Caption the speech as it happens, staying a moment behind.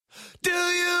Do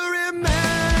you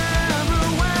remember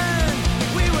when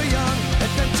we were young,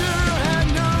 adventure had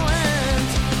no end?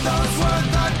 Those were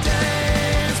the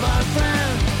days, my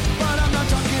friend, but I'm not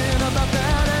talking about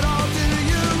that at all. Do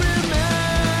you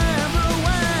remember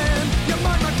when you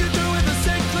marked my future with a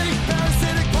sickly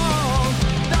parasitic ball?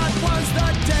 That was the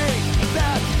day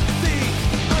that the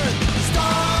earth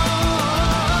stalled.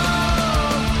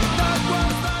 That was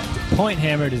the day. Point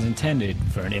Hammered is intended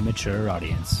for an immature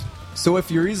audience. So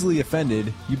if you're easily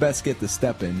offended, you best get the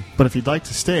step in. But if you'd like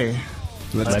to stay,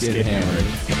 Let's get hammered.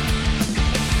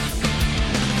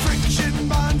 Friction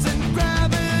bonds and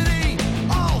gravity,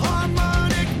 all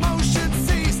harmonic motion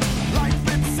ceased.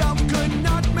 Life itself could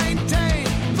not maintain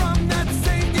from that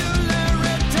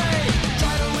singularity.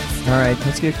 Try to withstand. All right,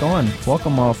 let's get going.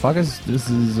 Welcome, motherfuckers. This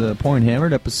is Point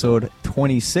Hammered, episode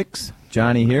 26.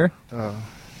 Johnny here. the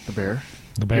bear.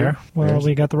 The bear? Well, Bears.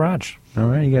 we got the Raj. All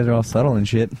right, you guys are all subtle and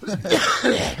shit.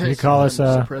 You call us,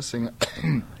 suppressing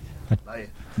my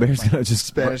Bear's gonna just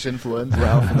Spanish influence.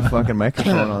 Ralph in the fucking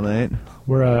microphone all night.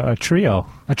 we're a trio.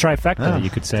 A trifecta, you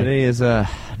could say. Today is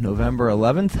November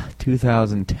 11th,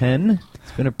 2010.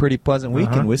 It's been a pretty pleasant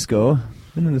week in Wisco.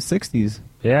 Been in the 60s.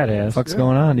 Yeah, it is. What's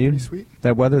going on, dude? Pretty sweet.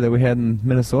 That weather that we had in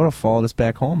Minnesota followed us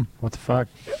back home. What the fuck?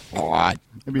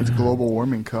 Maybe it's global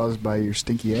warming caused by your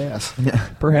stinky ass.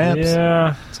 Perhaps.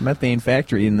 Yeah. It's a methane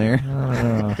factory in there. I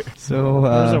don't know. So,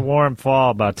 There was a warm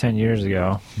fall about 10 years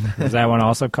ago. Was that one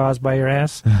also caused by your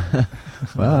ass?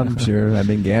 well, I'm sure I've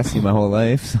been gassy my whole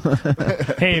life. So.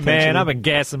 Hey, man, I've been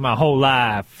gassing my whole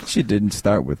life. Shit didn't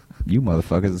start with you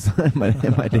motherfuckers in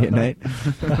my day and night.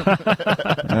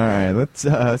 All right,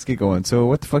 let's get going. So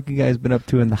what the fuck you guys been up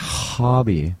to in the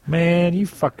hobby? Man, you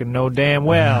fucking know damn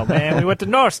well, man. We went to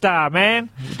North Star, man.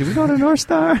 Did we go to North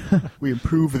Star? We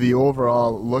improved the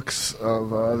overall looks of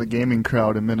the gaming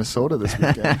crowd in Minnesota this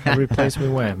weekend. Every place we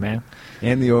went, man.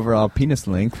 And the overall penis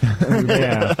length.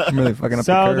 Yeah. I'm really fucking up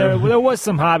So the curve. there was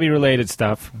some hobby-related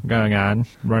stuff going on,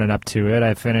 running up to it.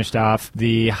 I finished off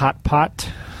the hot pot,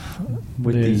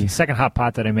 With the second hot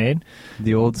pot that I made,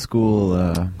 the old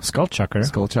school Skull Chucker,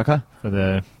 skull chucker. for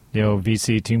the old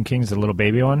VC Tomb Kings, the little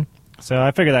baby one. So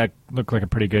I figured that looked like a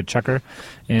pretty good chucker.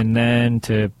 And then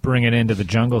to bring it into the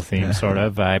jungle theme, sort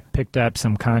of, I picked up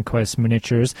some Conquest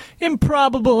miniatures,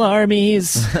 Improbable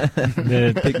Armies.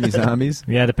 the Pygmy zombies.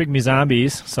 Yeah, the Pygmy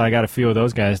Zombies. So I got a few of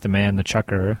those guys to man the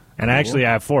chucker. And I actually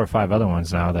have 4 or 5 other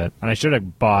ones now and I should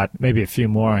have bought maybe a few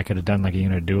more. I could have done like a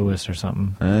unit duelist or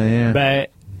something. Yeah.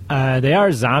 But they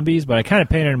are zombies, but I kind of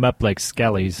painted them up like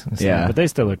skellies. And stuff, Yeah. But they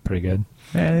still look pretty good.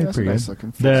 Yeah, they're That's pretty nice good.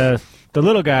 looking. The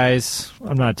little guys,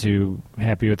 I'm not too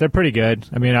happy with. They're pretty good.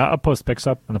 I mean, I'll post pics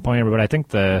up on the Point Hammer, but I think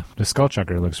the Skull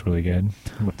Chucker looks really good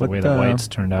with the What way the the- whites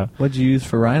turned out. What'd you use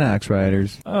for Rhinox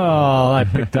riders? Oh, I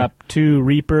picked up 2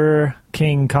 Reaper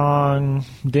King Kong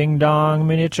Ding Dong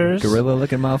miniatures.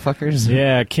 Gorilla-looking motherfuckers?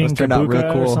 Yeah, King Those turned out real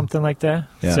Kabuka cool. or something like that.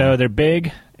 Yeah. So they're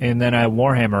big, and then I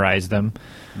Warhammerized them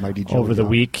Mighty Joe over the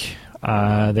Young. week.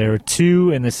 There were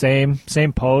 2 in the same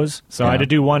pose, so I had to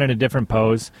do one in a different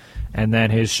pose. And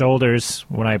then his shoulders,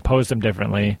 when I posed him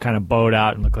differently, kind of bowed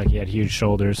out and looked like he had huge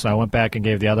shoulders. So I went back and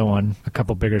gave the other one a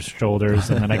couple bigger shoulders,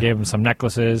 and then I gave him some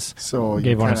necklaces. So you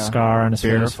Gave one a kinda scar on his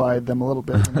face. Bearified them a little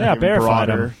bit. Yeah, Gave them bearified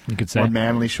broader, them, you could say. More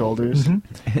manly shoulders. And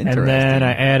then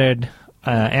I added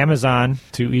Amazon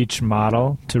to each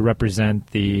model to represent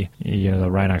the the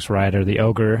Rhinox Rider, the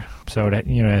Ogre. So it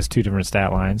has 2 different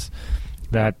stat lines.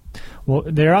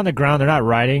 They're on the ground. They're not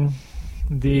riding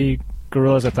the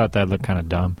gorillas. I thought that looked kind of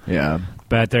dumb. Yeah.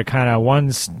 But they're kind of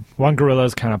one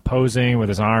gorilla's kind of posing with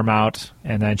his arm out,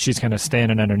 and then she's kind of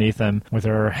standing underneath him with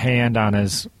her hand on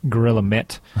his gorilla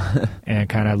mitt and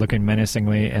kind of looking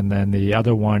menacingly. And then the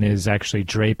other one is actually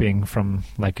draping from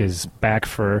like his back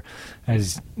fur,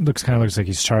 as looks like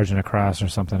he's charging across or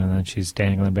something, and then she's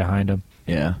dangling behind him.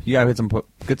 Yeah. You gotta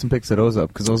get some pics of those up,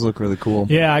 because those look really cool.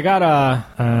 Yeah, I got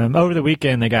over the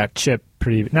weekend they got chipped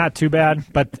pretty, not too bad,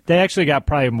 but they actually got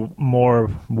probably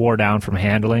more wore down from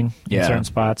handling in certain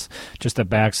spots, just the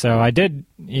back. So I did,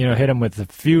 hit them with a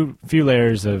few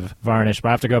layers of varnish, but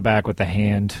I have to go back with the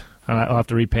hand. I'll have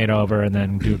to repaint over and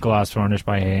then do gloss varnish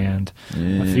by hand, a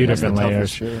few That's different the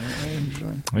toughest layers. shit,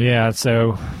 usually. Yeah,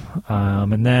 so,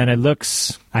 and then it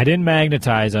looks, I didn't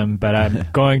magnetize them, but I'm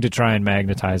going to try and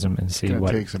magnetize them and see Gonna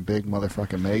what. take some big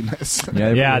motherfucking magnets.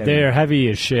 Yeah, they're heavy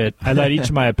as shit. I let each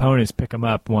of my opponents pick them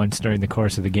up once during the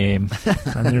course of the game,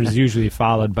 and there's usually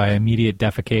followed by immediate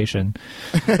defecation.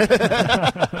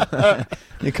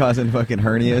 You're causing fucking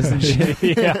hernias and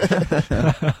shit.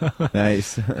 Yeah,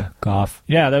 Nice. cough.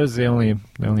 Yeah, that was the only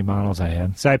models I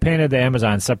had. So I painted the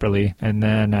Amazon separately, and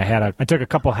then I took a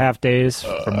couple half days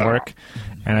from work,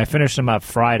 And I finished them up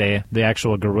Friday, the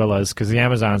actual gorillas, because the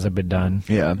Amazons have been done.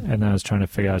 Yeah. And then I was trying to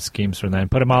figure out schemes for them.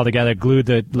 Put them all together, glued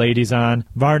the ladies on,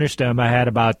 varnished them. I had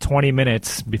about 20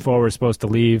 minutes before we were supposed to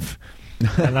leave.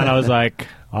 And then I was like,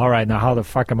 all right, now how the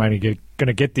fuck am I going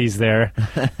to get these there?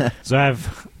 So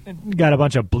I've got a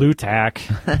bunch of blue tack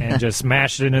and just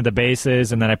smashed it into the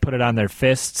bases, and then I put it on their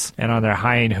fists and on their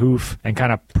hind hoof and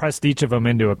kind of pressed each of them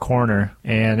into a corner.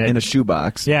 And In a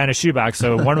shoebox. yeah, in a shoebox.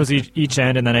 So one was each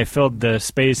end, and then I filled the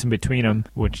space in between them,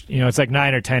 which, it's like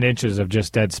 9 or 10 inches of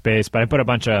just dead space. But I put a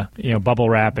bunch of, bubble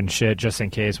wrap and shit just in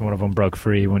case one of them broke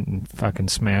free, went and fucking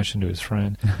smashed into his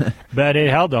friend. But it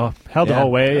held the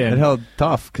whole way. And It held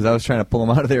tough because I was trying to pull them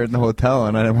out of there in the hotel,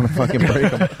 and I didn't want to fucking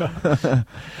break them.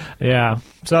 yeah.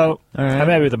 So All right. I'm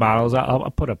happy with the models. I'll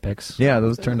put up pics. Yeah,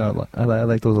 those turned out. I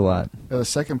like those a lot. The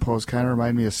second pose kind of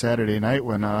reminded me of Saturday night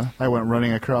when I went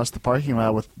running across the parking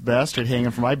lot with Bastard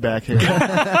hanging from my back hair.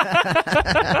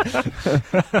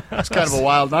 It's kind of a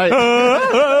wild night.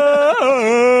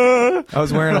 I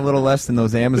was wearing a little less than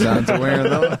those Amazons are wearing,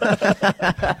 though.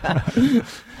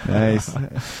 Nice. All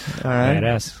right.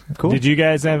 Badass. Cool. Did you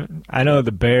guys have? I know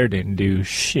the bear didn't do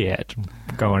shit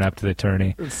going up to the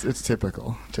tourney. It's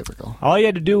typical. All you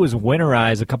had to do was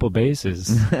winterize a couple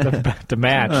bases to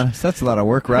match. So that's a lot of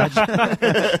work, Raj.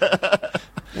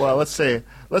 Well, let's say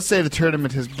the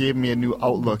tournament has given me a new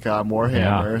outlook on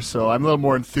Warhammer, so I'm a little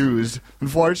more enthused.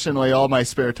 Unfortunately, all my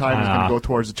spare time is going to go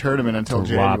towards the tournament until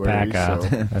January. Pack out. So.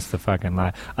 That's the fucking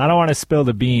lie. I don't want to spill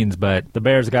the beans, but the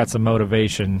Bear's got some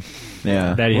motivation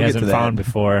Yeah, that he we'll get hasn't to that. found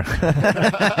before.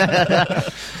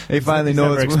 He finally He's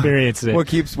knows never experienced it. what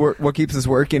keeps us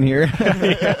working here.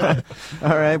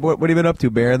 All right, what have you been up to,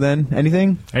 Bear? Then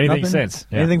anything? Anything Nothing? since,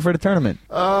 yeah. Anything for the tournament?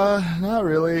 Not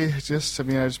really. I've just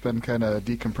been kind of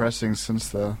decompressing since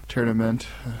the tournament.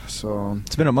 So,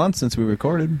 It's been a month since we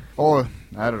recorded.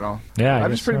 I don't know. Yeah, I I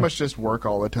guess just pretty so. much just work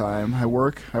all the time. I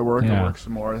work, I Yeah. work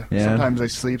some more. Yeah. Sometimes I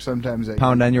sleep, sometimes I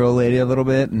Pound on your old lady a little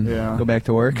bit and Yeah. go back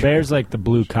to work. Bear's like the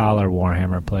blue-collar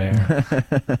Warhammer player.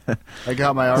 I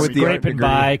got my army. With the art Scraping degree.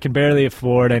 by, can barely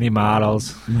afford any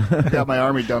models. I got my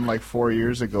army done like 4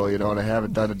 years ago, and I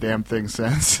haven't done a damn thing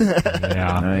since.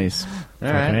 Yeah. Nice. All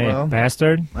Fucking right, A. well,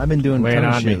 Bastard. I've been doing Lay it ton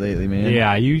of on shit me. lately, man.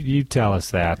 Yeah, you tell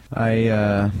us that.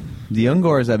 The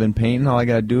Ungors I've been painting, all I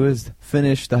gotta do is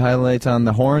finish the highlights on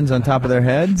the horns on top of their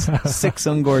heads. 6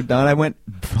 Ungor done. I went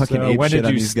fucking So ape when shit did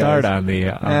on you these start guys. on the?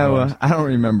 Well, I don't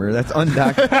remember. That's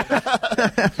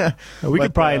undocumented. we could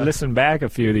but, probably listen back a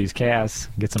few of these casts,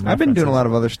 get some. I've been doing a references. lot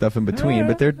of other stuff in between,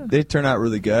 but they turn out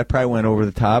really good. I probably went over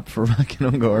the top for fucking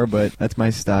Ungor, but that's my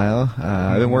style.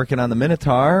 I've been working on the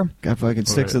Minotaur. Got fucking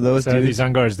 6 of those So are dudes. these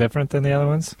Ungors different than the other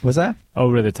ones? What's that?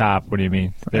 Over the top. What do you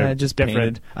mean? They're Just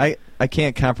different. painted. I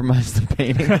can't compromise the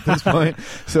painting at this point,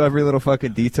 so every little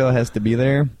fucking detail has to be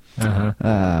there.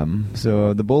 Uh-huh.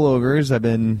 So the bull ogres, I've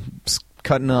been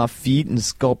cutting off feet and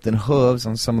sculpting hooves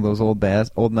on some of those old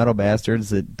metal bastards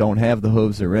that don't have the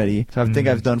hooves already. So I think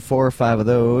I've done 4 or 5 of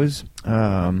those.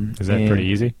 Is that pretty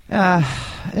easy?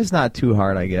 It's not too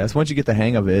hard, I guess. Once you get the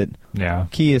hang of it, Yeah.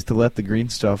 key is to let the green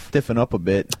stuff stiffen up a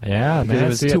bit. Yeah, Because man.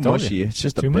 if it's see, I too told mushy, you. it's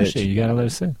just a too bitch. mushy. You gotta let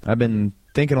it sit. I've been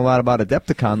thinking a lot about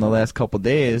Adepticon the last couple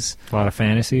days. A lot of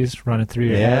fantasies running through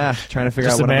your Yeah, head. trying to figure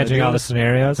Just out what imagining I'm all gonna the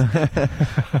scenarios. do.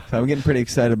 So I'm getting pretty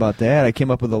excited about that. I came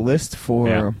up with a list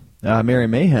for Merry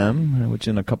Mayhem, which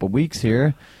in a couple weeks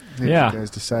here. Did Yeah. you guys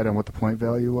decide on what the point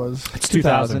value was? It's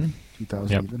 2,000.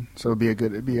 2,000 Yep. even. So it'd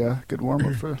be a good warm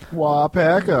up for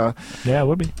WAPAC. Yeah, it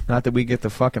would be. Not that we get to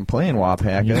fucking play in You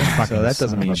Wapaka, fucking so that son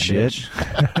doesn't of mean a shit.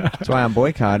 bitch. That's why I'm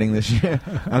boycotting this year.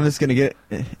 I'm just going to get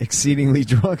exceedingly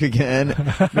drunk again,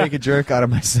 make a jerk out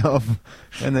of myself,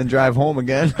 and then drive home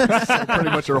again. Pretty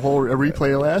much a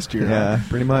replay of last year. Yeah,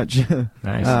 pretty much.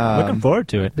 Nice. Um, Looking forward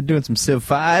to it. Been doing some Civ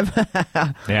 5.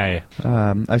 Yeah.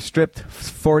 I stripped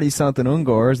 40-something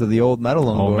Ungors of the old metal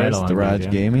Old Ungors metal that the Ungors, Raj yeah.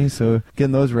 gave me, so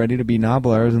getting those ready to be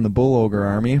Noblars in the Bull Ogre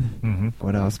army. Mm-hmm.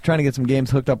 What else? I'm trying to get some games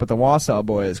hooked up with the Wausau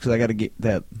boys, because I got to get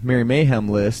that Merry Mayhem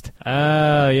list.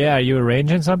 Yeah. Are you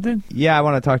arranging something? Yeah, I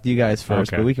want to talk to you guys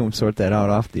first, Okay. but we can sort that out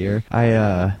off the air.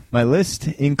 My list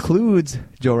includes,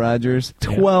 Joe Rogers,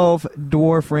 12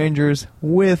 Dwarf Rangers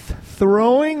with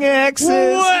throwing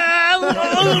axes.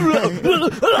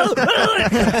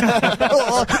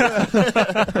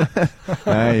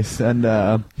 Nice. And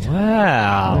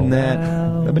Wow. and that,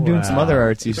 I've been doing some other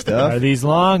artsy Are stuff. these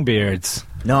long beards?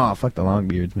 No, fuck the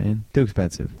Longbeards, man. Too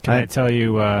expensive. Can I tell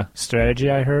you a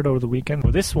strategy I heard over the weekend?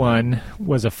 Well, this one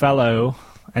was a fellow,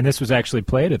 and this was actually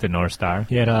played at the North Star.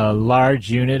 He had a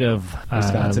large unit of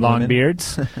Wisconsin long women?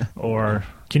 beards, or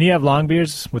can you have long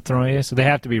beards with throwing? So they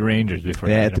have to be rangers before.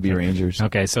 They you have get to up be there. Rangers.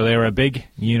 Okay, so they were a big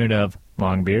unit of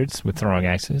Longbeards with throwing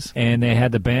axes, and they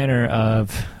had the banner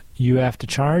of "You have to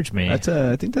charge me." I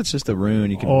think that's just a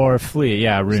rune. You can or flee,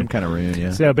 yeah, rune. some kind of rune.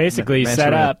 Yeah. So basically, Match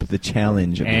set with up, the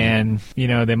challenge, and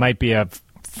they might be a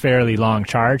fairly long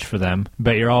charge for them,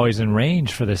 but you're always in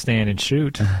range for the stand and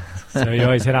shoot. So you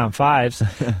always hit on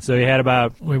 5s. So he had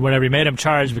about whenever he made him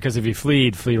charge, because if he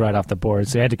flee right off the board.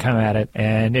 So he had to come at it,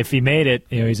 and if he made it,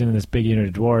 he's in this big unit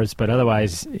of dwarves. But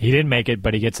otherwise, he didn't make it.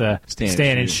 But he gets a stand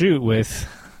and shoot with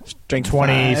strength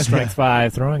 20, 5. strength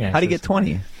 5 throwing axes. How do you get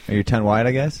 20? Are you 10 wide,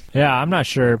 I guess? Yeah, I'm not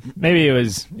sure. Maybe it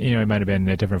was, it might have been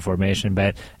a different formation,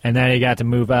 and then he got to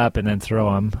move up and then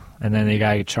throw him, and then he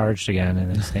got to get charged again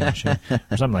and then stand and shoot,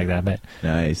 or something like that. But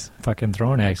nice. Fucking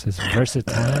throwing axes,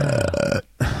 versatile.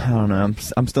 I don't know.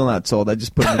 I'm still not sold. I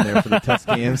just put him in there for the test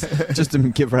games, just to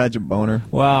give Raj a boner.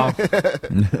 Well,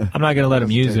 I'm not going to let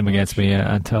him use them against me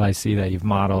until I see that you've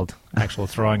modeled actual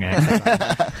throwing axes.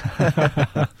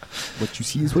 What you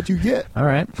see is what you get. All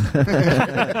right.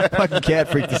 Fucking cat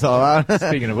freaked us all out.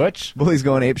 Speaking of which, Bully's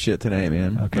going ape shit tonight,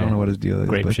 man. Okay. I don't know what his deal is.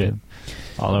 Grape shit.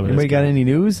 All over. Anybody got any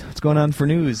news? What's going on for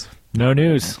news? No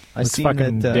news. I Let's seen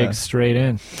fucking that, dig straight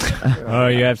in. Oh,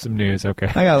 you have some news. Okay.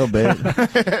 I got a little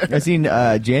bit. I seen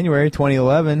January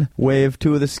 2011, Wave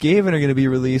 2 of the Skaven are going to be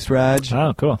released, Raj.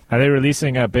 Oh, cool. Are they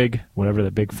releasing a big, whatever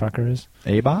the big fucker is?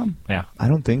 A-bomb? Yeah. I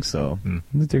don't think so. I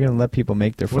think they're going to let people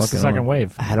make their What's fucking the second own.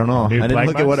 wave? I don't know. New I didn't Black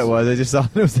look at what it Months? was. I just saw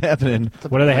it was happening.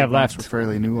 What do they have left? We're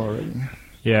fairly new already.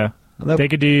 Yeah. They They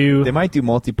could do... might do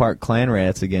multi-part clan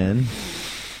rats again.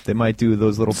 They might do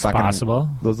those little It's fucking... possible.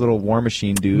 Those little War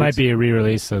Machine dudes. Might be a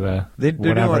re-release of the... They're doing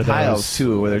whatever with high those- elves,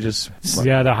 too, where they're just...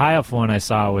 Yeah, the high elf one I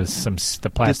saw was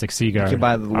the plastic You Seaguard. can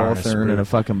buy the harness Lothern in sprue. a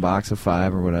fucking box of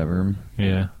 5 or whatever.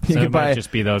 Yeah. You So could it might buy-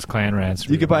 just be those clan rats.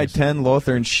 You could buy re-released. 10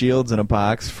 Lothern shields in a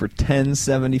box for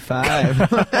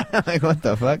 $10.75. Like, what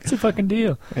the fuck? It's a fucking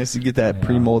deal. I guess you get that Yeah.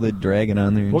 pre-molded dragon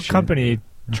on there. And What shit. company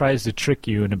tries to trick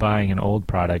you into buying an old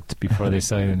product before they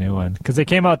sell you the new one? Because they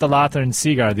came out with the Lothern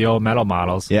Seaguard, the old metal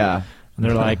models. Yeah. And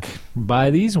they're like,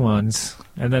 buy these ones.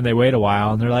 And then they wait a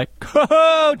while, and they're like,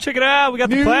 oh, check it out. We got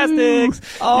the New. plastics.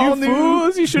 All you new.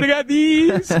 fools. You should have got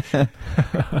these.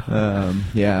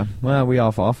 Yeah. Well, we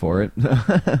all fall for it.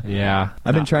 Yeah.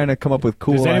 I've been trying to come up with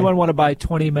cool... Does anyone want to buy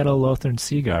 20 metal Lothern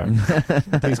Seaguard?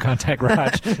 Please contact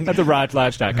Raj at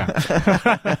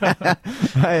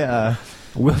therajlodge.com.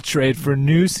 We'll trade for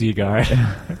new Seaguard.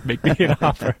 Make me an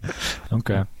offer.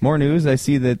 Okay. More news. I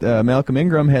see that Malcolm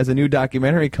Ingram has a new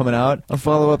documentary coming out, a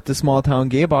follow-up to Small Town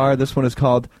Gay Bar. This one is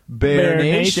called Bear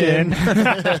Nation.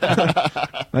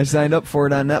 I signed up for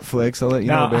it on Netflix. I'll let you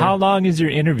Now, know, Bear. how long is your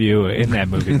interview in that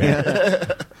movie, man?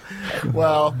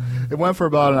 Well, it went for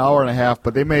about an hour and a half,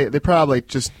 but they probably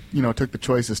just took the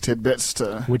choicest tidbits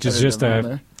to Which is edit just them in a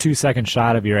there. 2-second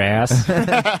shot of your ass.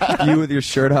 You with your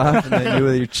shirt off and then you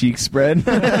with your cheeks spread.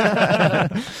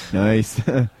 Nice.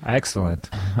 Excellent.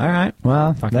 All right.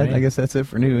 Well, Fucking A. I guess that's it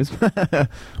for news.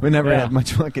 We never Yeah. had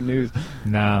much fucking news.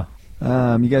 No.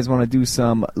 You guys want to do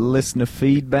some listener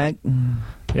feedback?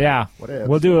 Yeah. What ifs?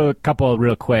 We'll do a couple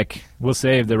real quick. We'll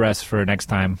save the rest for next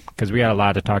time because we got a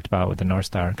lot to talk about with the North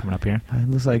Star coming up here. It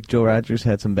looks like Joe Rogers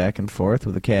had some back and forth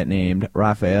with a cat named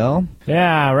Raphael.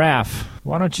 Yeah, Raph.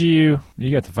 Why don't you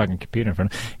got the fucking computer in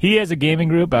front of He has a gaming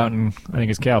group out in, I think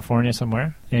it's California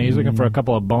somewhere. And he's looking for a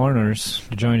couple of boners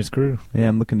to join his crew. Yeah,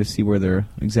 I'm looking to see where they're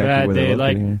exactly where they they're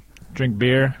like located. drink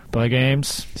beer, play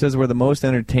games. It says we're the most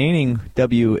entertaining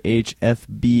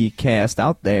WHFB cast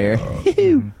out there.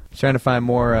 Trying to find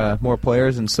more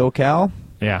players in SoCal.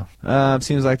 Yeah.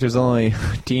 Seems like there's only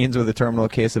teens with a terminal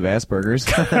case of Asperger's.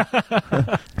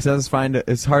 It says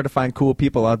it's hard to find cool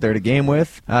people out there to game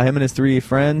with. Him and his 3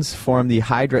 friends formed the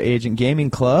Hydra Agent Gaming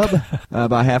Club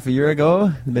about half a year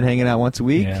ago. They've been hanging out once a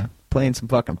week. Yeah. Playing some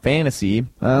fucking fantasy.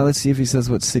 Let's see if he says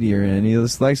what city you're in. He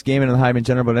just likes gaming in the Hive in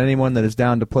general, but anyone that is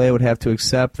down to play would have to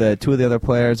accept that 2 of the other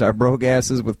players are broke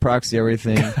asses with proxy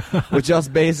everything. With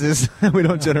just bases, we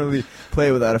don't generally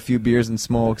play without a few beers and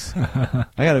smokes. I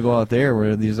gotta go out there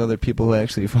where there's other people who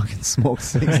actually fucking smoke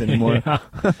cigs anymore.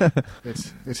 Yeah.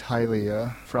 It's highly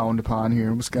frowned upon here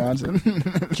in Wisconsin.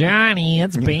 Johnny,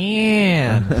 it's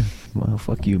banned. Well,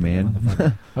 fuck you,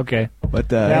 man. Okay. But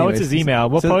Yeah, anyways, what's his email?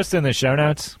 We'll so- post it in the show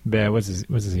notes. Yeah, what's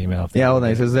his email? Yeah, well,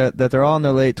 he says that they're all in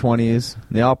their late 20s.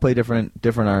 They all play different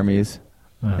armies.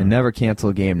 And never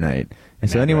cancel game night.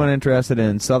 And so Never. anyone interested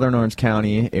in Southern Orange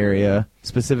County area,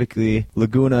 specifically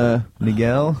Laguna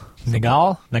Niguel,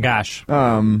 Nagal? Nagash.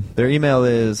 Their email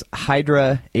is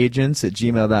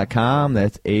hydraagents@gmail.com.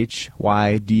 That's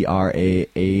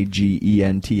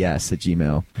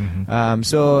hydraagents@gmail.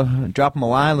 So drop them a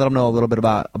line. Let them know a little bit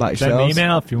about Send yourselves. an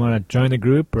email if you want to join the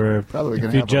group, or Probably if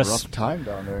gonna you have just a rough time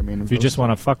down there. I mean, if you just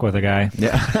want to fuck with a guy.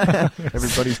 Yeah.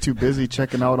 everybody's too busy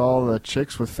checking out all the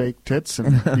chicks with fake tits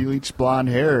and bleached blonde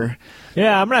hair.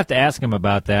 Yeah, I'm gonna have to ask him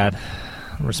about that.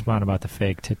 Respond about the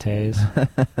fake titties.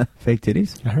 Fake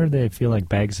titties? I heard they feel like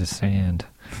bags of sand.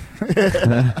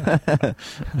 Why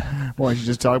don't you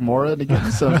just talk more and get me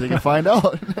some so you can find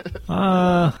out?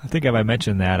 I think if I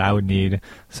mentioned that, I would need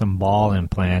some ball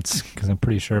implants because I'm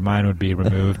pretty sure mine would be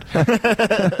removed.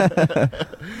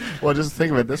 Well, just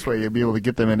think of it this way: you'll be able to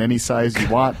get them in any size you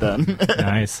want. Then.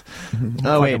 Nice.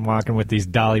 Oh, wait. I'm walking with these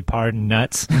Dolly Parton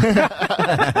nuts.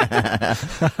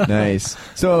 Nice.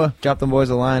 So drop them boys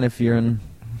a line if you're in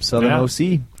Southern Yeah.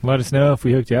 OC. Let us know if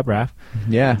we hooked you up, Raph.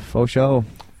 Yeah, faux show.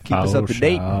 Keep us up to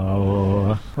date.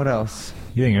 Show. What else?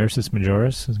 You think Ursus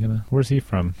Majoris is gonna? Where's he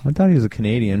from? I thought he was a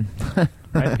Canadian.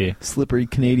 Might be. Slippery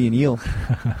Canadian eel.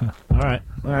 All right.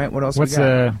 All right, what else What's we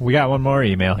got? we got one more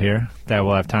email here that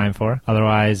we'll have time for.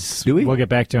 Otherwise, Do we? we'll get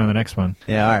back to you on the next one.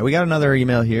 Yeah, all right. We got another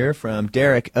email here from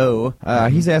Derek O.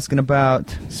 He's asking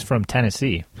about, It's from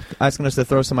Tennessee. asking us to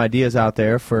throw some ideas out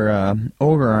there for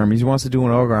ogre armies. He wants to do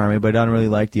an ogre army, but doesn't really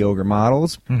like the ogre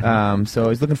models. So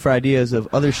he's looking for ideas of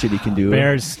other shit he can do.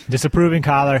 Bears disapproving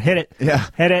collar. Hit it. Yeah,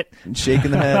 Hit it. shaking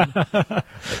the head.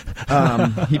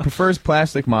 He prefers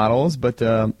plastic models, but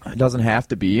it doesn't have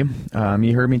to be.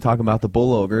 He heard me talk about the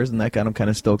bull ogres, and that got him kind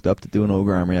of stoked up to do an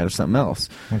ogre army out of something else.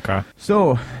 Okay.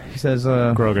 So he says,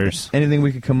 Grogers. anything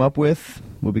we could come up with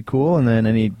would be cool, and then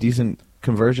any decent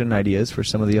conversion ideas for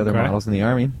some of the other Okay. models in the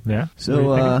army. Yeah. So,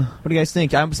 what do you guys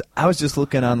think? I was just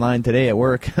looking online today at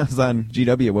work. I was on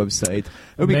GW website.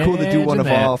 It would be cool to do one of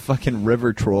Imagine that. all fucking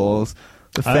river trolls.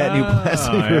 The fat new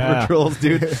plastic river yeah. trolls,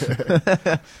 dude.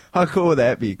 How cool would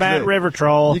that be? 'Cause Fat River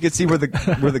Troll. you can see where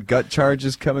the gut charge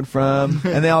is coming from,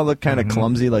 and they all look kind of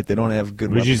clumsy, like they don't have good.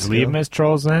 Would you weapon just leave skill. them as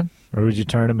trolls then? Or would you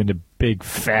turn them into big,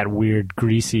 fat, weird,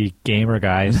 greasy gamer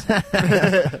guys?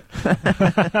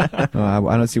 Oh,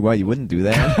 I don't see why you wouldn't do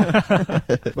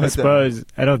that. I suppose.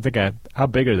 I don't think how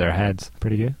big are their heads?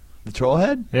 Pretty good. The troll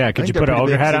head? Yeah, I could you think put an they're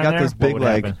pretty ogre big, head 'cause on they got there? those big What would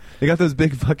happen? they got those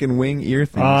big fucking wing ear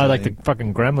things. Oh, like the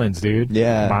fucking gremlins, dude.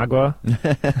 Yeah. Magua.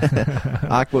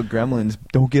 Aqua gremlins.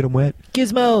 Don't get them wet.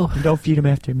 Gizmo. And don't feed them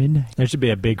after midnight. There should be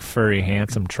a big, furry,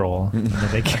 handsome troll. And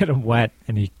then they get him wet,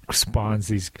 and he spawns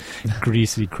these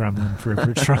greasy Kremlin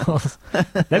river trolls.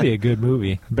 That'd be a good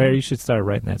movie. Barry, you should start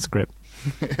writing that script.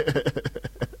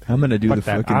 I'm gonna do Fuck the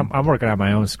that. fucking. I'm working on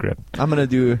my own script. I'm gonna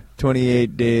do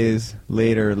 28 days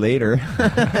later.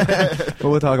 But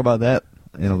we'll talk about that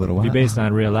in a little Be while. based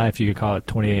on real life. You could call it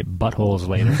 28 buttholes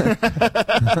later.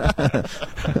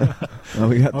 Well,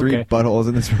 we got 3 Okay. buttholes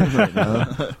in this room right now.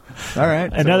 All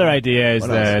right. Another idea is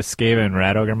what the else? Skaven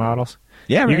Rat Ogre models.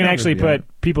 Yeah, You can right, actually yeah.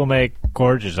 people make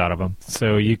gorges out of them.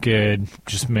 So you could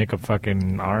just make a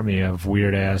fucking army of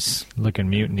weird ass looking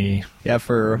mutiny Yeah,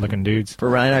 for looking dudes.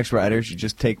 Rhinox riders, you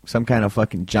just take some kind of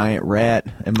fucking giant rat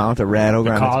and mount a rat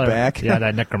ogre on Collar. its back. Yeah,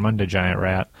 that Necromunda giant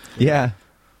rat. Yeah.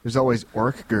 There's always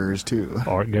orkgurs too.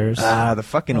 Orkgers. The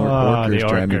fucking Oh, orkers the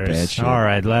drive me orkers. bad shit. All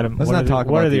right, let them. Let's not talk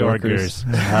what about are the the orkers?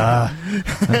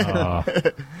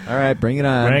 All right, bring it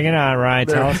on. Bring it on, Ryan.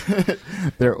 Tell us.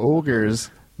 They're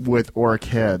ogres with orc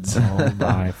heads. Oh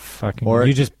my fucking!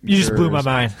 Orkers. You just blew my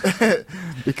mind.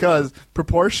 Because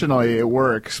proportionally it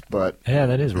works, but Yeah,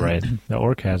 that is right. The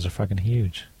orc heads are fucking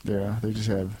huge. yeah, they just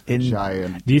have In-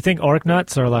 giant. Do you think orc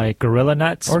nuts are like gorilla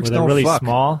nuts? Orcs where they're don't really fuck.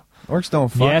 small? Orcs don't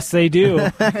fuck. Yes, they do.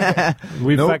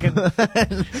 We Nope. fucking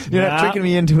You're Nah. not tricking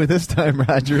me into it this time,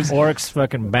 Rogers. orcs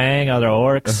fucking bang other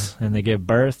orcs, and they give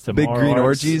birth to Big more green orcs.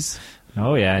 orgies.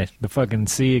 Oh yeah, the fucking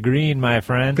sea of green, my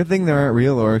friend. Good thing there aren't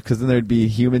real orcs, because then there'd be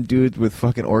human dudes with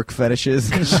fucking orc fetishes.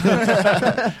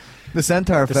 The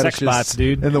centaur The sex fetishes bots,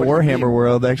 dude. in the What do you Warhammer mean?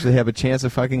 world actually have a chance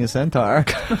of fucking a centaur.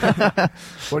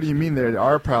 What do you mean? There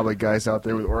are probably guys out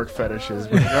there with orc fetishes,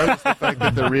 regardless of the fact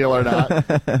that they're real or not.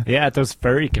 Yeah, at those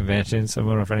furry conventions, I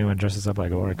wonder if anyone dresses up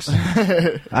like orcs.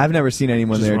 I've never seen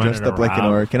anyone Just there running dressed up like an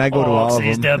around. orc, and I go to all of Orcs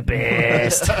is them. the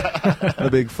best. A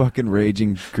big fucking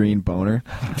raging green boner.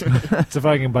 It's a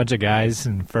fucking bunch of guys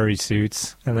in furry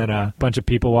suits, and then a bunch of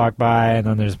people walk by, and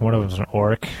then there's one of them's an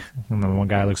orc, and then one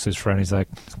guy looks at his friend, he's like,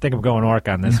 I think I'm going orc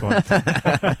on this one.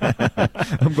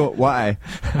 I'm going, why?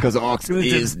 Because orcs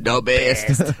is the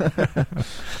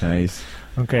best. Nice.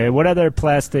 Okay, what other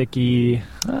plasticky...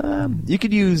 You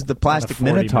could use the plastic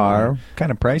 40 Minotaur. million.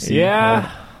 Kind of pricey.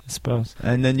 Yeah, I suppose.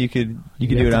 And then you could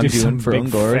do have it to on do Dune some for big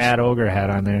Ungors. fat ogre head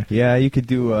on there. Yeah, you could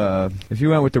do, if you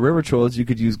went with the River Trolls, you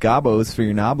could use Gobos for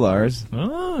your Noblars,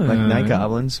 Oh. like Night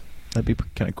Goblins. That'd be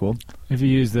kind of cool. If you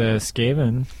use the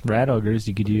Skaven rat ogres,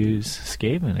 you could use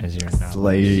Skaven as your novelist.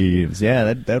 Slaves.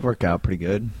 Yeah, that'd work out pretty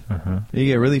good. Uh-huh. You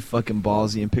get really fucking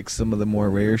ballsy and pick some of the more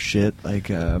rare shit, like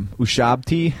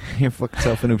Ushabti. You fuck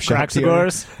yourself an Ushabti.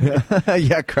 Croxagors.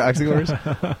 Yeah,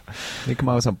 Croxagors. They come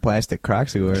out with some plastic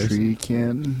Croxagors. Tree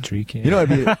can. You know,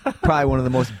 it'd be probably one of the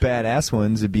most badass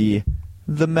ones would be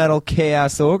the Metal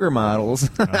Chaos Ogre models.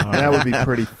 That would be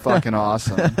pretty fucking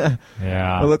awesome.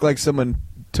 Yeah. It looked like someone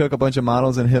took a bunch of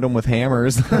models and hit them with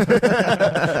hammers.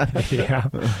 Yeah.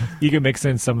 You can mix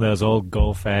in some of those old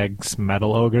Golfags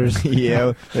metal ogres.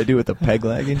 Yeah, they do with the peg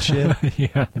leg and shit.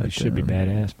 Yeah. That should be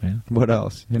badass, man. What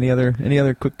else? Any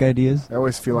other quick ideas? I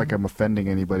always feel like I'm offending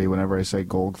anybody whenever I say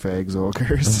gold fags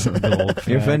ogres.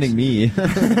 You're offending me.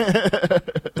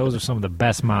 Those are some of the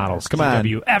best models Come on.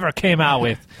 GW ever came out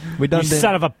with. We done You been-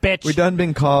 son of a bitch. We done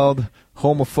been called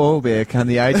homophobic on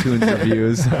the iTunes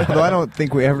reviews. Although I don't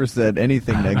think we ever said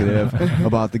anything negative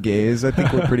about the gays. I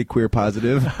think we're pretty queer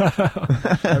positive.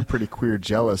 I'm pretty queer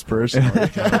jealous personally.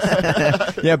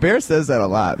 Yeah, Bear says that a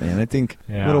lot, man. I think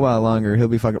Yeah. a little while longer he'll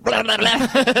be fucking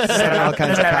saying all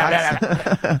kinds of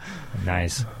cocks.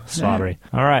 Nice. Strawberry.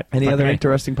 All right. Any other Okay.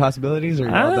 interesting possibilities? Or are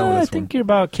you all done with I this think one? you're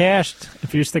about cashed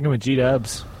if you're sticking with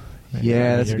G-dubs.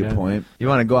 Yeah, that's a You're good done. point. You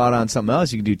want to go out on something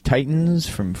else? You could do Titans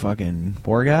from fucking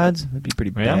War Gods. That'd be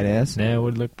pretty Yeah. badass. Yeah, it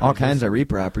would look All pretty kinds good. of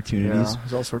Reaper Yeah, opportunities.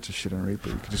 there's all sorts of shit on Reaper.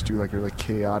 You could just do like a really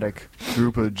chaotic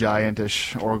group of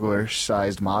giantish,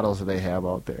 Orgler-sized models that they have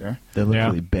out there. They look Yeah.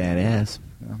 really badass.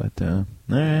 Yeah. But, all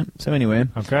right. So anyway,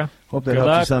 Okay. hope that Good helps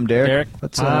you luck, some, Derek. Derek.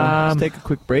 Let's Um, take a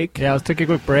quick break. Yeah, let's take a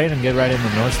quick break and get right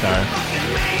into North Star.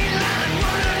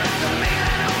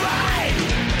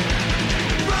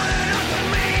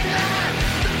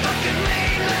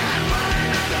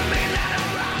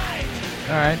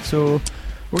 All right, so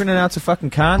we're going to announce a fucking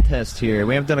contest here.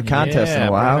 We haven't done a contest in Yeah,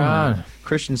 a while. bring it on.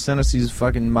 Christian sent us these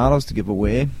fucking models to give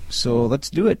away, so let's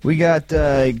do it. We got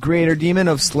Greater Demon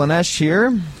of Slanesh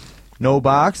here. No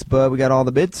box, but we got all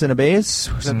the bits and a base.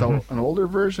 Is that an older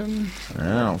version? I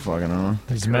don't fucking know.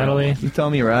 It's metally. You tell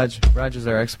me, Raj. Raj is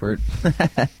our expert.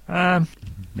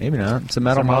 Maybe not. It's a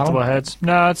metal multiple model. heads.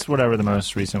 No, it's whatever the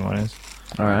most recent one is.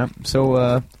 All right.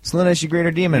 So, Slanesh, Greater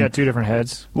You Demon. got two different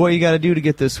heads. What you got to do to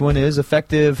get this one is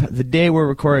effective. The day we're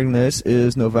recording this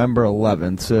is November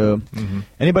 11th. So,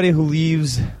 anybody who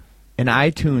leaves an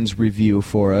iTunes review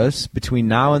for us between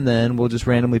now and then, we'll just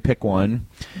randomly pick one,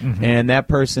 and that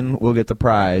person will get the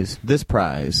prize. This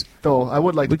prize. Though I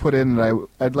would like to put in that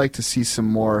I'd like to see some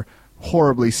more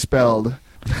horribly spelled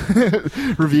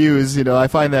reviews. You know, I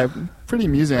find that pretty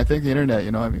amusing. I think the internet,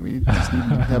 you know, I mean, we just need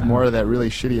to have more of that really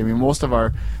shitty. I mean, most of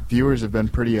our viewers have been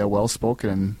pretty well-spoken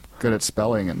and good at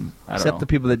spelling, and I don't Except know. the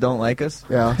people that don't like us.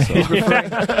 Yeah, so He's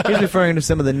referring to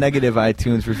some of the negative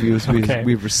iTunes reviews Okay.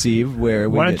 we've received where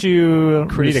we Why don't get you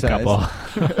read a criticized.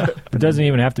 couple? It doesn't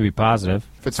even have to be positive.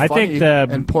 if it's I funny think the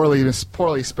and poorly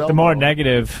spelled, the more though,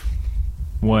 negative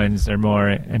ones are more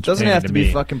entertaining. It doesn't have to be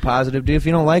me. fucking positive, dude. If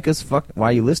you don't like us, fuck, why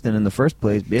are you listening in the first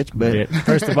place, bitch? But Yeah,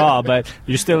 first of all, but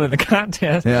you're still in the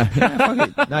contest. yeah, fuck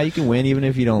it. Nah, you can win even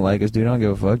if you don't like us, dude. I don't give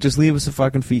a fuck. Just leave us a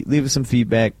fucking leave us some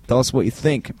feedback. Tell us what you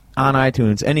think on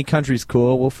iTunes. Any country's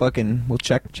cool. We'll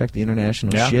check the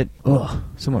international Yeah. shit. Ugh,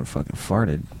 someone fucking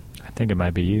farted. I think it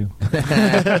might be you.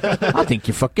 I think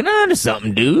you're fucking onto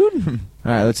something, dude.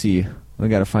 All right, let's see. We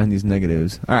gotta find these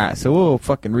negatives. All right, so we'll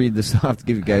fucking read this off to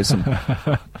give you guys some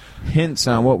hints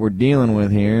on what we're dealing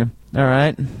with here. All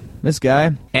right, this guy,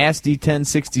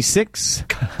 ASD1066,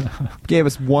 gave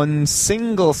us one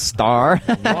single star.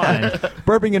 One.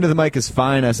 Burping into the mic is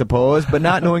fine, I suppose, but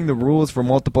not knowing the rules for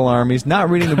multiple armies, not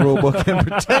reading the rule book, and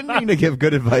pretending to give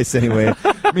good advice anyway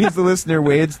means the listener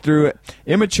wades through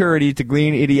immaturity to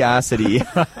glean idiocity.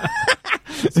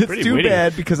 It's pretty too witty.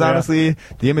 bad because Yeah. honestly,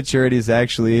 the immaturity is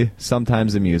actually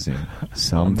sometimes amusing.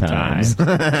 Sometimes.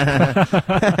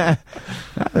 That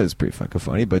was pretty fucking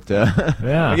funny, but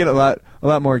Yeah. I get a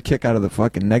lot more kick out of the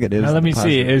fucking negatives. Now, let than me the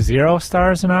see. positive. Is 0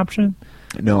 stars an option?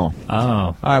 No. Oh.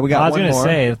 All right, we got I was one gonna more.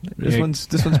 say This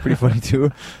one's pretty funny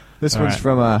too. This All one's right.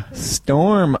 from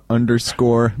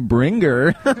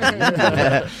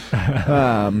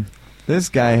Storm_Bringer. This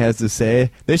guy has to say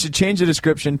they should change the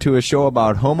description to a show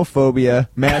about homophobia,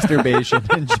 masturbation,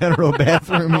 and general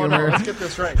bathroom Oh, no, humor, let's get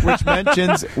this right. which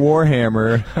mentions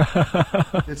Warhammer.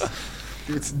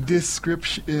 It's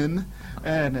description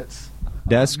and it's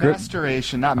Descript.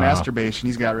 masturbation, not masturbation.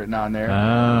 He's got written on there. I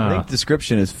Ah. think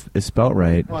description is spelt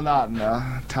right. Well, not in the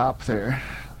top there.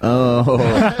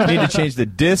 Oh, need to change the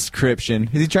description.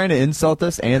 Is he trying to insult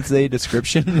us and say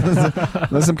description?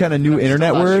 That's some kind of new internet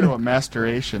I'm not word? sure what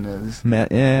masturation is.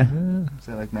 Yeah. Is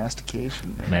that like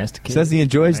mastication? Masticate. Says he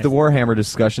enjoys the Warhammer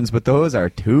discussions, but those are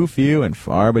too few and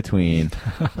far between.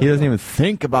 He doesn't even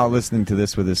think about listening to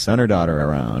this with his son or daughter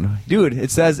around. Dude, it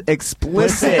says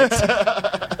explicit.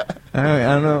 I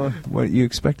don't know what you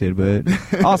expected, but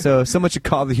also, someone should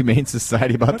call the Humane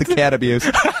Society about the cat abuse.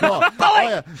 Oh,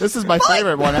 yeah. This is my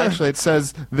favorite one, actually. It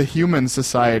says the Human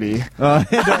Society.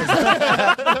 It does.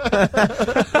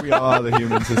 We are the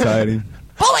Human Society.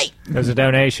 There's a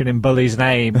donation in Bully's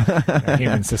name.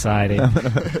 Human Society.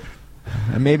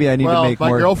 And maybe I need to make my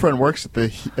more. girlfriend works at the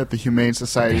Humane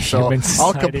Society, The so Humane I'll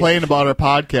Society. complain about our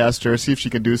podcast or see if she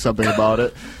can do something about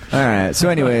it. All right. So,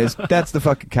 anyways, that's the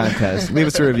fucking contest. Leave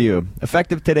us a review.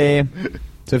 Effective today.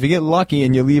 So if you get lucky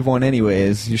and you leave one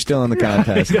anyways, you're still in the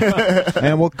contest.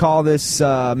 And we'll call this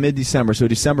mid-December, so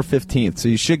December 15th. So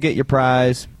you should get your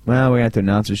prize. Well, we have to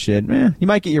announce this shit. You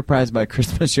might get your prize by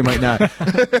Christmas. You might not.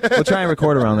 We'll try and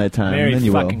record around that time. Merry and then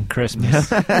you fucking Christmas.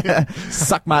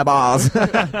 Suck my balls. All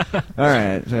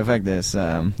right. So affect this.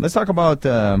 Let's talk about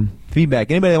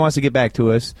feedback. Anybody that wants to get back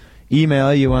to us,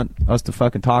 email. You want us to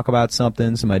fucking talk about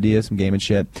something, some ideas, some game and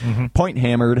shit.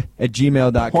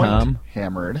 Pointhammered@gmail.com.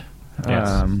 Hammered.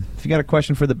 Yes. If you got a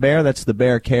question for the bear, that's the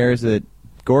bear cares at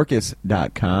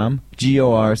gorkus.com.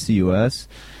 GORCUS.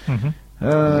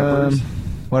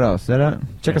 What else? Is that it?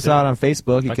 Check us out on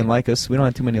Facebook. You can like us. We don't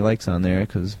have too many likes on there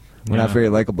because we're not Yeah. very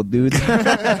likable dudes.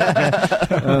 I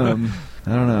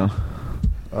don't know.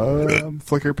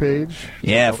 Flickr page.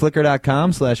 Yeah,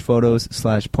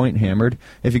 flickr.com/photos/pointhammered.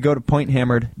 If you go to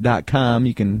pointhammered.com,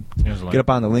 you can There's a link. get up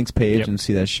on the links page Yep. and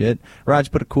see that shit.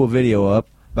 Raj put a cool video up,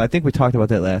 but I think we talked about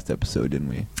that last episode, didn't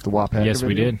we? The WAP hacker Yes, we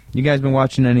video. did. You guys been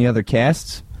watching any other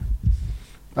casts?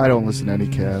 I don't listen to any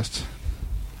cast.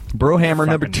 Brohammer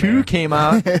number Fucking 2 bear. came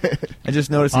out. I just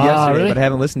noticed it Ah, yesterday, really? but I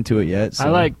haven't listened to it yet. So I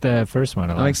like the first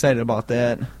one. I'm excited about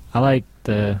that. I like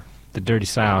the Dirty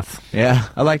South. Yeah,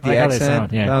 I like the I like how they accent.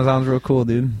 sound, yeah. That sounds real cool,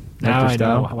 dude. Now Like I their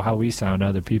know style. how we sound to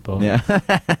other people. Yeah.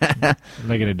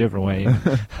 Like in a different way.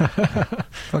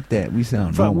 Fuck that. We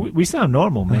sound Fuck, normal. we sound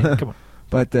normal, man. Come on.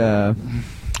 But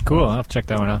Cool. I'll have to check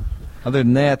that one out. other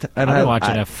than that, I've been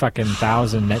watching a fucking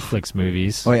 1,000 Netflix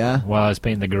movies. Oh, yeah? While I was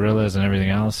painting the gorillas and everything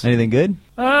else. Anything good?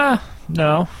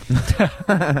 No.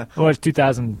 I watched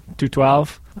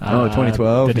 2012. Oh,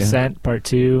 2012, The yeah. Descent Part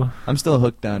 2. I'm still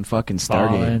hooked on fucking Stargate.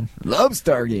 Fallen. Love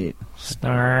Stargate.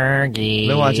 Stargate. I've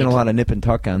been watching a lot of Nip and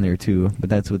Tuck on there too, but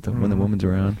that's with when the woman's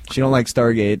around. She don't like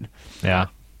Stargate. Yeah.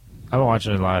 I've been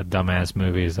watching a lot of dumbass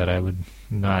movies that I would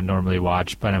not normally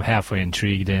watch, but I'm halfway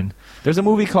intrigued in. There's a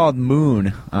movie called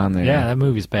Moon on there. Yeah, that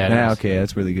movie's badass. Yeah, okay,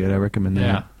 that's really good. I recommend that.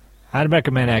 Yeah. I'd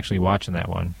recommend actually watching that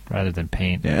one rather than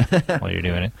paint Yeah. while you're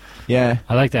doing it. Yeah.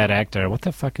 I like that actor. What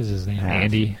the fuck is his name? Ah.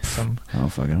 Andy? Some. Oh,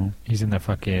 fucking hell. He's in the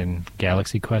fucking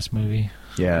Galaxy Quest movie.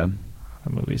 Yeah.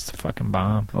 That movie's the fucking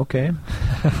bomb. Okay.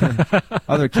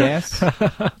 Other casts.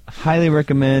 Highly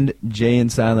recommend Jay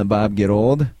and Silent Bob Get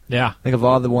Old. Yeah. Think of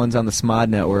all the ones on the Smod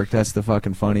Network. That's the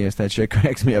fucking funniest. That shit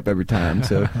cracks me up every time.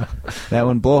 So that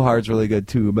one, Blowhard's really good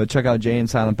too. But check out Jay and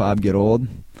Silent Bob Get Old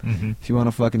Mm-hmm. if you want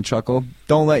to fucking chuckle.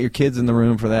 Don't let your kids in the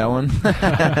room for that one.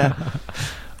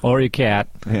 Or your cat.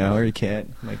 Yeah, or your cat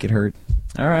might get hurt.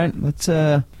 All right, let's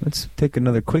take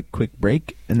another quick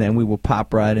break, and then we will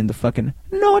pop right into fucking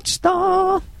North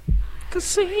Star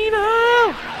Casino.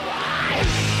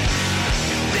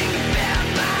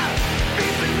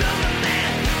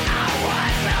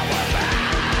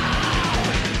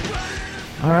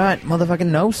 All right, motherfucking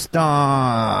North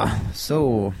Star.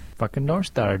 So Fucking North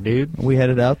Star, dude. we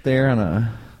headed out there on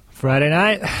a Friday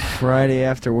night. Friday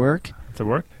after work. To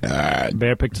work.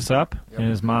 Bear picked us up in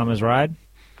his mama's ride.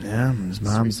 Yeah, his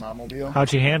mom's. Sweet Momobile. How'd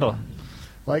she handle?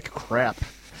 Like crap.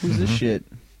 Who's this shit?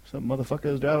 Some motherfucker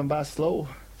is driving by slow.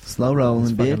 Slow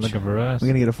rolling, Fucking bitch. looking for us. We're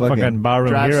gonna get a fucking Barroom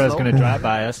drive Hero's slow. gonna drive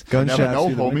by us. gunshots Never know,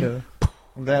 through the homie. window.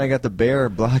 I'm glad I got the bear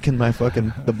blocking my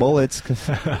fucking the bullets because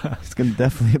it's gonna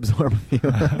definitely absorb a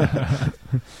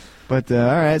few. But all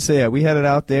right, so yeah, we headed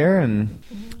out there and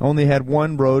only had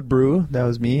one road brew. That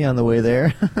was me on the way there.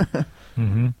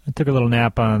 Mm-hmm. I took a little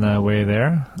nap on the way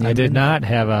there. Yeah, I did didn't- not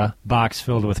have a box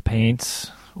filled with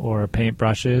paints or paint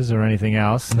brushes or anything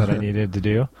else that I needed to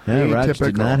do. Yeah, Raj did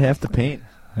Atypical. not have to paint.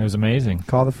 It was amazing.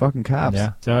 Call the fucking cops.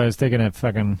 Yeah. So I was taking a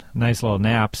fucking nice little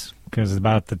naps because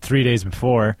about the 3 days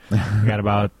before, I got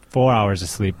about 4 hours of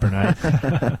sleep per night.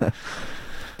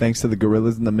 thanks to the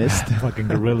gorillas in the mist. Fucking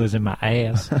gorillas in my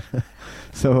ass.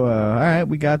 So, all right,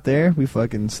 we got there. We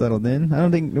fucking settled in. I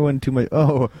don't think there wasn't too much.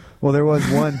 Oh, well, there was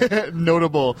one.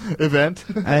 Notable event.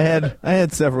 I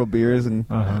had several beers and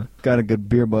got a good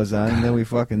beer buzz on, and then we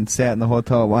fucking sat in the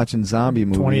hotel watching zombie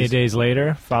movies. 28 Days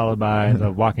Later, followed by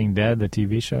The Walking Dead, the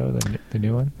TV show, the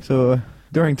new one. So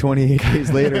during 28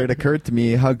 Days Later, it occurred to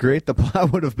me how great the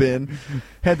plot would have been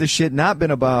had the shit not been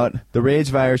about the rage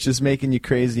virus just making you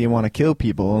crazy and want to kill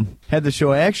people. Had the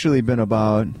show actually been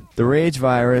about the rage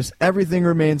virus, everything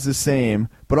remains the same,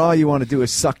 but all you want to do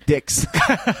is suck dicks.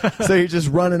 So you're just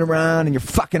running around and your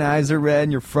fucking eyes are red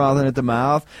and you're frothing at the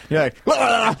mouth. You're like,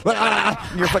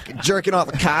 and you're fucking jerking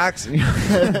off the cocks. And you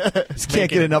just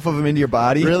can't get enough of them into your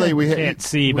body. Really, we Can't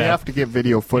see, we but have to get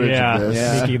video footage of this.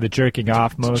 Yeah. Making the jerking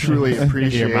off motion truly into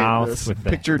appreciate your mouth this. with the,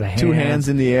 Picture the two hands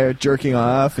in the air, jerking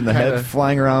off, and the head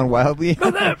flying around wildly.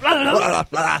 throwing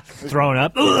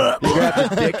up. You grab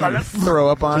the dick and you throw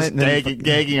up on it. Just And then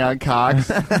gagging on cocks.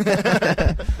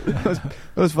 it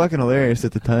was fucking hilarious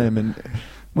at the time, and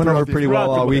went over pretty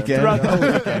well all weekend. Throughout the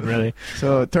whole weekend, really.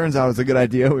 So it turns out it was a good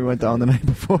idea. We went down the night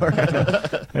before.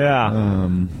 Yeah.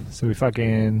 So we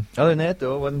fucking... Other than that,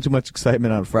 though, it wasn't too much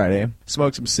excitement on Friday.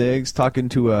 Smoked some cigs, talking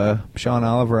to Sean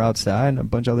Oliver outside, and a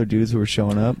bunch of other dudes who were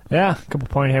showing up. Yeah, a couple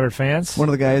Point Hammered fans. One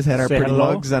of the guys had our Say pretty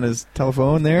hello. mugs on his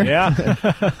telephone there.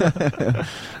 Yeah.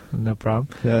 No problem.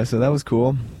 Yeah, so that was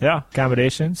cool. Yeah.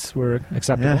 Accommodations were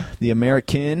acceptable. Yeah, the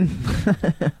American.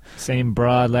 Same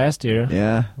broad last year.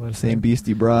 Yeah, What's same that?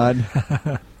 beastie broad.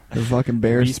 The fucking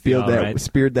bear Beastie, all right.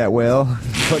 speared that whale.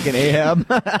 Fucking Ahab.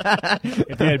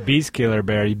 If you had Beast Killer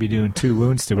Bear, you'd be doing 2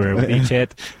 wounds to her with each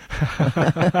hit.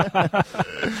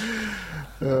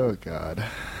 Oh, God.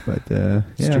 But,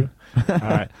 It's yeah. true. All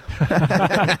right.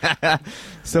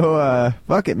 So,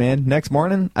 fuck it, man. Next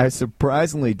morning, I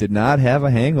surprisingly did not have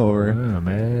a hangover. Oh,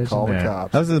 imagine Call the that.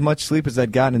 cops. That was as much sleep as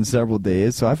I'd gotten in several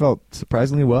days, so I felt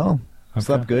surprisingly well. Okay.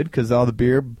 Slept good because all the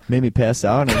beer made me pass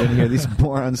out, and I didn't hear these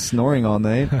morons snoring all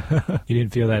night. You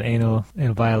didn't feel that anal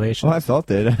violation? Oh, I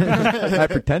felt it. I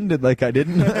pretended like I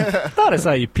didn't. I thought I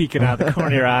saw you peeking out the corner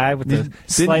of your eye with the Didn't-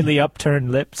 slightly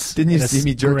upturned lips. Didn't you and a see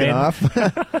me jerking grin. off?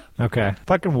 Okay.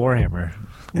 Fucking Warhammer.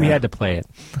 We Yeah. had to play it.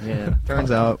 Yeah.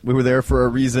 Turns out we were there for a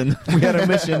reason. We had a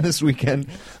mission this weekend.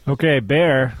 Okay,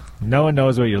 Bear. No one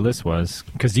knows what your list was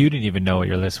because you didn't even know what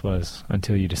your list was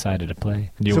until you decided to play.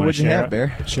 Do you So want what'd to you share have, it?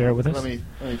 Bear? Share it with us. Let me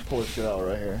pull this shit out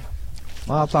right here.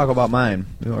 Well, I'll talk about mine.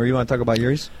 Or you want to talk about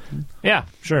yours? Yeah,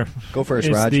 sure. Go first,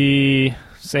 It's Raj. the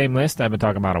same list I've been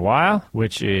talking about a while,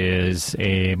 which is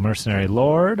a mercenary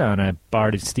lord on a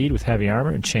barded steed with heavy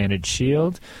armor, enchanted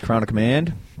shield, Crown of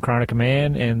Command. Crown of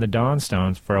Command, and the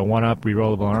Dawnstones for a 1-up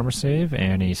rerollable armor save,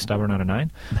 and he's stubborn on a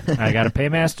 9. I got a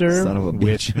Paymaster Son of a with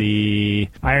bitch. the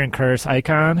Iron Curse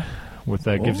icon. With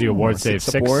gives you a ward save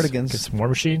 6 support against war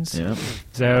machines. Yeah.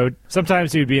 So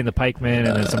sometimes he would be in the pikemen,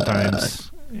 and then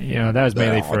sometimes, that was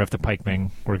mainly for if the pikemen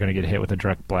were going to get hit with a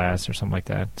direct blast or something like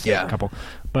that. So Yeah. a couple.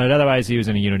 But otherwise, he was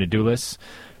in a unit of duelists.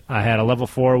 I had a level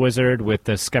 4 wizard with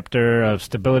the Scepter of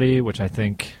Stability, which I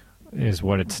think is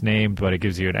what it's named, but it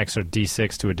gives you an extra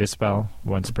D6 to a dispel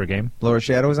once per game. Lower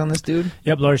Shadows on this dude.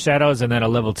 Yep, Lower Shadows, and then a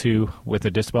level 2 with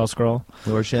a dispel scroll.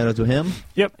 Lower Shadow to him.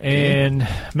 Yep, and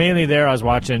mainly there I was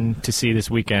watching to see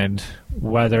this weekend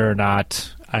whether or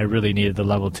not I really needed the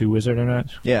level 2 wizard or not.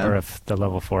 Yeah. Or if the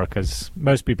level 4, because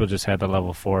most people just had the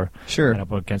level 4 Sure.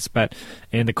 up against. But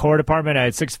in the core department, I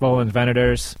had 6 Volan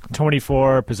Venators,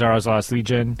 24 Pizarro's Lost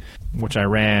Legion, which I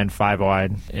ran 5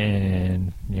 wide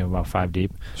and about 5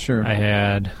 deep. Sure. I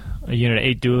had a unit of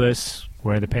 8 duelists,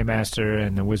 where the Paymaster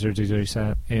and the Wizards usually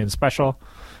sat in special.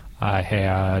 I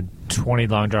had 20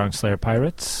 Long-Drawing Slayer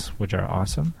Pirates, which are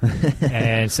awesome,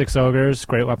 and 6 Ogres,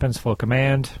 Great Weapons, full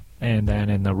command, and then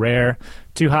in the rare,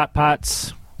 2 Hot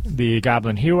Pots, the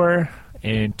Goblin Hewer,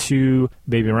 and 2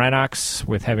 Baby Rhinox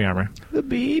with heavy armor. The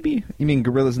baby. You mean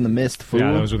Gorillas in the Mist, fool?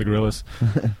 Yeah, those were the gorillas.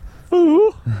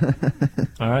 Ooh.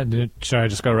 All right, should I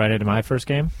just go right into my first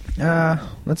game?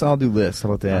 Let's all do lists. How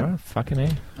about that? All right, fucking A.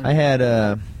 I had,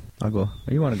 I'll go.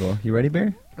 Oh, you want to go? You ready,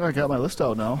 Bear? Oh, I got my list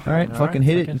out now. All right, All fucking right,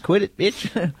 hit it fucking- and quit it,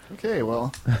 bitch. Okay,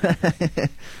 well,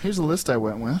 here's the list I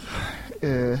went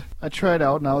with. I tried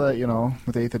out now that,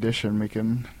 with 8th edition, we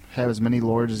can have as many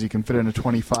lords as you can fit into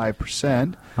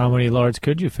 25%. How many lords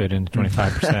could you fit into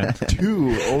 25%?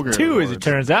 2 ogre 2, as lords. it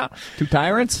turns out. 2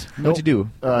 tyrants? Nope. What'd you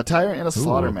do? Tyrant and a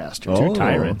Slaughtermaster. Oh. 2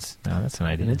 tyrants. No, that's an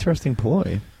An idea. interesting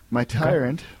ploy. My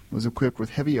Tyrant was equipped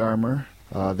with heavy armor,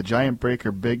 the Giant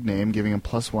Breaker Big Name, giving him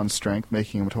 +1 strength,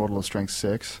 making him a total of strength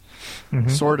 6. Mhm.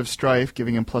 Sword of Strife,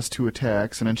 giving him +2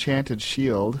 attacks, an enchanted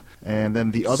shield, and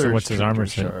then the other what's his armor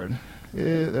Stricter set? shard.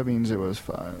 That means it was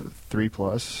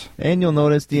 3+. And you'll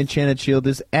notice the Enchanted Shield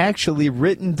is actually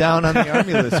written down on the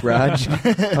army list, Raj.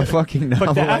 A fucking novel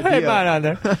Put that idea. mine on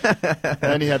there. And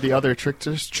then you had the other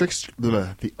trickster's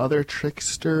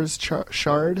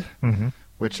shard,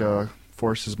 which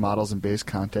forces models in base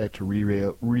contact to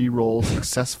re-roll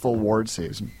successful ward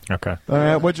saves. Okay. All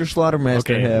right, what'd your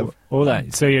Slaughtermaster Okay. have? Hold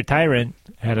on. So your Tyrant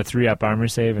had a 3-up armor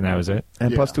save, and that was it?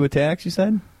 And Yeah. +2 attacks, you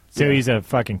said? So Yeah. he's a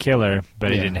fucking killer,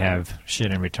 but he Yeah. didn't have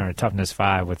shit in return. Toughness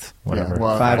 5 with whatever. Yeah,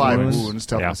 well, 5 5 wounds. wounds,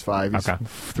 toughness 5. He's- Okay.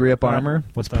 3-up armor.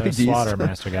 What's It's the pretty decent.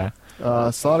 Slaughtermaster guy?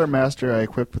 Slaughtermaster I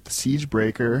equipped with the Siege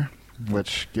Breaker,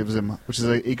 which is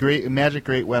a great magic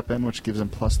great weapon, which gives him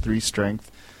 +3 strength,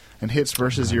 and hits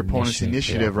versus your opponent's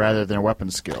initiative rather than a weapon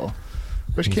skill,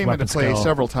 which He's came into weapon play skill.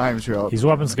 several times throughout. He's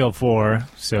weapon skill 4,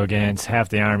 so against half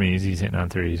the armies, he's hitting on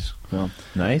 3s. So,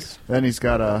 Nice. then he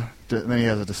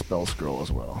has a Dispel Scroll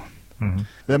as well. Mm-hmm.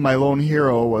 Then my lone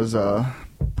hero was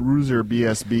Bruiser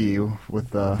BSB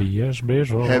with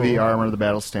heavy armor, the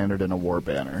battle standard, and a war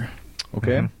banner.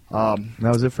 Okay. Um,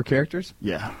 That was it for characters?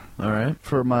 yeah. All right.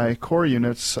 For my core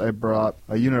units, I brought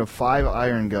a unit of 5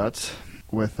 Iron Guts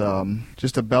with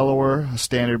just a Bellower, a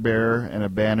Standard Bearer, and a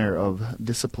Banner of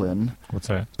Discipline. What's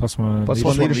that? +1. Plus Plus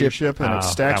one one leadership. and Oh, it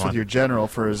stacks that with one. your general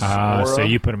for his aura. So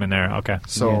you put him in there. Okay.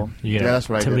 So, You get yeah, that's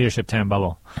what I did. leadership 10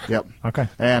 bubble. Yep. Okay.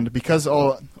 And because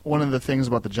one of the things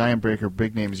about the Giant Breaker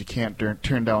big name is you can't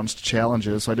turn down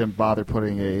challenges, so I didn't bother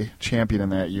putting a champion in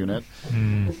that unit.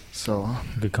 So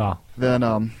Good call. then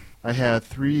I had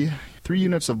three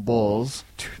units of bulls.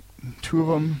 Two of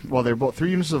them, well, they're both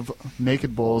 3 units of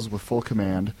naked bulls with full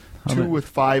command. How 2 many? with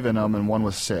 5 in them and 1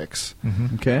 with 6.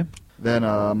 Okay. Then,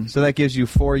 So that gives you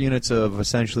 4 units of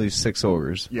essentially 6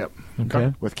 ogres. yep,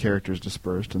 Okay. with characters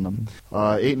dispersed in them.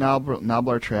 8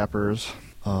 Noblar Trappers,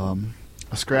 a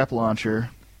Scrap Launcher,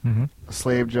 Mm-hmm. a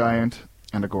Slave Giant,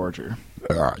 and a Gorger.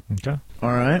 Okay.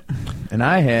 All right. And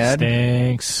I had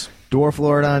Stinks. Dwarf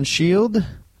Lord on shield,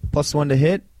 +1 to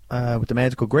hit with the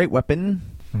magical great weapon.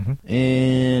 Mm-hmm.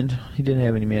 And he didn't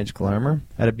have any magical armor.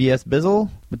 I had a BS Bizzle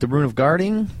with the Rune of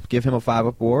Guarding, give him a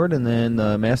 5-up ward, and then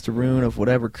the Master Rune of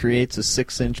whatever creates a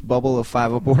 6-inch bubble of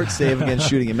 5-up ward save against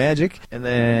shooting and magic. And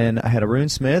then I had a Rune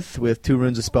Smith with 2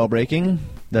 runes of spell breaking.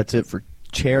 That's it for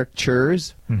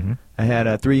characters. Mm-hmm. I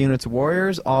had 3 units of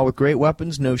warriors, all with great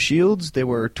weapons, no shields. They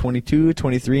were 22,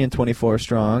 23, and 24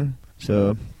 strong.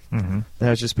 So Mm-hmm. that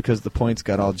was just because the points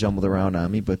got all jumbled around on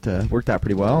me, but worked out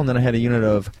pretty well. And then I had a unit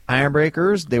of Iron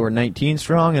Breakers. They were 19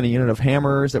 strong, and a unit of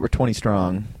Hammers that were 20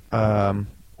 strong.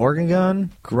 Organ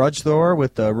Gun, Grudge Thrower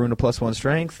with the Rune of +1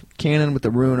 Strength, Cannon with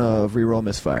the Rune of Reroll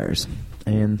Misfires.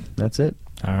 And that's it.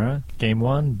 All right. Game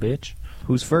 1, bitch.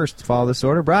 Who's first? Follow this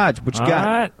order. Braj, what you All got?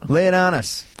 right. Lay it on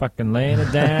us. Fucking laying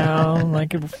it down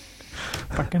like a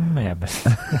fucking mammoth.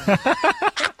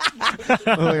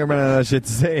 I'm running out of shit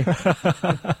to say.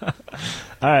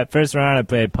 All right, first round I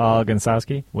played Paul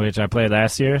Gonsowski, which I played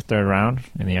last year, 3rd round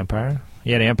in the Empire.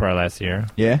 He had Emperor last year,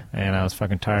 Yeah? and I was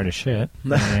fucking tired of shit,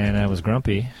 and I was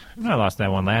grumpy. I lost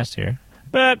that one last year.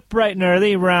 But bright and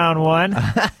early, round 1.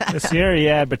 This year he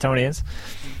had Bretonnians,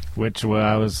 which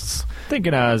I was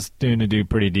thinking I was doing to do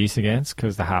pretty decent against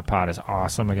because the Hot Pot is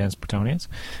awesome against Bretonnians.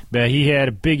 But he had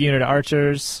a big unit of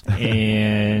archers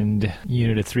and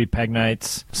unit of 3 Peg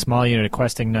Knights, small unit of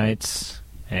Questing Knights,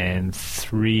 and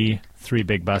three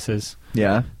big buses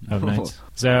Yeah. of knights.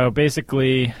 So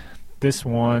basically, this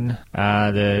one,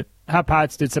 the Hot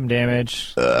Pots did some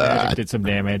damage, Magic did some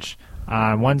damage.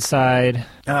 On one side,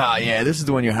 Oh, yeah, this is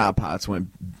the one your Hot Pots went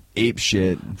ape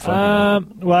shit.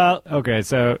 well, okay,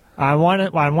 so on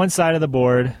one side of the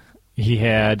board, he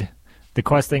had the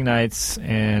Questing Knights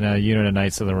and a unit of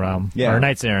Knights of the Realm, Yeah. or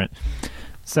Knights Errant.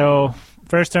 So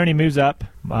first turn he moves up.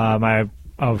 My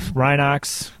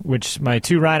Rhinox, which my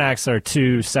 2 Rhinox are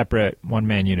 2 separate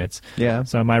one-man units. Yeah.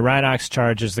 So my Rhinox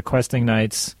charges the Questing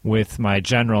Knights with my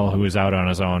general, who is out on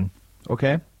his own.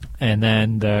 Okay. And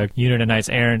then the unit of Knights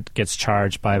Errant gets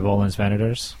charged by Volan's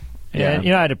Venators. Yeah.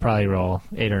 And, I had to probably roll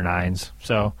 8 or 9s.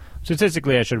 So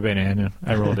statistically, I should have been in, and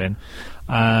I rolled in.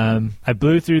 I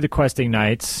blew through the Questing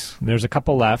Knights. There's a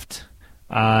couple left.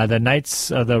 The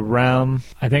Knights of the Realm,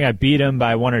 I think I beat them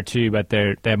by 1 or 2, but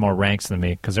they have more ranks than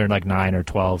me because they're like 9 or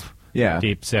 12 Yeah.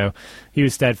 deep. So he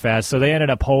was steadfast. So they ended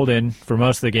up holding for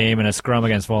most of the game in a scrum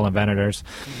against Volan Venators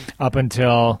up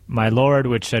until my Lord,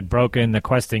 which had broken the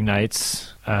Questing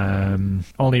Knights,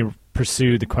 only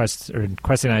pursued the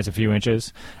questing knights a few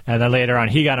inches, and then later on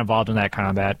he got involved in that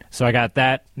combat. So I got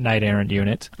that knight errant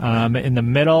unit. In the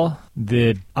middle,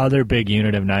 the other big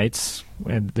unit of knights,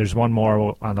 and there's one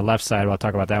more on the left side. I'll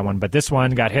talk about that one. But this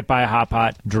one got hit by a hot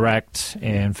pot direct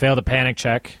and failed a panic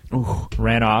check. Ooh.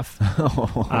 Ran off.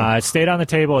 It stayed on the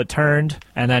table. It turned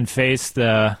and then faced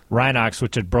the Rhinox,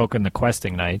 which had broken the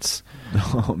questing knights.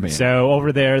 Oh, man. So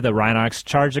over there, the Rhinox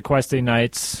charged the questing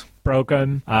knights, broke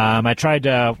them. I tried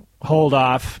to hold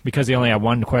off because he only had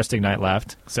one questing knight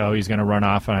left, so he's going to run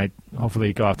off and I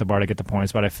hopefully go off the bar to get the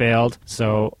points, but I failed,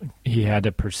 so he had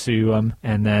to pursue him,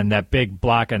 and then that big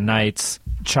block of knights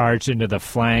charged into the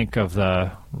flank of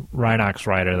the Rhinox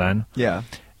rider then. Yeah.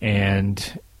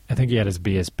 And I think he had his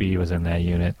BSB was in that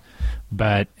unit,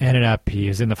 but ended up he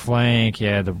was in the flank. He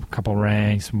had a couple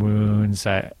ranks, wounds.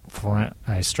 I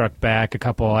struck back a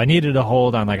couple. I needed to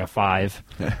hold on like a 5,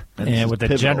 and with the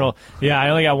pivotal. general, I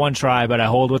only got one try, but I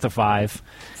hold with a 5,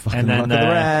 And then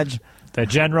the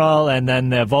general and then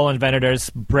the Volan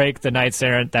Venators break the Knights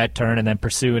Errant that turn and then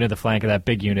pursue into the flank of that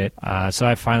big unit. So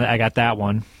I got that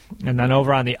one, and then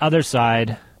over on the other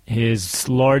side, his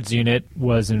Lord's unit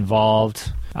was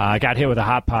involved. I got hit with a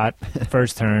hot pot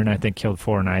first turn. I think killed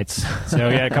 4 knights. So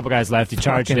he had a couple guys left. He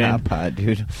charged Fucking in. hot pot,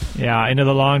 dude. Yeah, into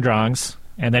the long drongs.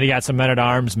 And then he got some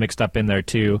men-at-arms mixed up in there,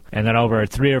 too. And then over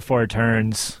 3 or 4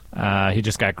 turns, he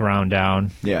just got ground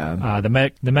down. Yeah.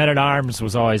 The men-at-arms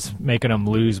was always making him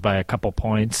lose by a couple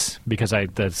points because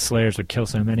the Slayers would kill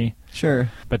so many. Sure.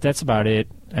 But that's about it.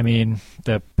 I mean,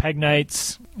 the Peg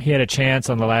Knights, he had a chance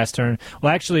on the last turn.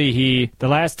 Well, actually, the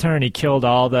last turn he killed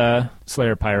all the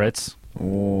Slayer Pirates.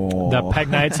 Oh. The Peg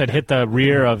Knights had hit the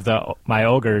rear of my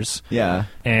Ogres. Yeah.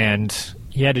 And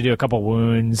he had to do a couple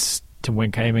wounds to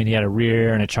win. I mean, he had a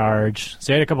rear and a charge.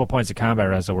 So he had a couple points of combat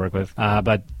res to work with.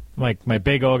 But like my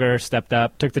big ogre stepped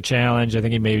up, took the challenge. I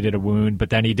think he maybe did a wound, but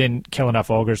then he didn't kill enough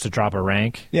ogres to drop a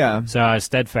rank. Yeah. So I was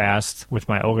steadfast with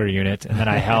my ogre unit, and then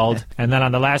I held. And then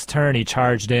on the last turn, he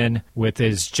charged in with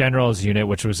his general's unit,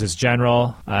 which was his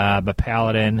general, a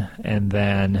paladin, and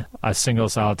then a single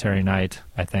solitary knight,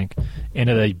 I think,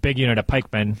 into the big unit of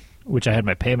pikemen, which I had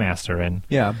my paymaster in.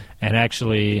 Yeah. And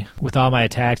actually, with all my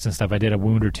attacks and stuff, I did a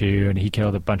wound or 2, and he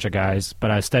killed a bunch of guys. But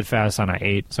I was steadfast on an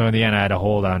 8. So in the end, I had to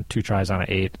hold on 2 tries on an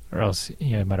 8, or else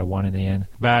I might have won in the end.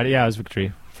 But yeah, it was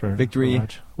victory. Victory,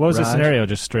 Raj. What was the Raj. scenario?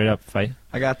 Just straight up fight?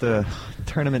 I got the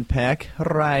tournament pack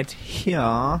right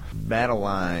here. Battle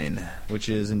Line, which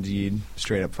is indeed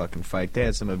straight up fucking fight. They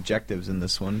had some objectives in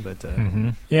this one, but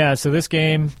Yeah, so this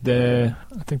game, I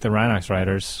think the Rhinox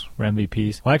Riders were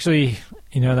MVPs. Well, actually,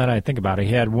 now that I think about it,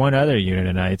 he had one other unit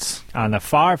of knights on the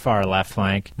far, far left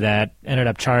flank that ended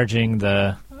up charging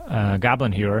the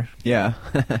Goblin Hewer. yeah.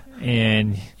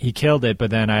 And he killed it,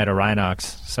 but then I had a Rhinox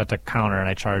set to counter, and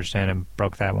I charged in and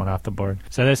broke that one off the board.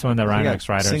 So this one, the You got Rhinox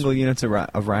Riders. single units of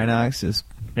Rhinox is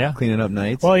Yeah. cleaning up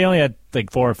knights. Well, he only had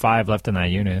like 4 or 5 left in that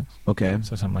unit, Okay.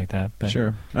 so something like that. But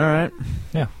Sure. All right.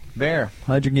 Yeah. Bear,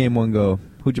 how'd your game one go?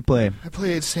 Who'd you play? I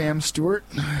played Sam Stewart,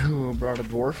 who brought a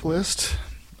dwarf list.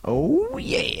 Oh,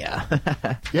 yeah.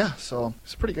 Yeah, so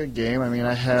it's a pretty good game. I mean,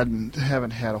 I haven't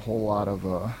had a whole lot of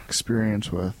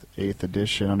experience with 8th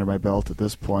edition under my belt at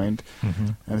this point.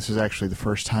 Mhm. And this is actually the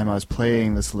first time I was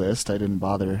playing this list. I didn't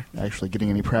bother actually getting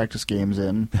any practice games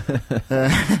in.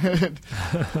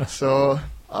 So,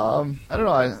 I don't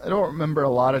know. I don't remember a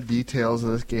lot of details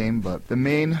of this game, but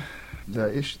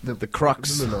the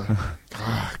crux.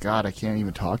 God, I can't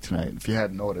even talk tonight, if you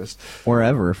hadn't noticed. Or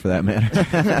ever, for that matter.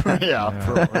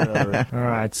 For whatever. All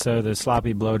right, so the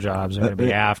sloppy blowjobs are going to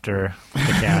be after the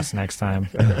cast next time.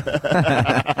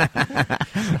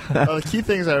 The key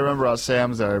things I remember about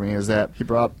Sam's army is that he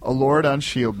brought a lord on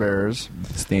shield bearers,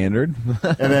 Standard.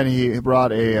 and then he brought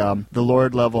the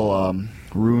lord level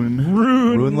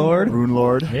rune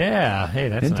lord. Yeah, hey,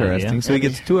 that's an Interesting. idea. So he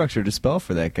gets 2 extra dispel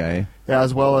for that guy. Yeah,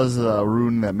 as well as a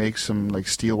rune that makes him like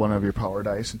steal one of your power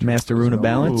dice. And Master Rune of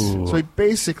Balance. Ooh. So he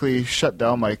basically shut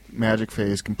down my magic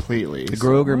phase completely. The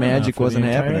Groger magic for the wasn't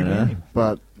entire happening, huh? game.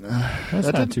 But That's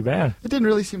that not didn't- too bad. it didn't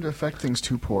really seem to affect things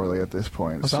too poorly at this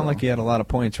point. It sounded like he had a lot of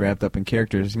points wrapped up in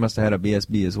characters. He must have had a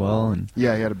BSB as well. And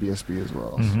Yeah, he had a BSB as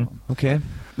well. Mhm. So. okay.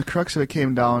 The crux of it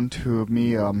came down to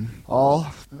me, all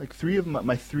like 3 of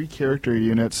my 3 character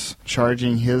units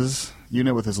charging his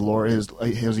unit with his lord.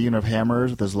 His unit of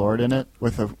hammers with his lord in it.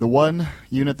 With the one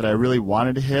unit that I really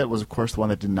wanted to hit was, of course, the one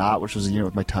that did not, which was the unit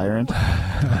with my tyrant.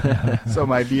 So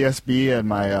my BSB and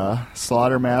my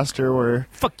slaughter master were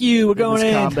Fuck you, we're in going this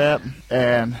in. combat,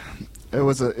 and It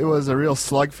was a real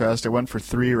slugfest. It went for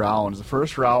 3 rounds. The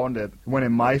first round it went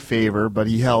in my favor, but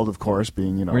he held, of course,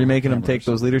 being Were you making him hammers. take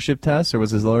those leadership tests, or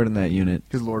was his lord in that unit?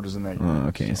 His lord was in that. Oh,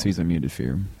 okay, so he's immune to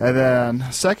fear. And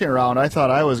then second round, I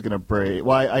thought I was going to break.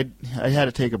 Well, I had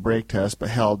to take a break test, but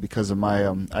held because of my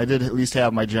I did at least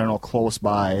have my general close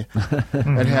by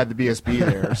and had the BSB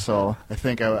there. So I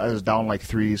think I was down like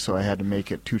 3, so I had to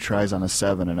make it 2 tries on a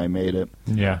 7, and I made it.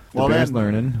 Yeah. Well, the bear's then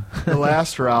learning. the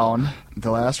last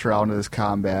round of this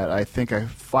combat, I think I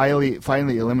finally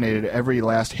eliminated every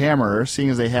last hammer, seeing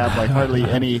as they have like hardly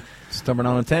any Stubborn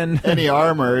on a 10. any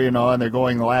armor, and they're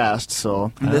going last.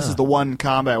 So this is the one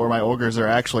combat where my ogres are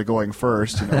actually going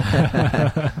first.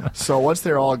 So once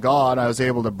they're all gone, I was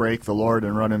able to break the lord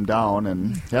and run him down,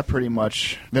 and that pretty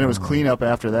much. Then it was cleanup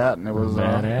after that, and it was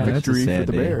Badass. victory That's a for the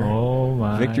sad day. bear. Oh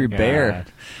my Victory God. bear.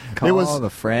 Call It was- the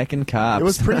fracking cops. It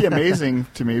was pretty amazing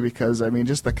to me because, I mean,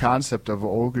 just the concept of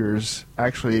ogres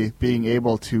actually being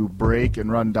able to break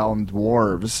and run down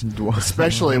dwarves,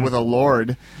 especially with a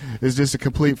lord, is just a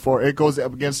complete it goes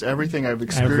up against everything I've Every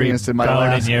experienced in my bone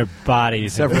last in your body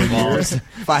is several involved. years.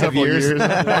 5 several years. years of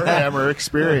Warhammer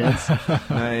experience.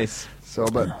 Nice. So,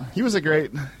 but he was a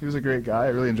great guy. I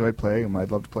really enjoyed playing him.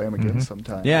 I'd love to play him again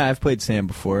sometime. Yeah, I've played Sam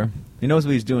before. He knows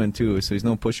what he's doing, too, so he's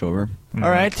no pushover. All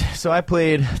right, so I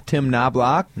played Tim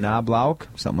Knobloch,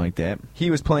 something like that. He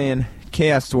was playing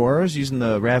Chaos Dwarves using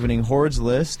the Ravening Hordes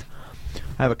list.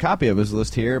 I have a copy of his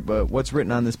list here, but what's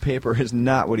written on this paper is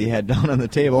not what he had down on the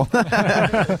table.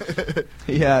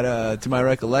 He had, to my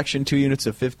recollection, 2 units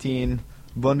of 15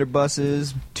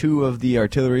 blunderbusses, 2 of the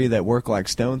artillery that work like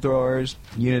stone throwers,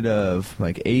 unit of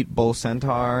like 8 bull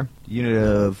centaur, unit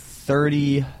of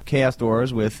 30 chaos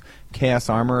dwarves with chaos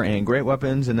armor and great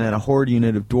weapons, and then a horde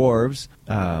unit of dwarves,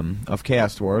 of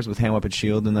chaos dwarves with hand weapon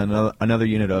shield, and then another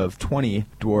unit of 20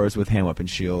 dwarves with hand weapon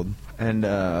shield. And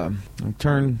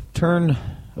turn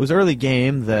it was early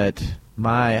game that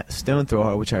my stone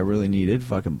thrower, which I really needed,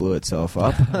 fucking blew itself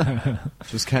up.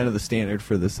 Which was kind of the standard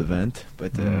for this event.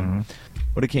 But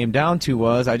what it came down to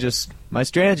was my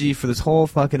strategy for this whole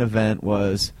fucking event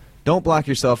was don't block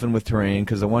yourself in with terrain,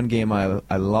 because the one game I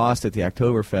lost at the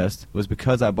Oktoberfest was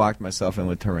because I blocked myself in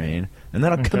with terrain. And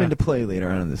that'll come into play later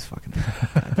on in this fucking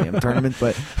goddamn tournament.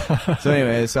 But so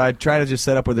anyway, so I try to just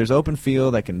set up where there's open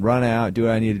field, I can run out, do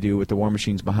what I need to do with the war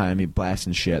machines behind me,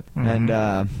 blasting shit.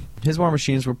 And his war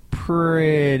machines were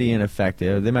pretty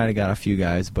ineffective. They might have got a few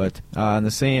guys, but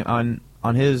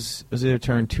on his, it was either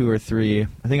turn 2 or 3.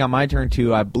 I think on my turn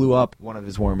 2, I blew up one of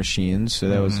his war machines, so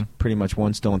that was pretty much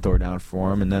one stone thrower down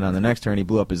for him. And then on the next turn, he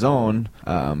blew up his own.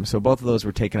 So both of those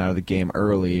were taken out of the game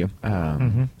early.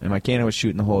 And my cannon was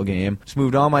shooting the whole game. Just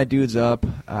moved all my dudes up,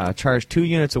 charged 2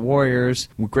 units of warriors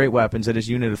with great weapons at his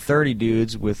unit of 30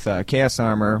 dudes with chaos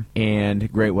armor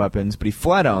and great weapons. But he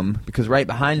fled them because right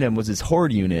behind him was his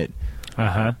horde unit.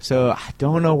 So I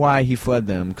don't know why he fled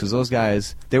them, because those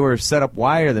guys, they were set up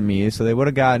wider than me, so they would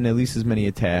have gotten at least as many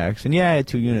attacks. And yeah, I had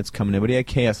 2 units coming in, but he had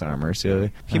chaos armor,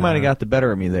 so he might have got the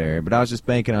better of me there. But I was just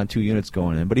banking on 2 units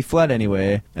going in. But he fled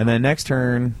anyway. And then next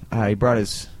turn, he brought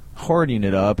his horde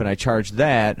unit up, and I charged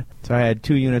that. So I had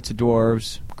 2 units of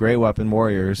dwarves, great weapon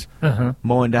warriors,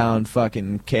 mowing down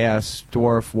fucking chaos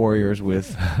dwarf warriors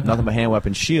with nothing but hand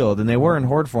weapon shield. And they were in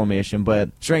horde formation, but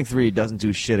strength 3 doesn't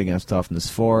do shit against toughness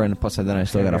 4, and plus then I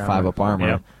still got a 5-up armor.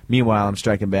 Yep. Meanwhile, I'm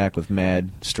striking back with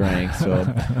mad strength,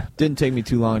 so didn't take me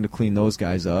too long to clean those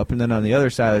guys up. And then on the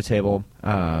other side of the table,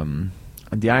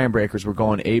 the Ironbreakers were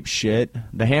going ape shit.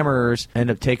 The Hammerers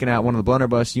ended up taking out one of the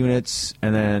blunderbuss units,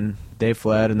 and then they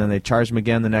fled, and then they charged him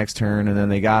again the next turn, and then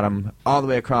they got him all the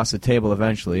way across the table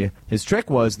eventually. His trick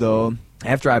was, though,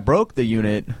 after I broke the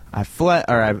unit, I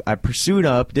pursued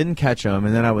up, didn't catch him,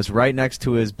 and then I was right next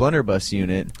to his blunderbuss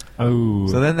unit. Oh.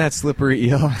 So then that slippery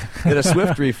eel did a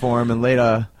swift reform and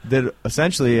did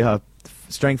essentially a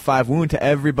strength 5 wound to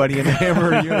everybody in the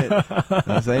hammer unit.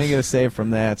 So I didn't get a save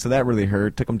from that, so that really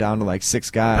hurt. Took him down to like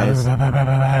 6 guys.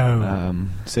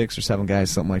 6 or 7 guys,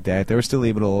 something like that. They were still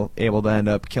able to end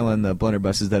up killing the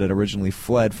blunderbusses that had originally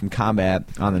fled from combat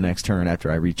on the next turn after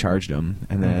I recharged them.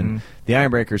 And then the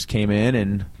Ironbreakers came in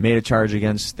and made a charge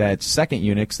against that second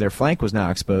unit, because their flank was now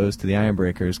exposed to the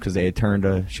Ironbreakers because they had turned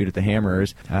to shoot at the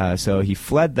Hammerers. So he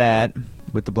fled that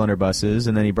with the blunderbusses,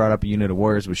 and then he brought up a unit of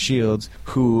warriors with shields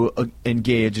who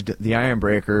engaged the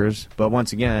Ironbreakers. But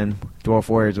once again, dwarf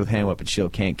warriors with hand weapon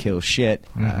shield can't kill shit.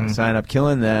 So I ended up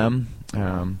killing them.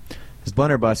 His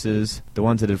blunderbusses, the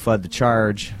ones that had fled the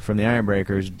charge from the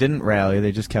Ironbreakers, didn't rally.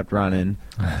 They just kept running.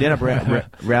 They ended up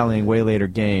rallying way later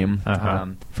game.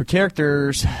 For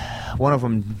characters, one of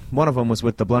them was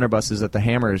with the blunderbusses that the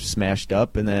Hammers smashed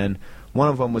up, and then one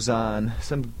of them was on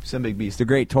some big beast, the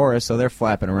Great Taurus, so they're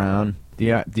flapping around.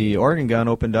 The Oregon gun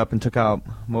opened up and took out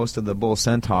most of the Bull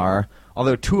Centaur,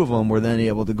 although 2 of them were then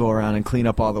able to go around and clean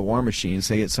up all the war machines.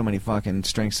 They get so many fucking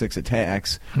strength 6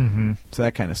 attacks. Mm-hmm. So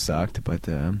that kind of sucked. But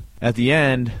at the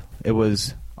end, it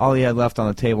was all he had left on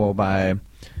the table by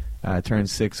turn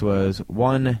 6 was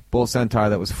 1 Bull Centaur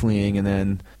that was fleeing, and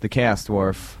then the Chaos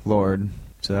Dwarf Lord.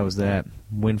 So that was that.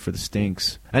 Win for the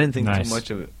Stinks. I didn't think Nice. too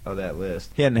much of that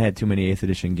list. He hadn't had too many 8th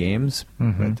edition games.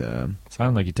 Mhm. But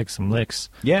Sounded like you took some licks.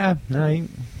 yeah, no,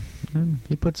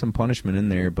 he put some punishment in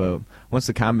there, but once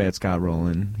the combats got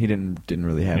rolling, he didn't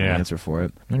really have an answer for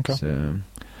it. Okay. So,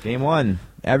 game 1.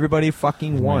 Everybody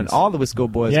fucking won. Nice. All the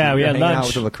Wisco boys Yeah, were we had hanging out lunch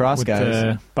with the lacrosse with guys.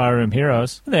 the Barroom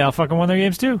Heroes. They all fucking won their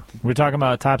games too. We're talking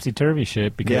about topsy-turvy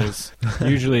shit because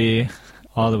usually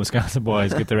all the Wisconsin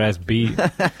boys get their ass beat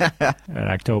at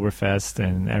Oktoberfest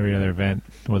and every other event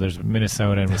where there's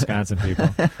Minnesota and Wisconsin people.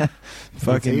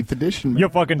 Fucking 8th edition. Your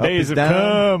fucking up days is have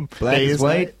down, come. black Day is is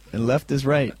white, night. and left is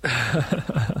right.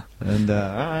 And,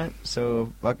 alright,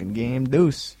 so fucking game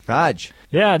deuce. Raj.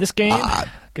 Yeah, this game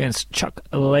against Chuck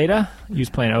Leda. He was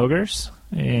playing Ogres,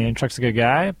 and Chuck's a good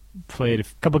guy. Played a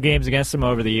couple games against him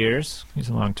over the years. He's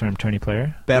a long-term tourney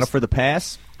player. Battle for the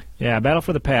Pass. Yeah, Battle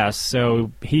for the Pass.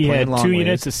 So he Playing had long 2 ways.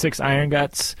 units of 6 Iron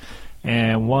Guts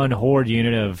and 1 Horde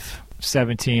unit of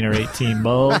 17 or 18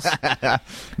 Bulls.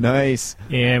 Nice.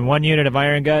 And 1 unit of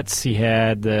Iron Guts, he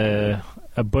had a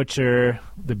Butcher,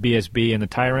 the BSB, and the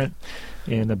Tyrant.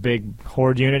 In the big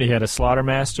Horde unit, he had a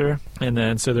Slaughtermaster. And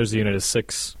then, so there's a unit of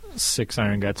 6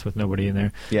 Iron Guts with nobody in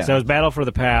there. Yeah. So it was Battle for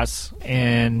the Pass.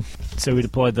 And so we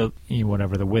deployed the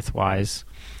Widthwise.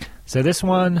 So this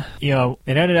one, it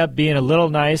ended up being a little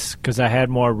nice because I had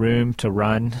more room to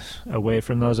run away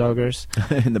from those ogres.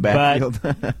 In the backfield.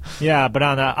 Yeah, but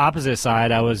on the opposite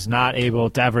side, I was not able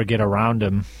to ever get around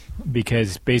him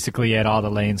because basically he had all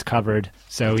the lanes covered,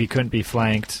 so he couldn't be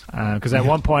flanked. Because at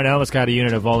one point I almost got a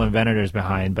unit of Volan Venators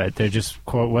behind, but there just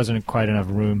wasn't quite enough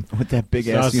room. With that big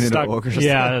So I ass was unit stuck, of ogres.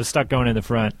 yeah, I was stuck going in the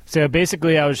front. So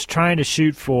basically I was trying to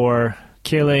shoot for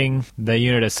killing the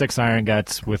unit of 6 Iron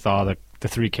Guts with all the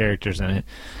 3 characters in it,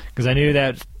 because I knew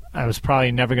that I was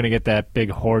probably never going to get that big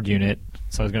Horde unit,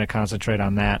 so I was going to concentrate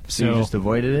on that. So you just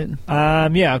avoided it?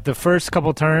 Yeah, the first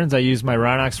couple turns I used my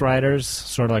Rhinox Riders,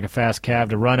 sort of like a fast cav,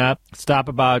 to run up, stop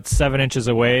about 7 inches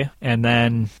away, and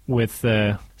then with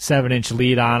the 7-inch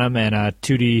lead on them and a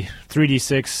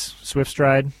 3d6 Swift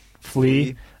Stride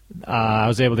flee, I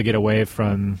was able to get away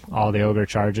from all the ogre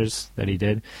charges that he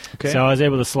did. Okay. So I was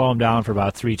able to slow him down for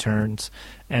about 3 turns.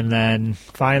 And then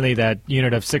finally that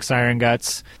unit of 6 Iron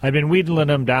Guts, I'd been wheedling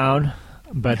them down,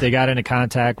 but they got into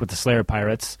contact with the Slayer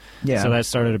Pirates. Yeah. So that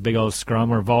started a big old scrum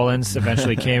where Volans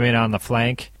eventually came in on the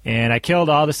flank. And I killed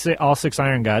all 6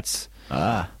 Iron Guts.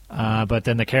 But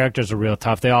then the characters were real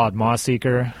tough. They all had Maw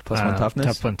Seeker. +1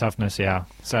 toughness? Toughness, yeah.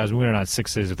 So I was winning on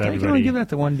 6s with You can only everybody. give that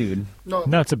to one dude. No,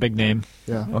 No, it's a big name.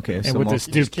 yeah. Okay, And so with most- this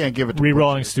You just can't give it to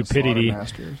Rerolling Butchers, the stupidity.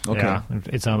 Slaughtermasters. Okay. Yeah,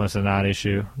 it's almost a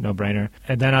non-issue, no-brainer.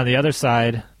 And then on the other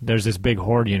side, there's this big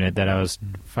Horde unit that I was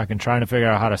fucking trying to figure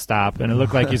out how to stop, and it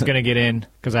looked like he's going to get in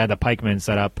because I had the pikemen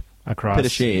set up across. Pit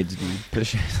of Shades, dude. Pit of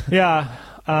Shades. Yeah.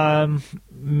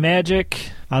 Magic,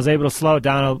 I was able to slow it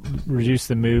down, reduce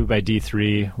the move by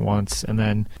D3 once, and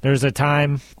then there was a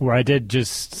time where I did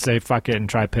just say fuck it and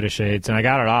try Pit of Shades, and I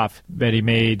got it off, but I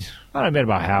made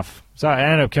about half. So I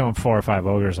ended up killing 4 or 5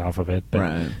 ogres off of it, but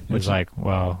Right. it was like,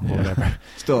 well, whatever.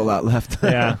 Still a lot left.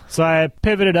 Yeah, so I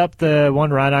pivoted up the 1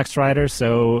 Rhinox Rider,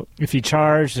 so if he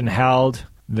charged and held,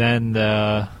 then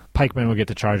the pikeman would get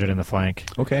to charge it in the flank.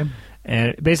 Okay.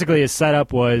 And basically his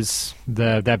setup was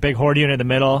that big Horde unit in the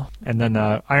middle, and then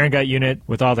the Iron Gut unit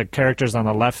with all the characters on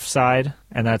the left side,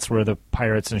 and that's where the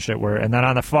pirates and shit were. And then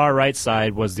on the far right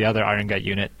side was the other Iron Gut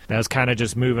unit. That was kind of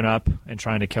just moving up and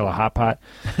trying to kill a hot pot.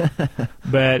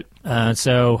 But,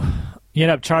 so you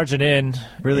end up charging in.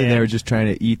 Really, and- they were just trying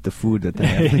to eat the food that they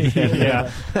had.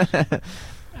 Yeah.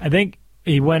 I think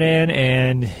he went in,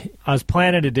 and I was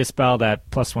planning to dispel that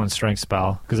 +1 strength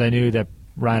spell, because I knew that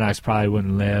Rhinox probably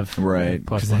wouldn't live. Right.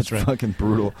 Plus 'cause one that's strength. fucking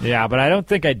brutal. Yeah, but I don't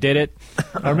think I did it.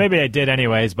 Or maybe I did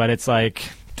anyways, but it's like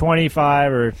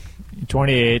 25 or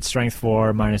 28, strength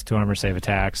 4, -2 armor save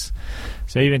attacks.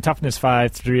 So even toughness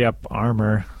 5, 3 up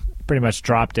armor, pretty much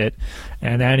dropped it.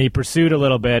 And then he pursued a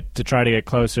little bit to try to get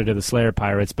closer to the Slayer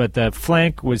Pirates, but the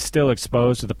flank was still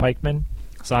exposed to the pikemen.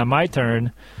 So on my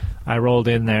turn, I rolled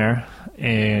in there,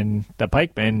 and the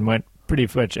pikemen went pretty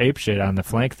much apeshit on the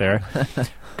flank there.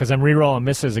 Because I'm rerolling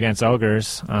misses against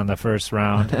ogres on the first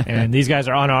round, and these guys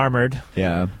are unarmored.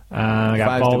 Yeah. I got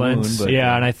Fives to Bolins, wound, but-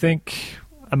 yeah, and I think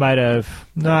I might have.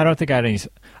 No, I don't think I had any.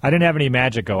 I didn't have any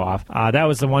magic go off. That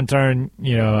was the one turn,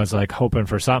 I was like hoping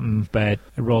for something, but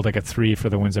I rolled like a 3 for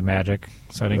the winds of magic,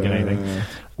 so I didn't get anything.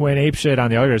 Went apeshit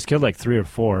on the ogres, killed like 3 or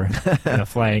 4 in the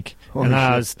flank. And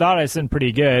I thought I was sitting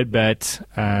pretty good, but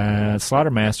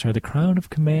Slaughtermaster had the Crown of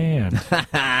Command.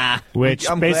 Which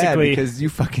I'm basically... glad because you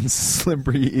fucking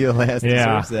slippery eel ass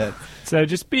deserves that. So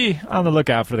just be on the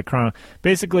lookout for the Crown.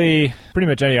 Basically, pretty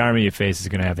much any army you face is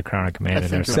going to have the Crown of Command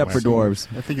in there. Except for dwarves.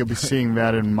 I think you'll be seeing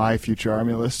that in my future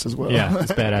army list as well. Yeah,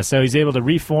 it's badass. So he's able to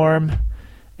reform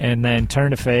and then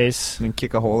turn to face. And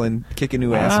kick a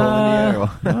new asshole in the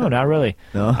air. No, not really.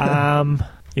 No.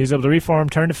 He was able to reform,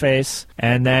 turn to face,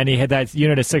 and then he had that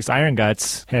unit of 6 Iron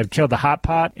Guts, had killed the Hot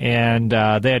Pot, and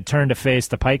they had turned to face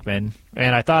the Pikemen.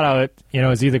 And I thought it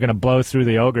was either going to blow through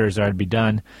the ogres or I'd be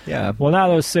done. Yeah. Well, now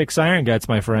those 6 Iron Guts,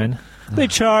 my friend, they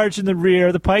charge in the rear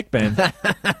of the Pikemen.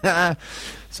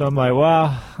 So I'm like,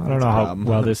 well, I don't know how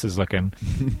well this is looking.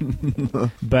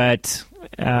 But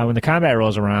when the combat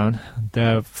rolls around,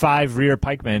 the 5 rear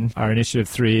pikemen are initiative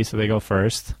 3, so they go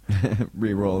first.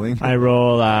 Re-rolling. I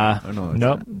roll.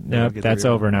 Nope, that's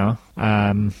over now.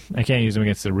 I can't use them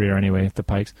against the rear anyway, the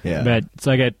pikes. Yeah. But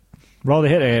so I get roll the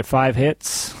hit. I get 5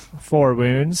 hits, 4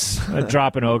 wounds, a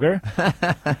drop an ogre.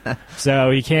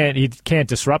 So he can't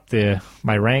disrupt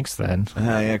my ranks then.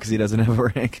 Yeah, because he doesn't have a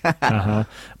rank.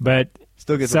 But.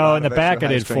 Still gets So in the back I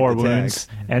did 4 wounds,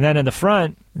 and then in the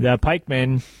front the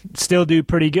pikemen still do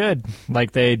pretty good.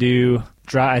 Like they do,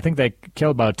 I think they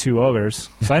killed about 2 ogres.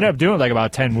 So I ended up doing like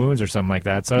about 10 wounds or something like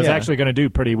that. So I was actually going to do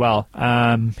pretty well.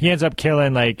 He ends up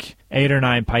killing like 8 or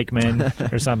 9 pikemen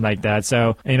or something like that.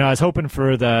 So I was hoping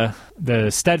for the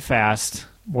steadfast.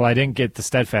 Well, I didn't get the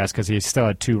steadfast because he still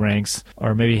had 2 ranks,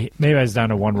 or maybe I was down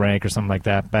to 1 rank or something like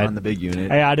that. But on the big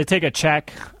unit, I had to take a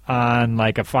check on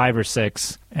like a 5 or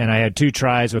 6, and I had 2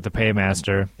 tries with the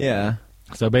paymaster. Yeah.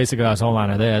 So basically, I was holding on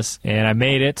to this, and I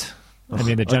made it. I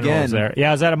mean, the general was there. Yeah,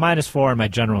 I was at a -4, and my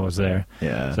general was there.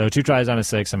 Yeah. So 2 tries on a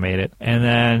 6, I made it. And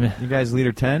then... You guys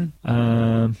leader 10?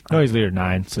 No, he's leader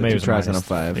 9. So maybe 2 tries on a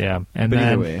 5. Yeah. And but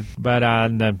then, either way.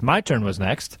 But my turn was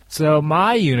next. So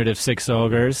my unit of 6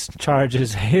 ogres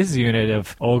charges his unit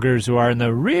of ogres who are in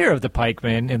the rear of the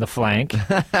pikemen in the flank.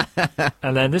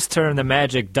 And then this turn, the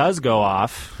magic does go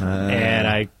off, and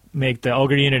I make the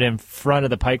ogre unit in front of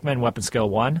the pikemen, weapon skill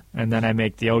 1, and then I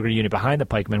make the ogre unit behind the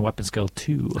pikemen, weapon skill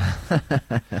 2.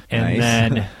 And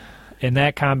then in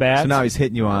that combat... So now he's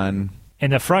hitting you on...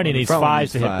 In the front, he needs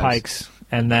 5s to hit pikes.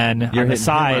 And then on the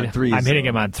side, I'm hitting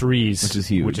him on 3s. Which is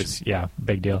huge. Which is,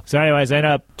 big deal. So anyways, I end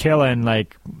up killing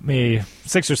like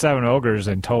 6 or 7 ogres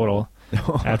in total.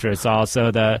 After it's all. So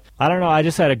I don't know, I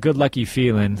just had a good lucky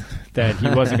feeling that he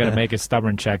wasn't going to make a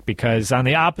stubborn check, because on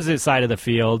the opposite side of the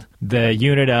field, the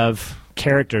unit of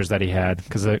characters that he had,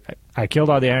 because I killed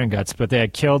all the Iron Guts, but they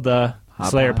had killed the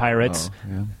Slayer Pirates,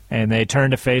 and they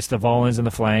turned to face the Volans in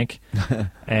the flank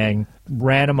and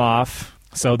ran them off.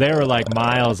 So they were like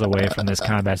miles away from this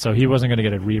combat, so he wasn't going to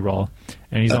get a reroll,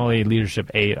 and he's only leadership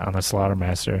 8 on the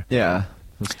Slaughtermaster. Yeah.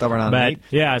 Stubborn on 8?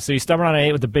 Yeah, so he's stubborn on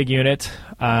 8 with the big unit.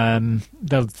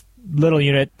 The little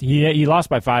unit, he lost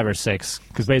by 5 or 6,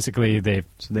 because basically they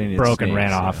broke and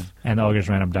ran off, and the ogres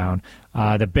ran him down.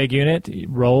 The big unit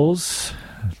rolls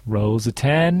a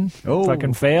 10,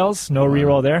 fucking fails, no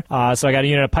reroll there. So I got a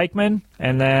unit of pikemen,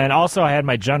 and then also I had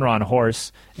my general on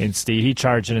horse in Steed. He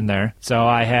charged in there. So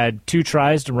I had 2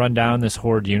 tries to run down this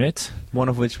horde unit. One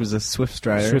of which was a Swift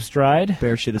Strider. Swift Stride.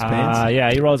 Bear shit his pants.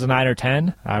 Yeah, he rolls a 9 or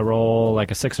 10. I roll like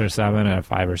a 6 or 7 and a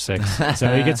 5 or 6.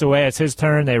 So he gets away. It's his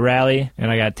turn. They rally, and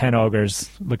I got 10 ogres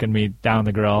looking me down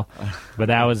the grill. But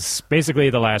that was basically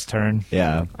the last turn.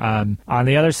 Yeah. On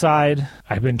the other side,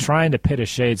 I've been trying to pit a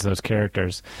shades those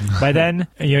characters. By then,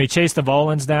 he chased the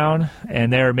Volans down,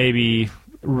 and they're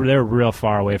real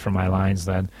far away from my lines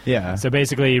then. Yeah. So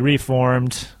basically, he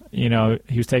reformed. He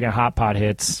was taking hot pot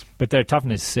hits, but their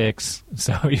toughness 6,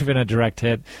 so even a direct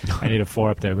hit, I need a 4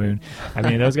 up their wound. I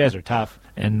mean, those guys are tough.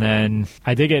 And then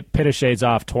I did get Pit of Shades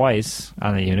off twice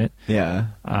on the unit. Yeah.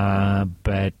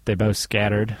 But they both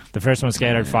scattered. The first one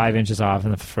scattered 5 inches off,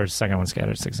 and the second one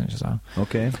scattered 6 inches off.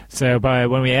 Okay. So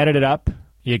when we added it up,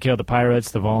 you killed the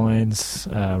Pirates, the Volans,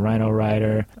 Rhino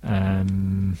Rider,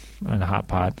 and the Hot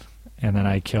Pot. And then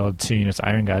I killed 2 units of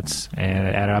Iron Guts, and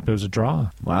it added up. It was a draw.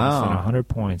 Wow. 100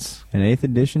 points. An 8th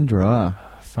edition draw.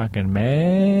 Fucking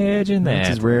imagine that. That's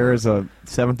as rare as a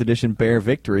 7th edition Bear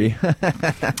victory.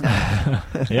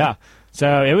 Yeah.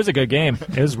 So it was a good game.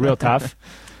 It was real tough.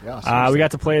 Yeah, we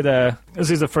got to play this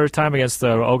is the first time against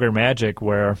the Ogre Magic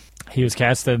where he was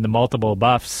casting the multiple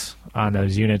buffs on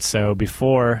those units. So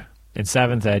before, in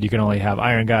 7th Ed, you can only have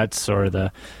Iron Guts or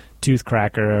the Tooth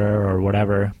Cracker or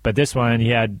whatever. But this one, he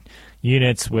had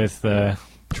units with the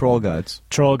Troll Guts.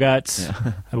 Troll Guts.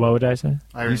 Yeah. What would I say?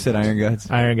 You said Iron Guts.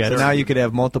 Iron Guts. So now you could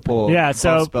have multiple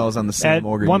so spells on the same at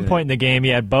ogre one unit. point in the game,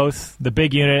 you had both the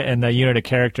big unit and the unit of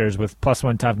characters with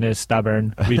 +1 toughness,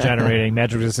 stubborn, regenerating,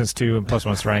 magic resistance 2, and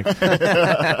 +1 strength.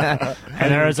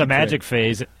 And there was a magic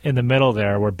phase in the middle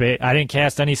there where I didn't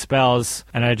cast any spells,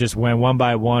 and I just went one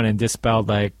by one and dispelled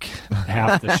like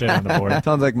half the shit on the board.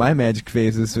 Sounds like my magic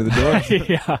phases for the dwarves.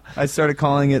 Yeah. I started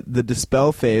calling it the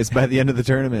Dispel phase by the end of the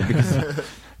tournament because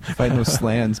fighting those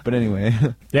slans. But anyway.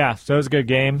 Yeah, so it was a good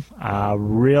game.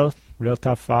 Real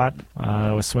tough fought.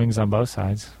 With swings on both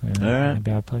sides. Yeah, All right.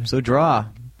 maybe I'll play. So draw.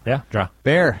 Yeah, draw.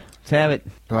 Bear. Let's have it.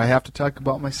 Do I have to talk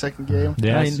about my second game?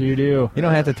 Yes, you do. You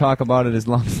don't have to talk about it as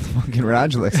long as fucking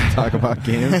Raj likes to talk about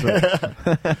games. But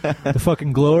The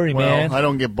fucking glory, Well, man. I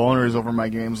don't get boners over my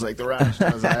games like the Raj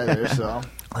does either, so.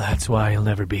 That's why you'll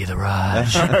never be the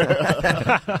Raj.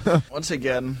 Once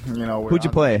again, we're who'd you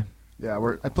on- play? Yeah,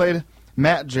 I played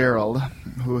Matt Gerald,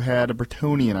 who had a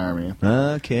Bretonnian army.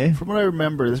 Okay. From what I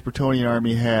remember, this Bretonnian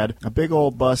army had a big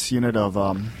old bus unit of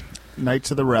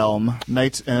Knights of the Realm,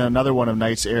 Knights, and another one of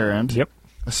Knights Errant. Yep.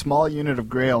 A small unit of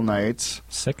Grail Knights,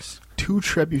 6. 2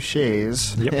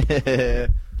 Trebuchets.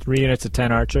 Yep. 3 units of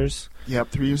 10 archers. Yep,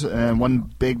 3 and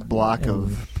one big block of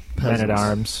Men peasants. at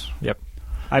arms. Yep.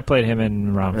 I played him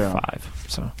in round Yeah. 5.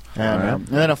 So And, Alright. and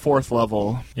then a 4th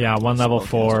level. yeah, one level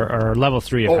 4 or level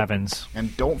 3 of Oh. heavens.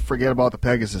 And don't forget about the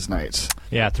Pegasus Knights.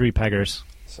 Yeah, 3 peggers.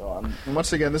 So, and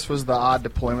once again, this was the odd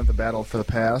deployment, the battle for the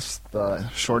past, the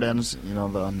short ends,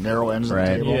 the narrow ends of the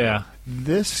Right. table. Yeah.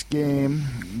 This game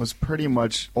was pretty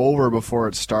much over before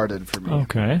it started for me.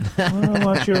 Okay. Well, why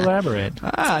don't you elaborate?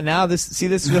 Now this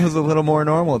feels a little more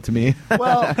normal to me.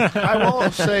 Well, I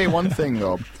will say one thing,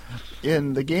 though.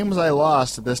 In the games I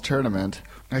lost at this tournament,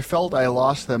 I felt I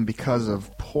lost them because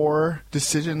of poor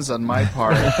decisions on my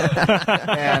part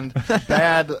and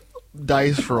bad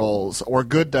dice rolls or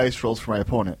good dice rolls for my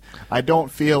opponent. I don't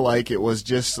feel like it was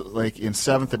just like in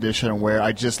 7th edition where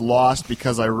I just lost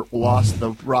because I lost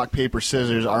the rock, paper,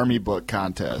 scissors army book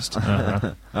contest.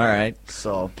 Uh-huh. All right.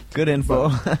 So Good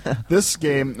info. this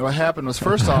game, what happened was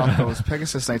first off, those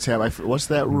Pegasus Knights have, what's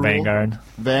that rule? Vanguard.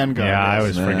 Vanguard. Yeah, I yes.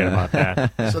 always forget about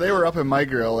that. So they were up in my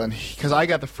grill, and because I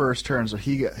got the first turn, so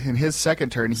in his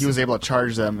second turn, he was able to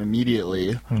charge them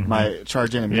immediately. My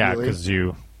charge in Yeah, immediately. because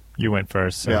you went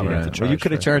first, so Yeah, you right. have to charge. Well, you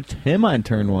could have first. charged him on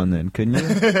turn 1 then, couldn't you?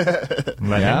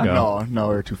 Let Yeah? him go. No,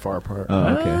 we're too far apart. Oh,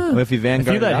 okay. Well, if you If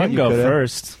vanguarded you let out, him you go could've.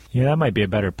 first, that might be a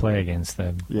better play against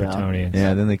the Yeah. Bretonians.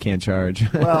 Yeah, then they can't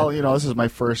charge. Well, this is my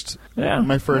first Yeah.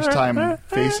 time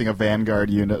facing a Vanguard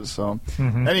unit. So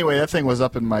Mhm. anyway, that thing was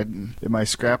up in my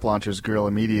scrap launcher's grill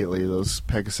immediately. Those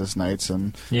Pegasus Knights,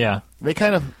 and Yeah. they're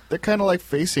kind of like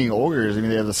facing ogres. I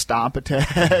mean, they have the stomp attack.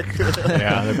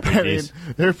 Yeah, they're pretty I mean,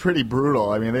 decent. they're pretty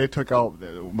brutal. I mean, they took out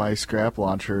my scrap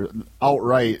launcher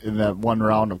outright in that one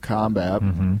round of combat.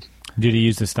 hmm Did you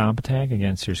use the stomp attack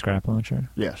against your scrap launcher?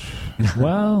 Yes.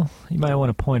 Well, you might want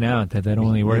to point out that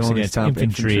only works only against stomp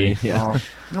infantry. Yeah.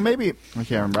 Well, maybe I can't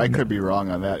remember. I could be wrong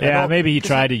on that. Yeah, I know- maybe he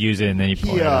tried to use it and then he He,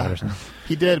 pointed it out or something.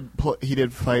 He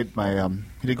did fight my.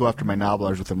 He did go after my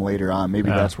Nobblers with him later on. Maybe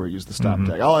that's where he used the stomp Mhm.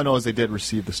 attack. All I know is they did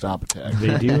receive the stomp attack.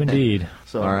 They do indeed.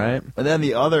 So, All right. And then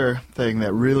the other thing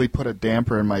that really put a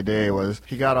damper in my day was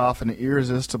he got off an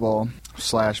irresistible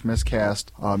 /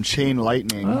 miscast chain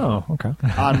lightning Oh, okay.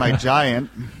 on my giant,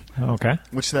 Okay.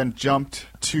 which then jumped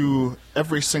to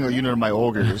every single unit of my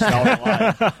ogres down the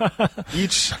line.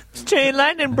 Each Chain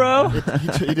lightning, bro.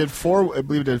 he did 4. I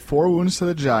believe he did 4 wounds to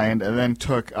the giant, and then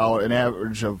took out an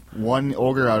average of 1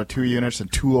 ogre out of 2 units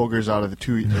and 2 ogres out of the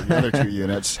other 2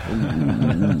 units.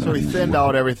 So he thinned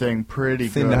out everything pretty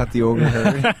Thinned good. out the ogre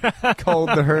herd. Culled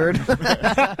the herd.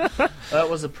 That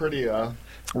was a pretty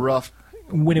rough.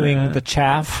 Winnowing the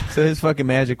chaff. So his fucking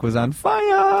magic was on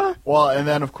fire. Well, and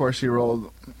then of course he rolled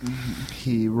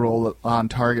on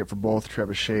target for both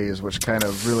trebuchets, which kind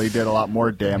of really did a lot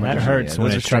more damage. That hurts Yeah,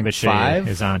 when those a are strength trebuchet 5?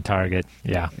 is on target.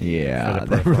 Yeah. Yeah, For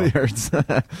the that really hurts.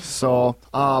 So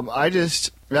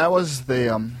that was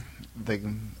the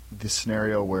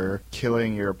scenario where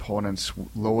killing your opponent's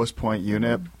lowest point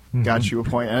unit got you a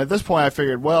point. And at this point I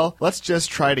figured, well, let's just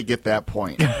try to get that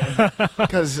point.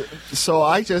 So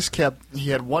I just kept, he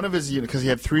had one of his units, because he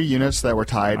had 3 units that were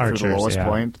tied for the Archers, lowest yeah.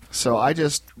 point. So I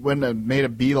just went and made a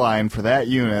beeline for that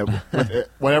unit with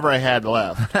whatever I had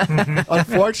left.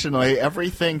 Unfortunately,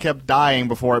 everything kept dying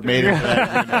before it made it to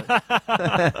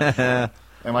that unit.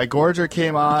 And my Gorger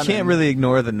came on. You can't really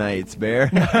ignore the Knights, Bear.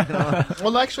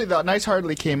 Well, actually, the Knights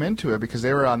hardly came into it because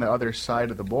they were on the other side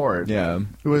of the board. Yeah.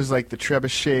 It was like the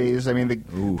Trebuchets. I mean, the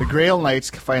Grail Knights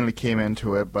finally came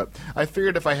into it, but I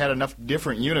figured if I had enough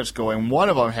different units going, one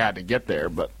of them had to get there.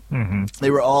 But they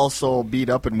were all so beat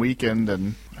up and weakened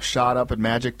and shot up and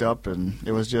magicked up, and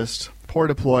it was just poor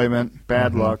deployment,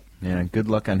 bad luck. Yeah, good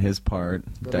luck on his part,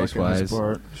 dice-wise.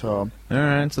 So, All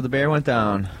right, so the Bear went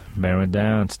down. Bear went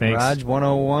down. Stinks. Raj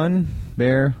 101,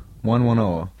 Bear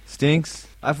 110. Stinks.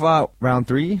 I fought round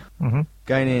 3.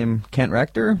 Guy named Kent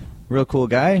Rector. Real cool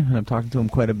guy. I'm talking to him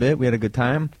quite a bit. We had a good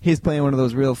time. He's playing one of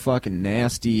those real fucking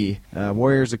nasty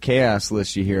Warriors of Chaos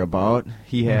lists you hear about.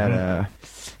 He had a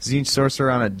Tzeentch Sorcerer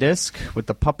on a disc with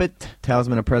the Puppet,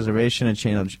 Talisman of Preservation,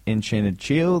 and Enchanted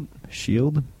Shield.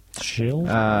 Shield?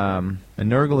 A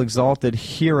Nurgle Exalted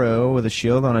Hero with a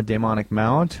shield on a Demonic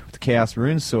Mount with the Chaos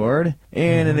Rune Sword,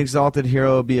 and an Exalted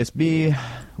Hero BSB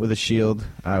with a shield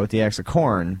with the Axe of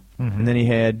Khorne. And then he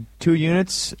had 2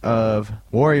 units of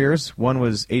warriors. One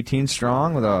was 18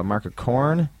 strong with a Mark of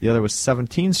Khorne. The other was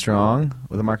 17 strong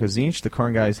with a Mark of Tzeentch. The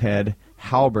Khorne guys had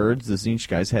halberds. The Tzeentch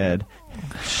guys had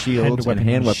shields and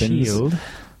hand weapons. Shield.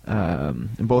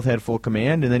 And both had full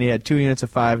command. And then he had 2 units of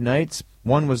 5 knights.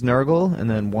 One was Nurgle, and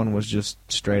then one was just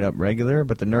straight up regular.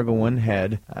 But the Nurgle one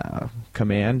had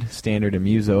command, standard, and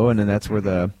Muso, and then that's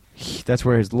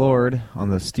where his lord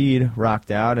on the steed rocked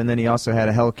out. And then he also had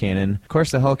a Hell Cannon. Of course,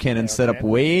 the Hell Cannon set up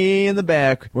way in the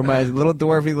back where my little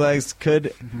dwarfy legs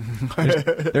could.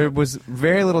 There was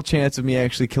very little chance of me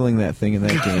actually killing that thing in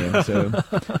that game.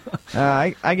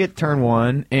 So I get turn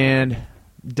 1, and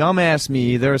dumbass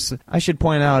me. I should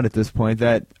point out at this point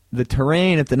that the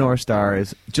terrain at the North Star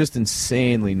is just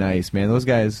insanely nice, man. Those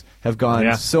guys have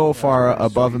gone so far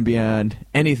above and beyond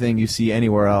anything you see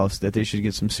anywhere else that they should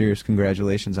get some serious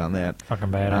congratulations on that. Fucking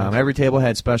badass. Every table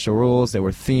had special rules. They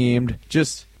were themed.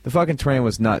 Just the fucking terrain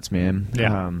was nuts, man.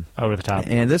 Yeah, over the top.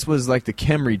 And this was like the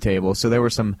Khemri table, so there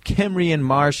were some Khemrian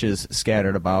marshes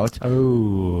scattered about.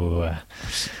 Oh.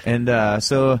 And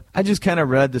so I just kind of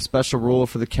read the special rule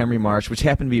for the Khemri Marsh, which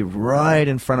happened to be right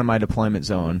in front of my deployment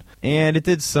zone. And it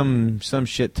did some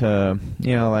shit to,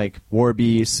 like war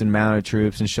beasts and mounted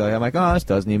troops and shit. I'm like, oh, this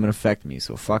doesn't even affect me,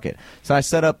 so fuck it. So I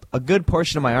set up a good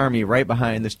portion of my army right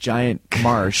behind this giant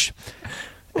marsh.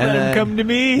 And then come to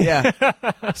me. Yeah.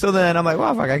 So then I'm like,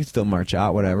 well, fuck, I can still march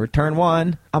out, whatever. Turn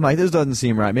 1. I'm like, this doesn't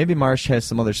seem right. Maybe Marsh has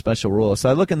some other special rules. So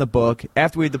I look in the book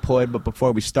after we deployed, but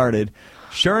before we started.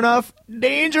 Sure enough,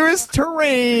 dangerous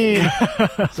terrain.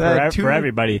 So for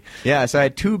everybody. Yeah, so I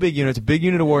had 2 big units, a big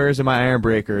unit of warriors and my iron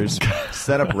breakers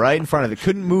set up right in front of it.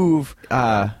 Couldn't move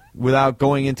without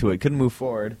going into it. Couldn't move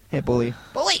forward. Hey, bully.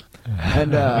 Bully!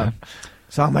 And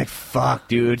so I'm like, fuck,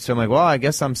 dude. So I'm like, well, I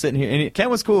guess I'm sitting here. And Ken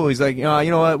was cool. He's like, you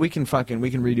know what? We can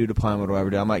redo deployment or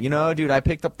whatever. I'm like, dude, I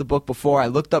picked up the book before. I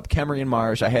looked up Khemri and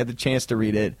Marsh. I had the chance to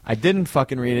read it. I didn't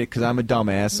fucking read it because I'm a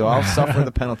dumbass, so I'll suffer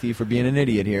the penalty for being an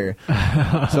idiot here.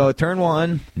 So turn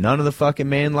 1, none of the fucking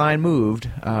main line moved.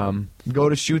 Go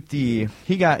to shoot he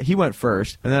went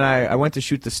first, and then I went to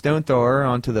shoot the Stone Thrower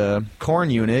onto the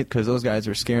Khorne unit because those guys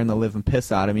were scaring the living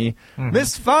piss out of me.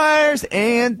 Misfires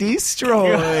and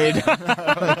destroyed.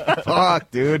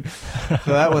 Fuck, dude.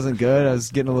 So that wasn't good. I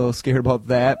was getting a little scared about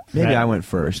that. Maybe I went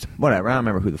first. Whatever. I don't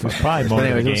remember who the fuck. Probably more but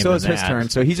anyway, of the game so it was than his that. turn.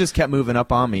 So he just kept moving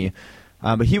up on me.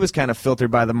 But he was kind of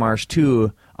filtered by the marsh,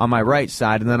 too, on my right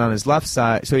side. And then on his left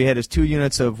side, so he had his 2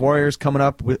 units of warriors coming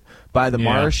up by the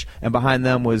marsh, and behind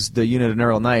them was the unit of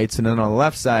Neural Knights. And then on the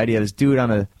left side, he had his dude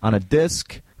on a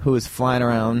disc who was flying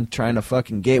around trying to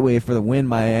fucking gateway for the win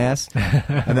my ass.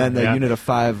 And then the unit of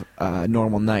 5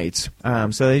 normal knights.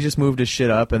 So they just moved his shit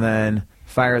up, and then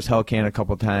fire his Hellcan a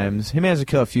couple times. He managed to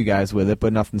kill a few guys with it,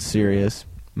 but nothing serious.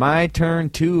 My turn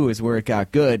 2 is where it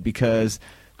got good, because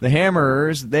the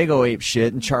Hammerers, they go ape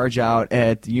shit and charge out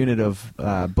at the unit of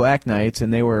Black Knights,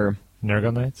 and they were...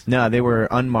 Nurgle Knights? No, they were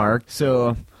unmarked.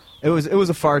 So it was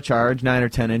a far charge, 9 or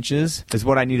 10 inches is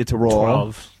what I needed to roll.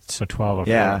 12. So 12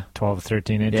 or 12,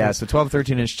 13 inches. Yeah, so 12,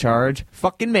 13-inch charge.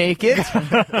 Fucking make it.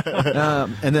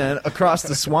 And then across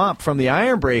the swamp from the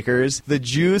Iron Breakers, the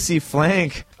juicy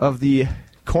flank of the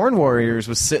Khorne Warriors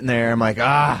was sitting there. I'm like,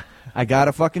 I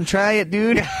gotta fucking try it,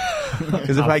 dude.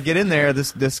 Because if I get in there,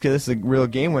 this is a real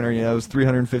game winner. It was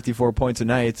 354 points a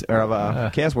night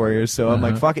of Chaos Warriors. So I'm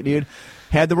like, fuck it, dude.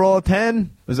 Had to roll a 10.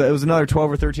 It was another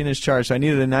 12 or 13-inch charge, so I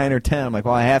needed a 9 or 10. I'm like,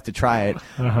 well, I have to try it.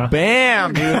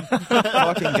 Bam, dude.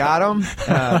 Fucking got him.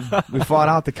 We fought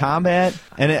out the combat,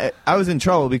 and I was in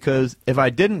trouble because if I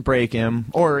didn't break him,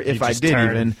 or if I just did turn.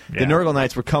 even, Yeah. the Nurgle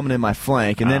Knights were coming in my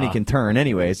flank, and then he can turn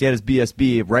anyways. He had his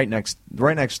BSB right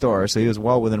next door, so he was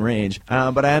well within range.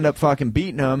 But I ended up fucking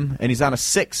beating him, and he's on a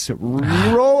 6.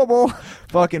 Rerollable.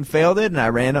 Fucking failed it, and I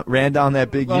ran down that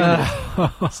big unit.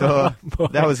 So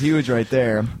that was huge right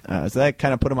there. So that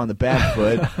kind of put him on the back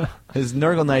foot. His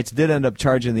Nurgle Knights did end up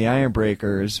charging the Iron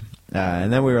Breakers,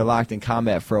 and then we were locked in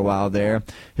combat for a while there.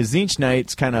 His Tzeentch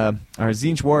Knights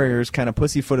Tzeentch Warriors kind of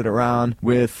pussyfooted around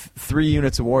with 3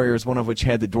 units of warriors, one of which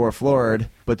had the Dwarf Lord,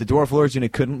 but the Dwarf Lord's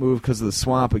unit couldn't move because of the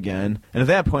swamp again. And at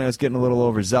that point, I was getting a little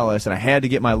overzealous, and I had to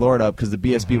get my Lord up because the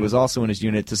BSB was also in his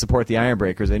unit to support the Iron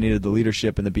Breakers. I needed the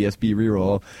leadership in the BSB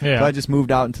reroll. Yeah. So I just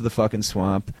moved out into the fucking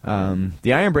swamp.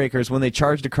 The Iron Breakers, when they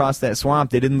charged across that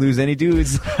swamp, they didn't lose any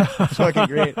dudes. It's fucking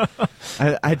great.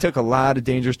 I took a lot of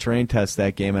dangerous terrain tests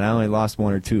that game, and I only lost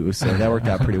 1 or 2, so that worked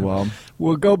out pretty well.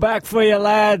 We'll go back for you,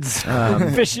 lads.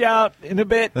 Fish you out in a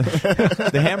bit.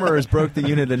 The Hammerers broke the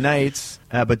unit of Knights,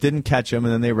 but didn't catch them,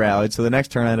 and then they rallied. So the next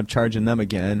turn, I ended up charging them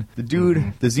again. The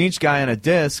dude, the Tzeentch guy on a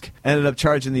disc, ended up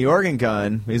charging the Organ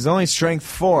Gun. He's only strength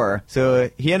 4, so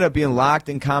he ended up being locked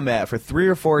in combat for 3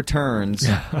 or 4 turns,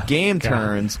 game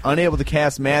turns, unable to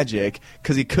cast magic,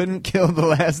 because he couldn't kill the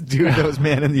last dude that was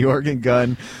manning the Organ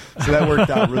Gun. So that worked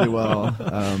out really well.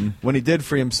 When he did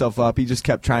free himself up, he just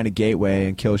kept trying to gateway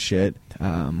and kill shit.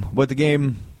 But the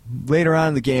game, later on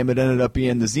in the game, it ended up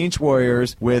being the Tzeentch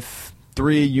Warriors with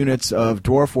 3 units of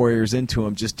Dwarf Warriors into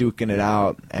him, just duking it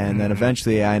out. And then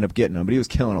eventually I ended up getting him. But he was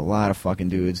killing a lot of fucking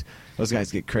dudes. Those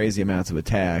guys get crazy amounts of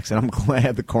attacks. And I'm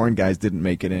glad the Khorne guys didn't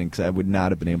make it in, because I would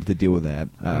not have been able to deal with that.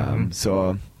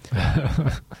 So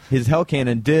his Hell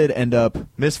Cannon did end up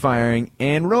misfiring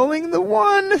and rolling the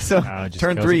 1. So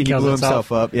turn 3, he blew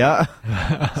himself up. Yeah.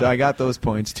 So I got those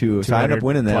points too. So I ended up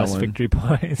winning that plus one. victory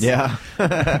points. Yeah.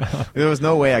 There was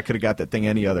no way I could have got that thing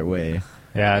any other way.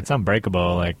 Yeah, it's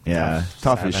unbreakable. Like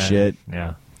Tough as 7. shit.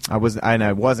 Yeah. I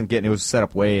wasn't getting it. Was set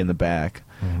up way in the back.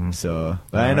 So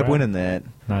but I ended up winning that.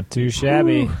 Not too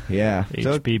shabby. Yeah.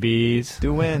 So HPBs.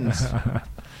 2 wins.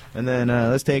 And then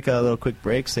let's take a little quick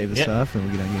break, save the stuff, and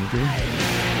we'll get on game 2.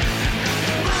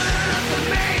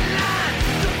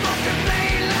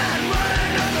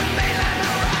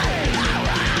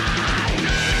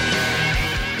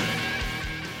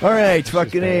 All right,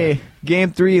 fucking A.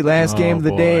 Game 3, last game of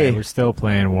the day. We're still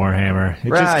playing Warhammer. It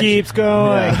Raj. just keeps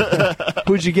going. Yeah.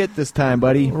 Who'd you get this time,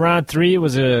 buddy? Round 3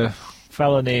 was a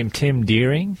fellow named Tim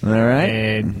Deering. All right.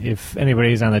 And if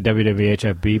anybody's on the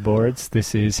WWHFB boards,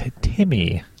 this is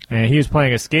Timmy. And he was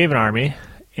playing a Skaven army.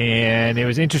 And it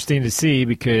was interesting to see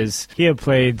because he had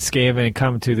played Skaven and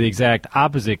come to the exact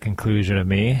opposite conclusion of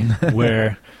me,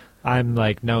 where I'm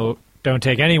like, no, don't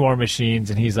take any war machines,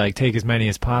 and he's like, take as many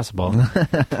as possible.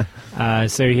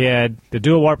 So he had the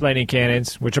dual warp lightning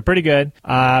cannons, which are pretty good,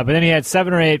 but then he had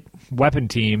 7 or 8 weapon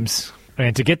teams,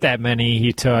 and to get that many,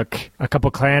 he took a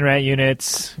couple clan rat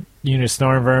units, unit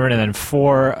storm vermin, and then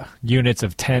 4 units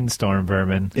of 10 storm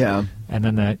vermin. Yeah. And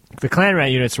then the clan rat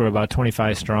units were about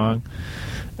 25 strong,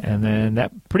 and then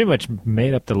that pretty much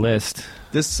made up the list.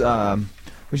 This,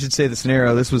 we should say the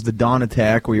scenario, this was the dawn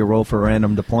attack where you roll for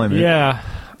random deployment. Yeah.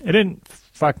 It didn't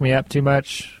fuck me up too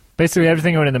much. Basically,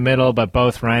 everything went in the middle, but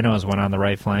both rhinos went on the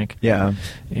right flank. Yeah.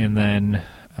 And then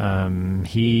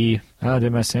he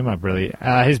didn't mess him up, really.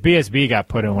 His BSB got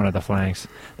put in one of the flanks.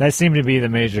 That seemed to be the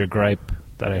major gripe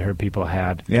that I heard people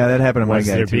had. Yeah, that happened to my Was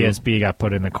guy, their too. BSB got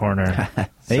put in the corner.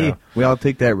 Hey, So, we all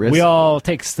take that risk. we all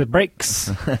takes the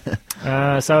breaks.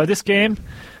 So this game,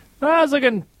 I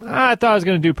thought I was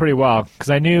going to do pretty well, because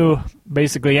I knew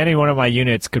basically any one of my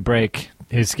units could break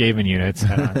his Skaven units.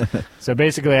 So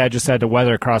basically I just had to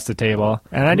weather across the table.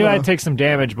 And I knew I'd take some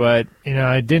damage, but,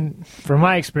 I didn't. From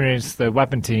my experience, the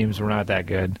weapon teams were not that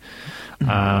good. So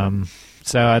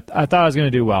I thought I was going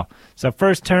to do well. So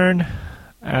first turn,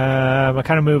 I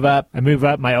kind of move up. I move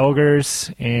up my Ogres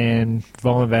and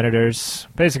Volan Venators.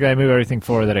 Basically, I move everything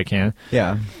forward that I can.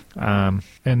 Yeah. And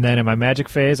then in my magic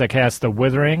phase, I cast the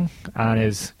Withering on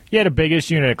his... He had a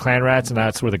biggish unit of Clan Rats, and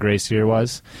that's where the Grey Seer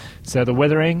was. So the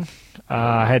Withering,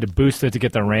 I had to boost it to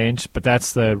get the range, but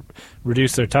that's the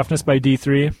reduce their toughness by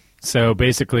D3. So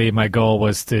basically, my goal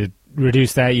was to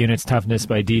reduce that unit's toughness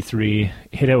by D3,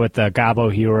 hit it with the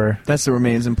Gobbo Hewer. That's the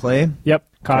remains in play. Yep,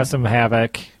 cause some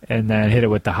havoc, and then hit it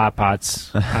with the Hot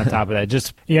Pots on top of that.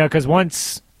 Just, because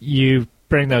once you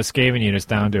bring those Skaven units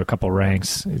down to a couple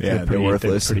ranks, they're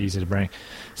worthless. They're pretty easy to bring.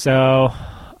 So,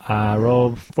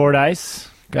 rolled 4 dice,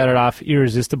 got it off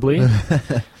irresistibly.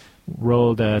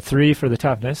 rolled a 3 for the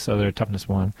toughness, so they're toughness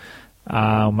 1.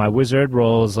 My wizard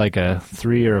rolls like a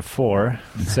 3 or a 4.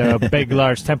 So a big,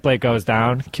 large template goes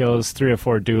down, kills 3 or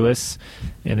 4 duelists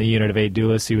in the unit of 8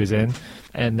 duelists he was in.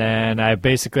 And then I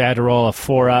basically had to roll a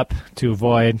 4 up to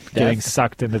avoid getting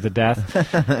sucked into the death.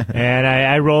 And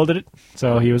I rolled it,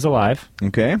 so he was alive.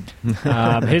 Okay.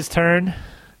 His turn,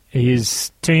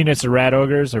 he's 2 units of rat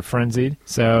ogres are frenzied.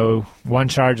 So 1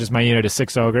 charges my unit of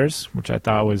 6 ogres, which I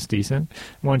thought was decent.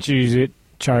 1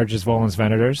 charges Volan's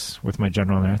Venators with my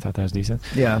general in there. I thought that was decent.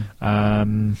 Yeah.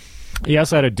 He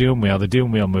also had a Doom Wheel. The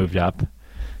Doom Wheel moved up.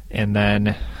 And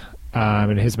then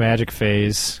in his magic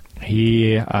phase,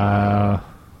 he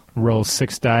rolls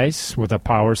 6 dice with a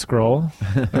Power Scroll.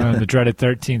 The dreaded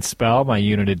 13th spell, my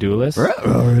unit of duelists.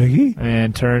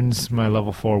 And turns my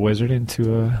level 4 wizard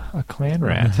into a clan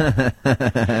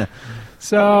rat.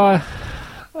 So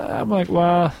I'm like,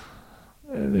 well,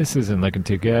 this isn't looking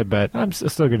too good, but I'm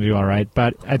still going to do all right.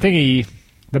 But I think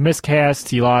the miscast,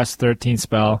 he lost 13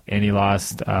 spell, and he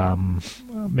lost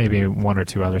maybe 1 or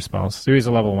 2 other spells. So he's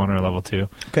a level 1 or a level 2.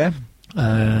 Okay.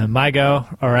 My go,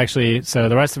 or actually, so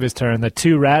the rest of his turn, the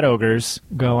 2 rat ogres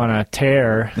go on a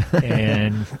tear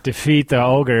and defeat the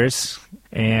ogres.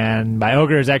 And my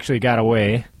ogres actually got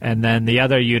away. And then the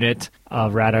other unit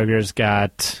of rat ogres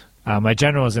got... my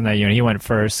general was in that unit. He went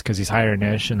first because he's higher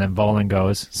niche, and then Volan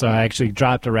goes. So I actually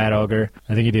dropped a rat ogre.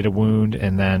 I think he did a wound,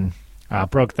 and then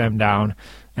broke them down.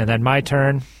 And then my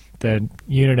turn, the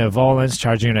unit of Volan's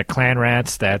charging at clan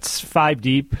rats. That's 5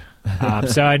 deep.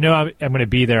 So I know I'm going to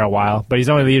be there a while, but he's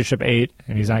only leadership 8,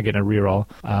 and he's not getting a reroll.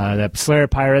 The Slayer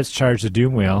Pirates charged the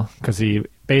Doom Wheel because he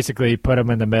basically put him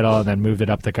in the middle and then moved it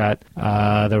up the gut.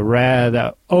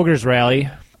 The Ogres rally.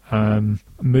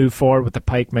 Move forward with the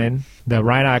pikemen. The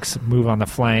Rhinox move on the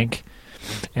flank.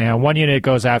 And 1 unit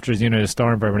goes after his unit of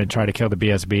Stormvermin and try to kill the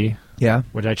BSB. Yeah.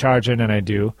 Which I charge in, and I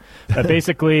do. But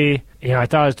basically, I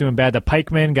thought I was doing bad. The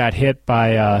pikemen got hit by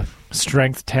a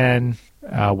Strength 10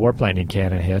 Warp Lightning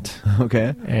Cannon hit.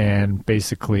 Okay. And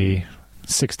basically...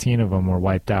 16 of them were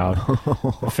wiped out.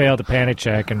 Failed to panic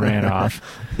check and ran off.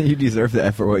 You deserve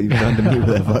that for what you've done to me with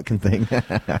that fucking thing.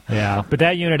 Yeah, but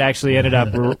that unit actually ended up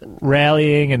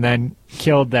rallying and then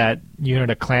killed that unit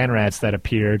of clan rats that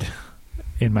appeared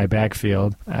in my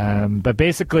backfield. But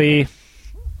basically,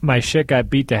 my shit got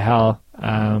beat to hell.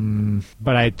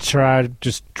 But I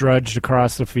just drudged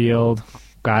across the field,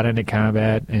 got into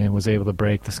combat, and was able to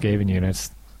break the Skaven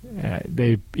units.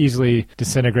 They easily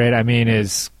disintegrate. I mean,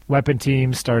 his weapon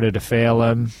team started to fail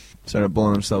him. Started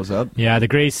blowing themselves up. Yeah, the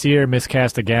Grey Seer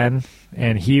miscast again,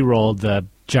 and he rolled the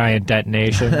giant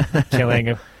detonation,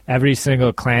 killing every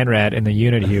single clan rat in the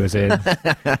unit he was in,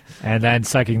 and then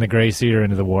sucking the Grey Seer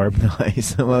into the warp.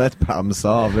 Nice. Well, that's problem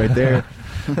solved right there.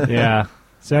 Yeah.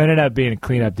 So it ended up being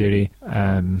cleanup duty.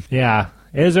 Yeah.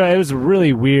 It was a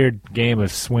really weird game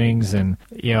of swings, and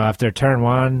after turn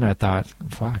 1, I thought,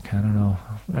 fuck, I don't know,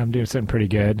 I'm doing something pretty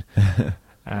good.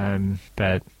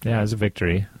 But yeah, it was a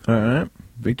victory. All right,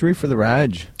 victory for the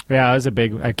Raj. Yeah, it was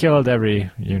I killed every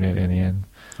unit in the end.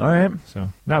 All right, so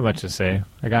not much to say.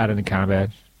 I got into combat,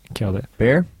 killed it.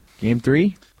 Bear, game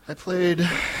 3. I played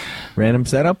random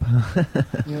setup.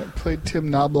 Yeah, played Tim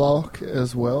Knobloch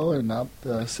as well, and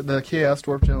the Chaos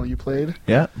Dwarf General you played.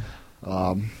 Yeah.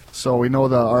 So we know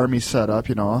the army setup,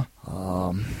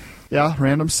 Yeah,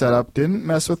 random setup. Didn't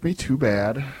mess with me too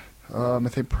bad. I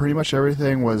think pretty much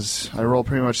everything I rolled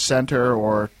pretty much center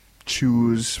or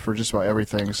choose for just about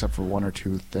everything except for 1 or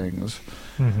 2 things.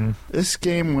 Mm-hmm. This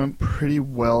game went pretty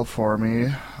well for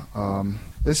me.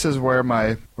 This is where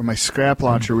my scrap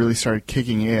launcher really started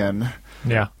kicking in.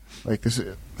 Yeah. Like this,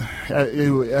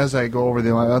 as I go over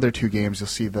the other 2 games, you'll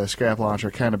see the scrap launcher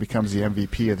kind of becomes the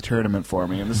MVP of the tournament for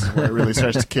me, and this is where it really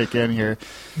starts to kick in here.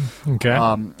 Okay.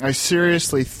 I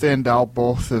seriously thinned out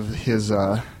both of his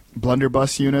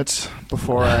blunderbuss units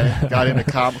before I got into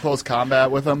close combat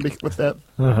with them. With that,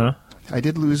 I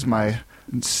did lose my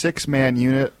 6-man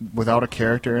unit without a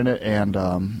character in it, and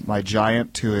my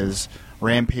giant to his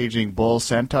rampaging bull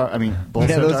centaur. Bull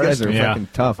centaurs. Those guys are fucking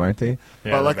tough, aren't they?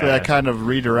 Yeah, but luckily, I kind of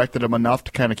redirected them enough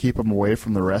to kind of keep them away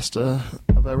from the rest of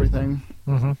everything.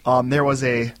 Mm-hmm. There was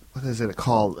what is it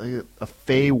called? A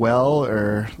Fey well,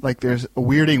 or there's a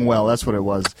Weirding well. That's what it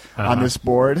was on this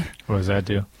board. What does that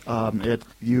do?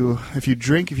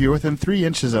 If you're within 3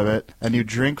 inches of it, and you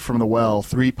drink from the well,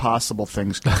 3 possible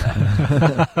things can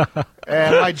happen.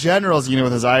 And my general's unit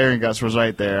with his iron guts was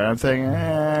right there. I'm thinking,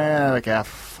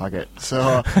 fuck it.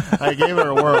 So I gave it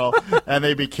a whirl, and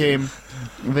they became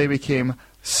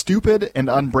stupid and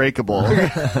unbreakable.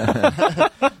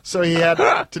 So he had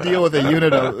to deal with a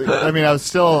unit of. I mean, I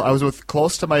was with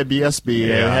close to my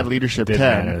BSB. I had leadership Didn't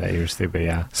 10. matter that you were stupid,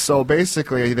 yeah. So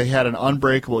basically, they had an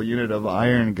unbreakable unit of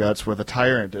Iron Guts with a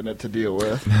tyrant in it to deal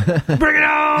with. Bring it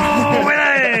on! Willie!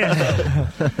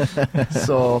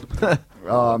 So,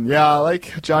 yeah,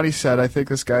 like Johnny said, I think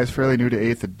this guy's fairly new to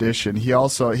 8th edition. He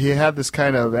had this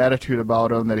kind of attitude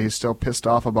about him that he's still pissed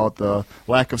off about the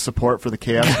lack of support for the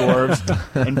Chaos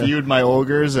Dwarves, and viewed my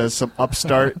ogres as some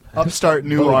upstart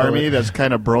new army that's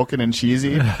kind of broken and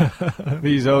cheesy.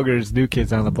 These ogres, new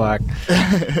kids on the block.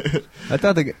 I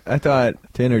thought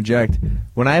to interject,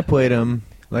 when I played him,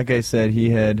 like I said,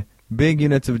 he had big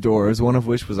units of dwarves, one of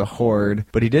which was a horde,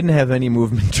 but he didn't have any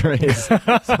movement trays. So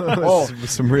it was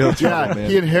some real trouble, Yeah, man.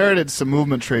 he inherited some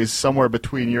movement trays somewhere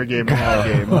between your game and my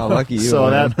game. Well, lucky you. So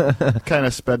man. that kind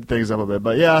of sped things up a bit.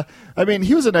 But yeah, I mean,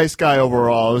 he was a nice guy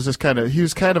overall. It was just he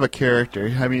was kind of a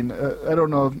character. I mean, I don't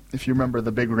know if you remember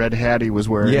the big red hat he was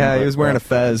wearing. Yeah, he was wearing a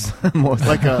fez.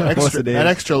 like an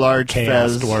extra large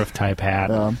Chaos fez. dwarf type hat.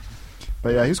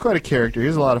 But yeah, he was quite a character. He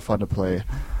was a lot of fun to play.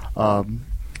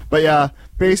 But yeah,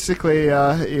 basically,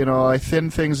 I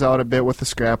thinned things out a bit with the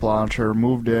scrap launcher,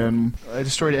 moved in. I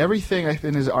destroyed everything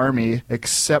in his army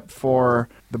except for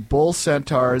the bull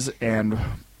centaurs and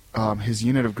his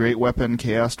unit of great weapon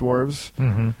chaos dwarves.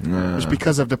 Mm-hmm. Just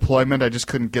because of deployment, I just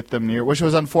couldn't get them near, which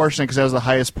was unfortunate because that was the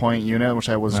highest point unit, which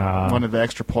I was one of the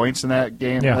extra points in that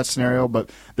game, that scenario. But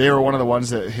they were one of the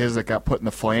ones that got put in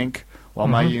the flank, while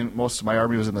most of my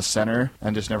army was in the center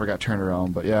and just never got turned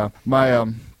around. But yeah,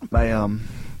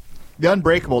 the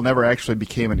Unbreakable never actually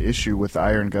became an issue with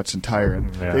Iron Guts and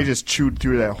Tyrant. Yeah. They just chewed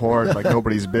through that horde like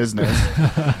nobody's business.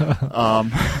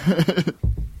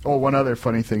 One other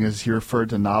funny thing is he referred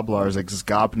to Noblars as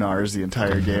Gobnars the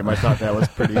entire game. I thought that was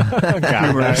pretty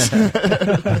humorous.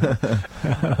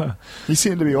 He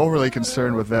seemed to be overly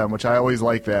concerned with them, which I always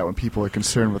like that when people are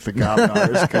concerned with the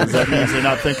Gobnars, because that means they're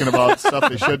not thinking about stuff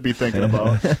they should be thinking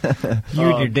about. You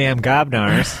and your damn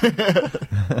gobnars.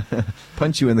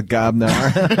 Punch you in the gobnar.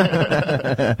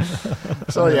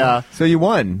 So yeah. So you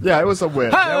won. Yeah, it was a win.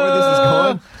 Is that where this is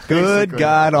going? Good Basically.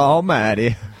 God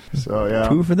Almighty. So yeah.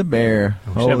 2 for the bear.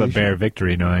 We should have a Holy bear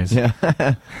victory noise. Yeah.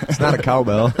 It's not a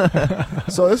cowbell.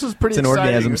 So this is pretty It's an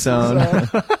exciting. orgasm This is, sound.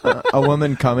 A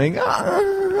woman coming.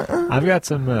 I've got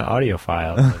some audio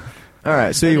files. All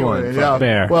right, so you won. Anyway, yeah.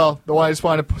 Bear. Well, the one I just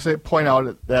wanted to point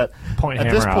out that Point at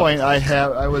hammer this out. point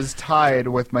I was tied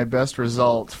with my best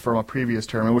result from a previous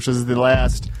tournament, which was the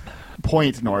last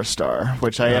point North Star,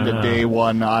 which I ended day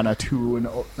one on a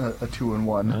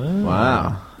 2-1.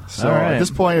 Wow. So All right. at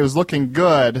this point it was looking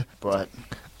good, but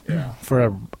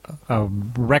For a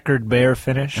record bear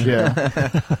finish. yeah.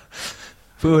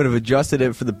 If we would have adjusted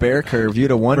it for the bear curve,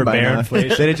 you'd have won For by bear now.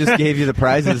 inflation. Then it just gave you the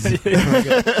prizes.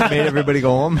 Made everybody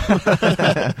go home.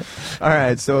 All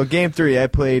right, so game 3, I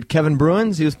played Kevin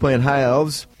Bruins. He was playing High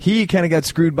Elves. He kind of got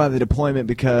screwed by the deployment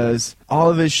because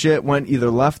all of his shit went either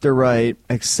left or right,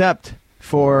 except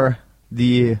for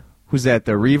the... Who's that?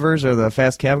 The Reavers or the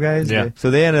fast cab guys? Yeah.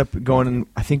 So they ended up going, in,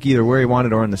 I think, either where he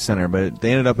wanted or in the center, but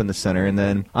they ended up in the center. And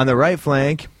then on the right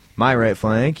flank, my right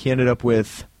flank, he ended up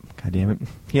with... God damn it.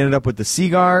 He ended up with the Sea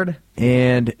Guard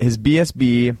and his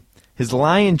BSB, his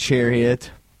Lion Chariot,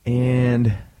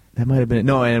 and that might have been...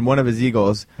 No, and one of his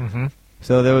Eagles. Mm-hmm.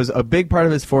 So there was a big part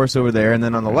of his force over there, and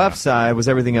then on the left side was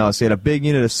everything else. He had a big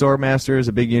unit of Swordmasters,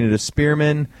 a big unit of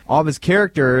Spearmen. All of his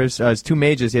characters, his 2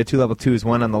 mages, he had 2 level 2s,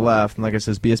 one on the left, and like I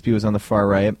said, his BSB was on the far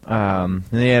right. And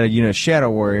then he had a unit of Shadow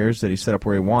Warriors that he set up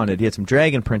where he wanted. He had some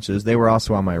Dragon Princes. They were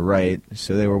also on my right,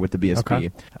 so they were with the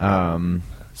BSB. Okay.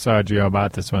 So how'd you go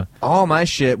about this one? All my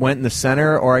shit went in the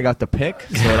center, or I got the pick,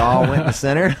 so it all went in the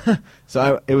center.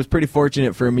 So it was pretty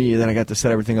fortunate for me that I got to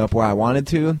set everything up where I wanted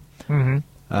to. Mm-hmm.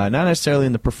 Not necessarily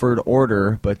in the preferred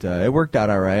order, but it worked out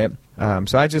all right.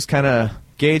 So I just kind of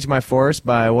gauged my force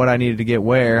by what I needed to get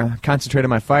where, concentrated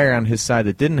my fire on his side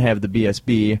that didn't have the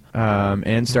BSB,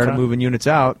 and started moving units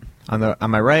out.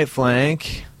 On my right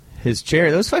flank, his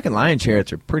chariot, those fucking Lion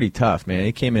Chariots are pretty tough, man.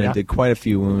 He came in and did quite a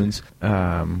few wounds.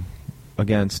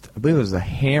 Against, I believe it was the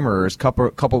Hammers,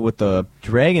 coupled with the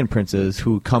Dragon Princes,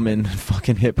 who come in and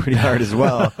fucking hit pretty hard as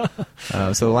well.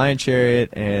 So the Lion Chariot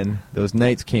and those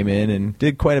Knights came in and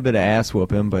did quite a bit of ass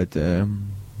whooping, but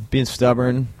being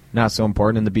stubborn, not so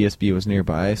important, and the BSB was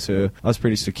nearby, so I was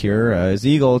pretty secure. His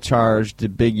Eagle charged a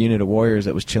big unit of warriors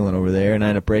that was chilling over there, and I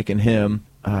ended up breaking him.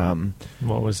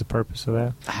 What was the purpose of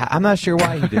that? I'm not sure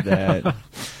why he did that.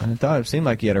 I thought it seemed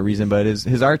like he had a reason, but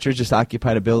his archers just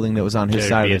occupied a building that was on his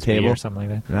side of the table. Or something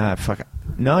like that? Fuck.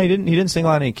 No, he didn't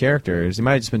single out any characters. He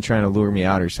might have just been trying to lure me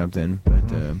out or something. But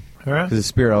Alright. because the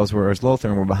Spear Elves were, as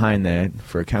Lothern were behind that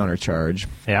for a counter charge.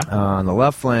 Yeah. On the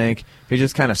left flank, he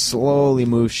just kind of slowly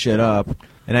moved shit up,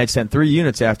 and I'd sent 3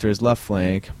 units after his left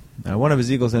flank. One of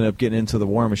his Eagles ended up getting into the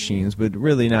War Machines, but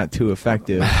really not too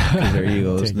effective because they're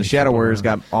Eagles. And the Shadow Warriors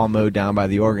got all mowed down by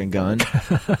the organ gun,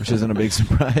 which isn't a big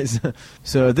surprise.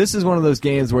 So this is one of those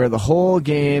games where the whole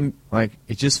game, like,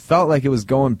 it just felt like it was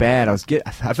going bad. I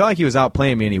felt like he was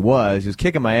outplaying me, and he was. He was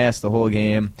kicking my ass the whole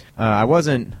game.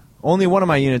 Only one of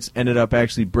my units ended up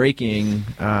actually breaking,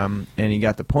 and he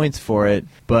got the points for it,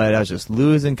 but I was just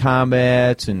losing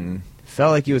combats and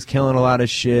felt like he was killing a lot of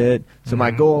shit. So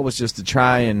my goal was just to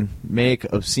try and make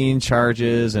obscene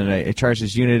charges, and I charged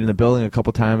his unit in the building a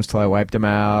couple times till I wiped him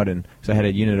out. And so I had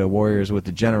a unit of warriors with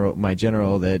my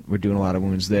general that were doing a lot of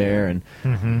wounds there,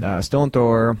 and Stone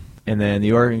Thrower, and then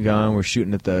the organ gun were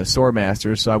shooting at the sword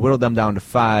masters. So I whittled them down to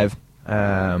 5.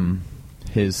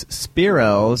 His Spear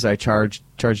Elves, I charged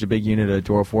a big unit of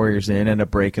Dwarf Warriors in, ended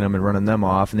up breaking them and running them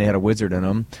off, and they had a wizard in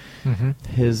them.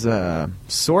 His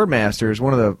Sword Masters,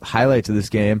 one of the highlights of this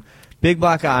game, big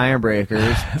block of Iron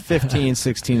Breakers, 15,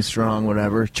 16 strong,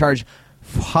 whatever. Charge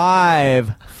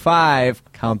 5,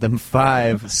 count them,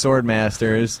 5 Sword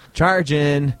Masters. Charge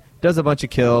in, does a bunch of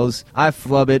kills. I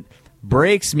flub it,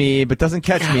 breaks me, but doesn't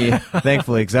catch me,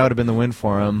 thankfully, because that would have been the win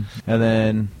for him. And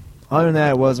then other than that,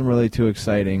 it wasn't really too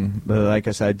exciting. But like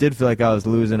I said, I did feel like I was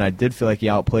losing. I did feel like he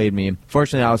outplayed me.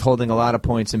 Fortunately, I was holding a lot of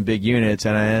points in big units,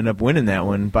 and I ended up winning that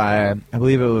one by, I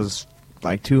believe it was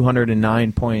like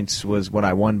 209 points was what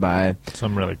I won by.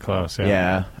 Some really close,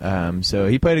 yeah. Yeah. So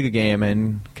he played a good game,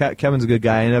 and Kevin's a good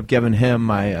guy. I ended up giving him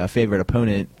my favorite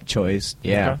opponent choice.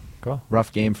 Yeah. Okay, cool.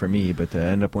 Rough game for me, but I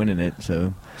ended up winning it.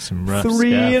 So Some rough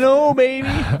 3-0, baby.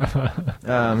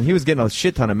 He was getting a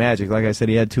shit ton of magic. Like I said,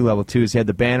 he had 2 level 2s. He had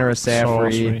the Banner of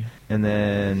Safri, and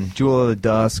then Jewel of the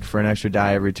Dusk for an extra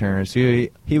die every turn. So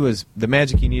he was the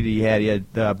magic he needed. He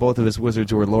had both of his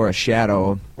wizards were Laura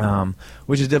Shadow,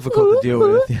 which is difficult to deal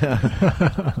with.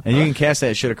 Yeah. And you can cast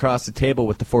that shit across the table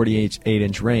with the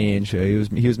 48-inch range. So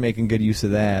he was making good use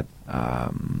of that.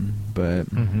 But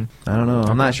I don't know.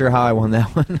 I'm not sure how I won that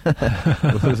one.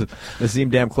 It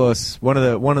seemed damn close. One of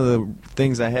the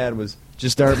things I had was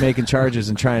just start making charges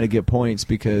and trying to get points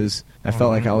because I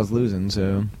felt like I was losing.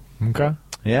 So Okay.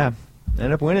 yeah,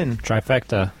 ended up winning.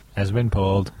 Trifecta has been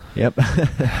pulled. Yep.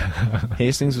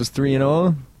 Hastings was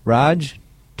 3-0. Raj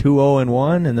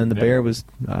 2-0-1, and then the Bear was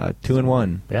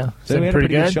 2-1. Yeah. So we had a pretty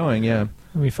good showing. Yeah.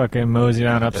 We fucking moseyed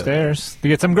on upstairs to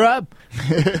get some grub.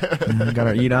 Got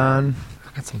our eat on.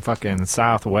 Got some fucking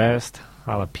Southwest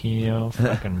jalapeno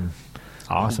fucking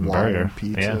awesome Hawaiian burger.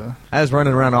 pizza. Yeah. I was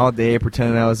running around all day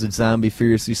pretending I was a zombie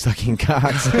furiously sucking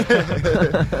cocks.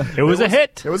 It was a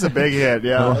hit. It was a big hit,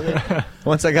 yeah.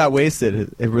 Once I got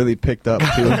wasted, it really picked up,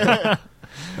 too.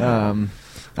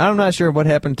 I'm not sure what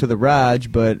happened to the Raj,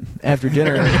 but after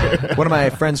dinner, one of my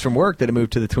friends from work that had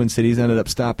moved to the Twin Cities ended up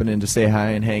stopping in to say hi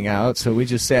and hang out. So we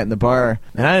just sat in the bar,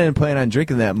 and I didn't plan on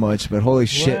drinking that much, but holy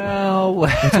shit. Well,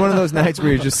 It's one of those nights where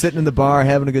you're just sitting in the bar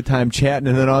having a good time chatting,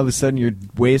 and then all of a sudden you're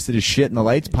wasted as shit and the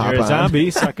lights pop you're a on. zombie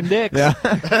sucking dicks. Yeah.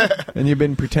 And you've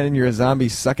been pretending you're a zombie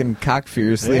sucking cock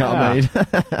furiously all Yeah. night.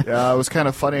 Yeah, it was kind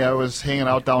of funny. I was hanging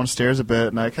out downstairs a bit,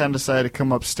 and I kind of decided to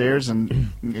come upstairs,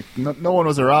 and no one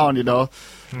was around, you know.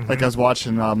 Like I was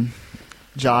watching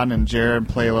John and Jared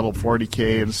play a little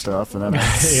 40K and stuff, and then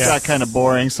it got kind of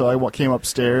boring, so I came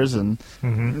upstairs, and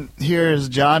here's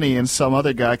Johnny and some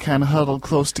other guy kind of huddled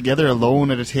close together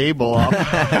alone at a table.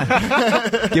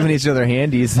 Giving each other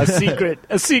handies. a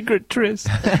secret tryst.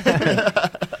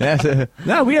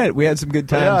 No, we had some good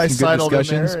times, Yeah, I some good sidled in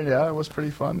discussions. there, and yeah, it was pretty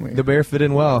fun. The Bear fit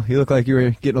in well. You look like you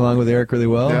were getting along with Eric really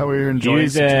well. Yeah, we were enjoying He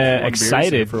was some fun beers here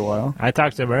excited for a while. I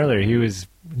talked to him earlier. He was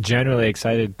generally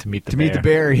excited to meet the To bear. meet the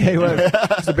Bear. Yeah, he was.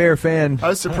 He's a Bear fan. I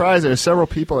was surprised. There were several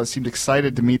people that seemed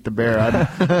excited to meet the bear. I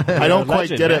don't quite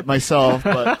Legend, get man. it myself,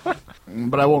 but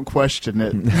I won't question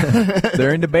it.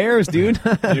 They're into bears, dude.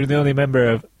 You're the only member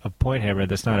of Point Hammer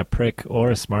that's not a prick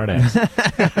or a smartass.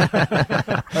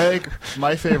 I think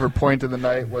my favorite point of the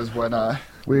night was when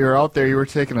we were out there. You were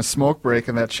taking a smoke break,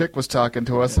 and that chick was talking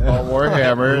to us about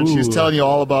Warhammer, and she was Ooh. telling you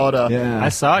all about. Yeah. I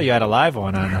saw you had a live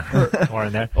one on or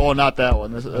in there. Oh, not that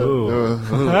one. This,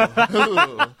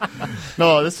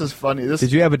 no, this is funny. This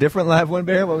Did you have a different live one,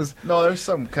 Bear? What was? No, there's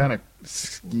some kind of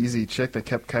skeezy chick that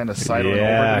kept kind of sidling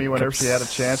Yeah, over to me whenever she had a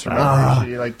chance. Remember,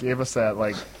 she like gave us that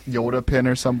like Yoda pin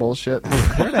or some bullshit.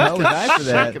 Where the hell was I for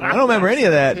that? I don't remember any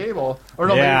of that. Table. Or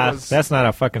no, maybe Yeah, it was, that's not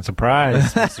a fucking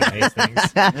surprise, Mr.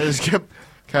 Hastings. I just kept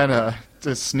kind of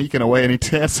just sneaking away any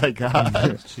chance I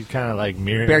got. She kind of like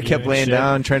mirrored Bear you kept and laying shit.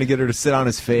 down, trying to get her to sit on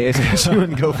his face. She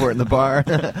wouldn't go for it in the bar.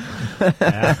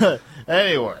 Yeah.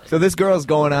 Anyway. So this girl's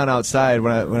going on outside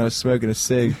when I was smoking a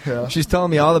cig. Yeah. She's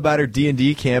telling me all about her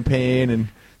D&D campaign, and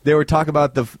they were talking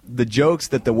about the jokes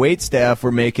that the wait staff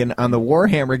were making on the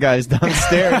Warhammer guys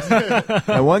downstairs.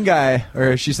 And one guy,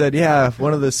 or she said, yeah,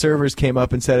 one of the servers came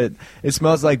up and said it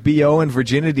smells like BO and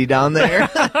virginity down there.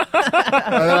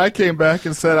 And then I came back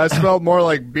and said I smelled more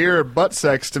like beer and butt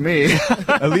sex to me.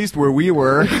 At least where we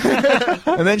were.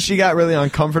 And then she got really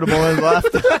uncomfortable and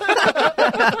left.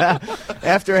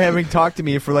 After having talked to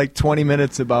me for like 20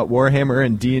 minutes about Warhammer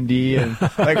and D&D and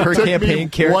like her Took campaign me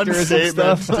one characters and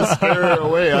statement stuff. to scare her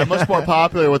away. I'm much more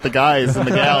popular with the guys than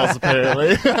the gals,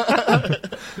 apparently.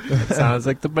 Sounds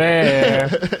like the bear.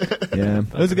 Yeah,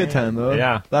 it was a good time though.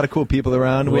 Yeah. A lot of cool people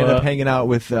around. We ended up hanging out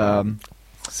with Some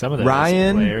of the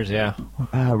Ryan? players, yeah.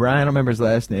 Ryan. I don't remember his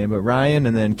last name, but Ryan,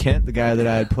 and then Kent, the guy that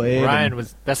I had played. Ryan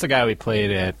that's the guy we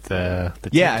played at the team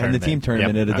Yeah, in the tournament. team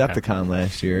tournament Yep, at okay. Adepticon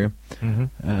last year. Mhm.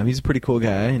 He's a pretty cool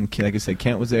guy, and like I said,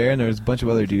 Kent was there, and there was a bunch of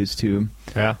other dudes too.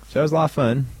 Yeah. So that was a lot of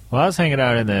fun. Well, I was hanging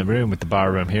out in the room with the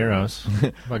barroom heroes.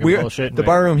 Fucking bullshit. The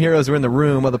barroom heroes were in the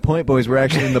room, while the Point Boys were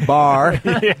actually in the bar.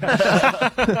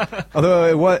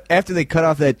 Although after they cut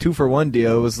off that 2-for-1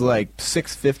 deal, it was like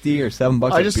 $6.50 or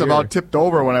 $7. I a just beer. about tipped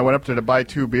over when I went up there to buy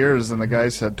 2 beers, and the guy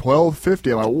said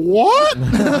 $12.50. I'm like, what?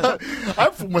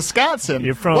 I'm from Wisconsin.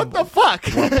 You're from- What the fuck?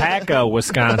 Paco,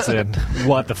 Wisconsin.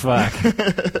 What the fuck? You're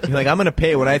like, I'm going to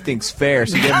pay what I think's fair,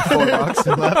 so give him $4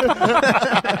 and left.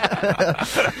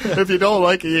 If you don't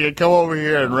like it, you can come over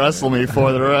here and wrestle me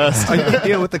for the rest. I can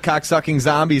deal with the cocksucking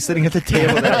zombie sitting at the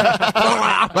table there.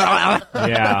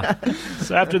 Yeah.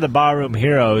 So after the barroom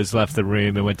heroes left the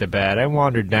room and went to bed, I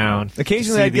wandered down. to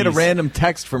Occasionally, see I'd get a these random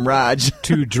text from Raj.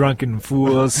 two drunken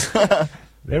fools.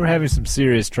 They were having some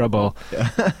serious trouble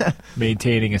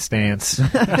maintaining a stance.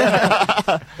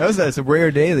 That was it's a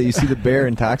rare day that you see the bear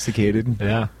intoxicated.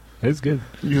 Yeah. It was good.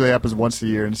 Usually happens once a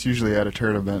year, and it's usually at a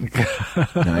tournament.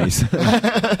 Nice.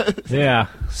 Yeah.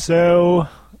 So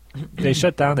they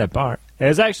shut down that bar. It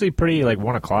was actually pretty like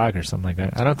 1 o'clock or something like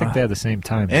that. I don't think they had the same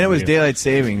time. And it was as we do. daylight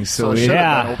savings, So so it we, should have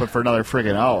Yeah. been open for another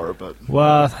friggin' hour, but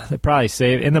Well, they probably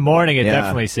saved. In the morning, it Yeah.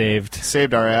 definitely saved.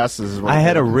 saved our asses. is what I it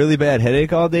had a did. really bad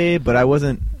headache all day, but I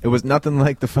wasn't. It was nothing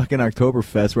like the fucking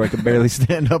Oktoberfest where I could barely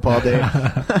stand up all day.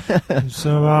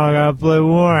 Somehow I gotta play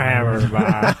Warhammer.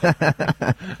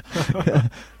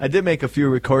 I did make a few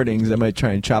recordings. I might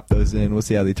try and chop those in. We'll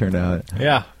see how they turn out.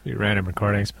 Yeah, few random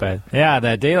recordings, but yeah,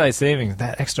 that daylight savings,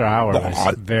 that extra hour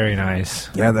was very nice.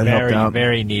 Yeah, that very, helped out.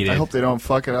 very needed. I hope they don't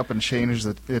fuck it up and change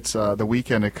the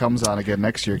weekend it comes on again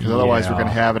next year, because otherwise Yeah. we're going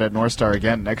to have it at North Star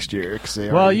again next year. 'cause they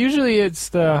Well, already- usually it's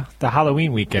the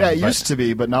Halloween weekend. yeah, it but used to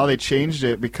be, but now they changed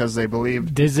it because they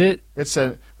believe Does it? it's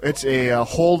a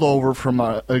holdover from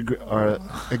our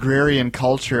agrarian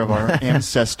culture of our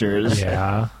ancestors.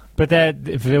 Yeah. But that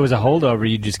if there was a holdover,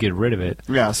 you'd just get rid of it.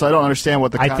 Yeah, so I don't understand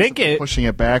what the I concept think of pushing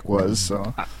it back was.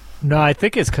 So No, I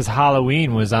think it's because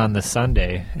Halloween was on the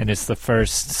Sunday, and it's the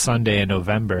first Sunday in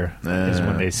November is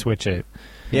when they switch it.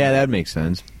 Yeah, that makes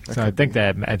sense. So I think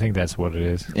that's what it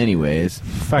is. Anyways,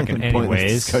 Fucking pointless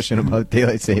anyways. discussion about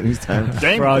daylight savings time.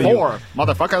 Game For all you 4,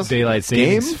 motherfuckers. Daylight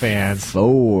savings Game fans.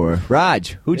 4.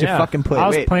 Raj, who'd Yeah. you fucking play? I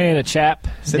was Wait, playing a chap.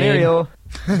 scenario.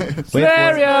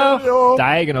 Scenario.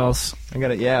 Diagonals. I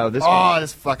got it. Yeah, this Oh,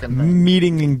 this fucking thing.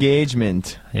 meeting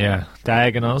engagement. Yeah,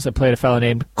 Diagonals. I played a fellow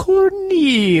named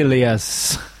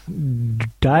Cornelius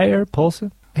Dyer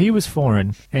Polson. He was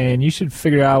foreign, and you should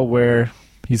figure out where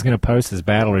he's going to post his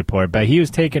battle report. But he was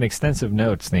taking extensive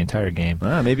notes the entire game.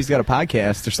 Maybe he's got a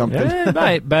podcast or something. Yeah, it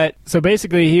might. But so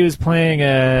basically, he was playing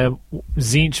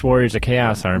Tzeentch Warriors of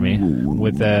Chaos Army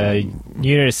with a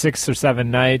unit of 6 or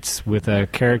 7 knights with a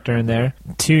character in there.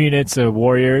 2 units of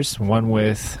warriors, one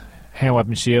with hand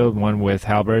weapon shield, one with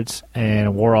halberds, and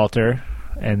a war altar.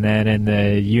 And then in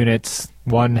the units,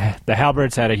 the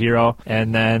halberds had a hero,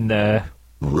 and then the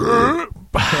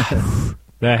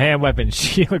hand weapon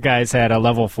shield guys had a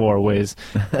level 4 whiz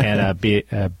and a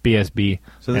BSB.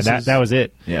 So And this that was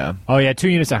it. Yeah. Oh, yeah, 2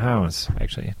 units of hounds,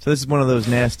 actually. So this is one of those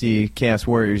nasty Chaos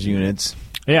Warriors units.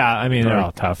 Yeah, I mean, they're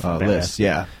all tough. badass. Lists,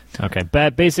 yeah. Okay,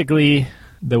 but basically,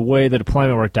 the way the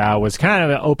deployment worked out was kind of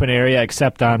an open area,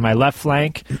 except on my left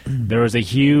flank, there was a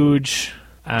huge...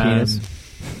 Penis?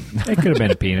 It could have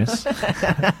been a penis.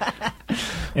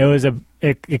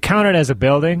 It counted as a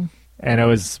building, and it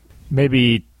was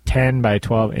maybe 10 by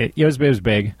 12. It was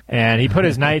big. And he put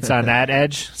his knights on that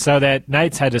edge, so that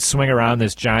knights had to swing around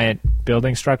this giant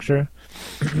building structure.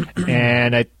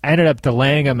 And I ended up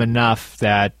delaying them enough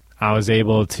that I was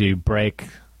able to break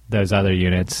those other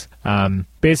units.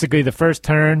 Basically, the first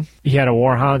turn, he had a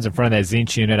Warhounds in front of that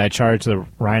Zinch unit. I charged the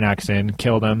Rhinox in,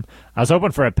 killed him. I was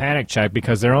hoping for a panic check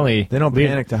because they're only... They don't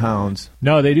panic to hounds.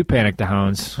 No, they do panic to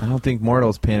hounds. I don't think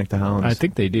mortals panic to hounds. I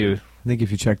think they do. I think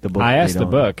if you check the book, I asked they the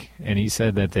don't. book, and he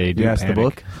said that they do You asked panic. the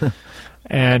book?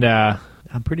 And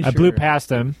I'm pretty I sure. blew past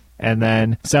him, and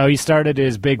then... So he started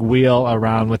his big wheel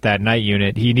around with that Knight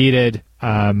unit. He needed...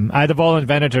 I had the Volan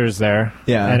Venators there.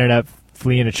 Yeah. I ended up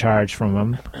fleeing a charge from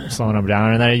him, slowing him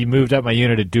down. And then he moved up my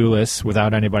unit of Duelists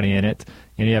without anybody in it.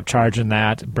 Ended up charging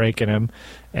that, breaking him,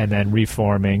 and then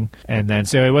reforming. And then,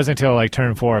 so it wasn't until like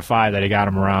turn 4 or 5 that he got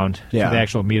him around to Yeah. the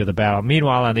actual meat of the battle.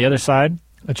 Meanwhile, on the other side,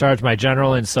 I charged my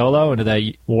general in solo into that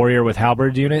warrior with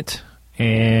halberd unit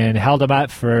and held him up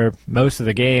for most of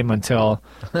the game until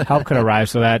help could arrive.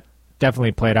 So that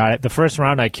definitely played out. The first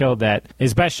round I killed that.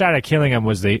 His best shot at killing him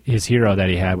was his hero that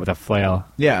he had with a flail.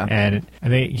 Yeah. And I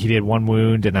think he did 1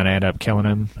 wound, and then I ended up killing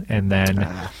him. And then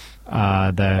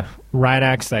the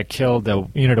Rhinox that killed the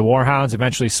unit of Warhounds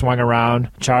eventually swung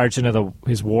around, charged into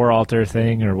his War Altar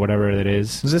thing, or whatever it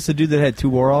is. Was this the dude that had 2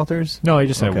 war altars? No, he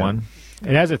just had Okay. 1.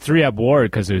 It has a 3-up ward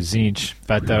because it was Zinch,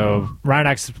 but the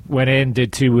Rhinox went in,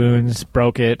 did 2 wounds,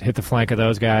 broke it, hit the flank of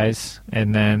those guys,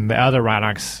 and then the other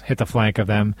Rhinox hit the flank of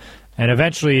them. And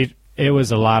eventually, it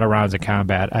was a lot of rounds of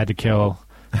combat. I had to kill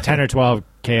 10 or 12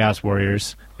 Chaos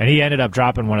Warriors, and he ended up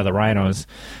dropping one of the Rhinos.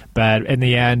 But in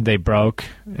the end, they broke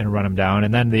and run him down.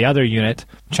 And then the other unit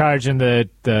charged in the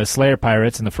Slayer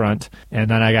Pirates in the front, and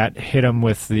then I got hit him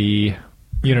with the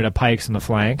unit of Pikes in the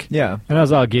flank. Yeah. And I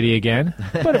was all giddy again.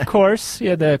 But of course, he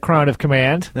had the Crown of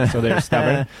Command, so they were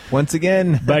stubborn. Once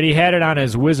again. But he had it on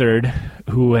his wizard,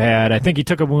 who had, I think he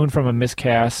took a wound from a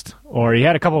miscast, or he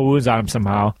had a couple of wounds on him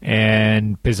somehow,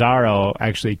 and Pizarro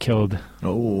actually killed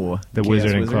Oh. the Chaos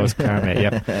wizard in close combat.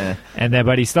 Yep. And then,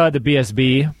 but he still had the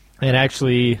BSB, and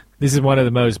actually, this is one of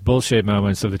the most bullshit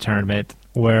moments of the tournament,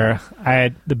 where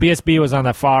the BSB was on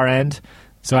the far end,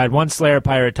 so I had 1 Slayer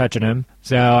Pirate touching him,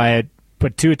 so I had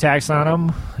put 2 attacks on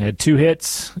him, I had 2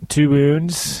 hits, 2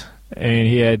 wounds, and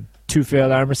he had 2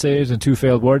 failed armor saves and 2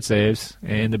 failed ward saves,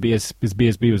 and his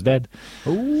BSB was dead.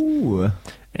 Ooh.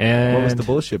 And What was the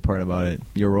bullshit part about it?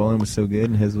 Your rolling was so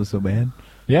good and his was so bad?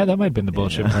 yeah, that might have been the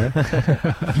bullshit part.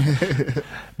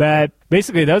 But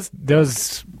basically,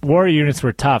 those warrior units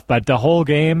were tough, but the whole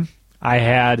game, I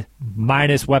had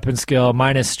minus weapon skill,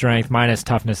 minus strength, minus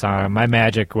toughness on him. My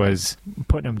magic was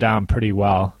putting him down pretty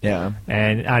well. Yeah.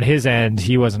 And on his end,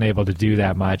 he wasn't able to do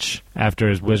that much after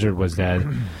his wizard was dead.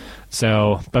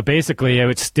 So, but basically,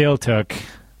 it still took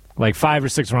like 5 or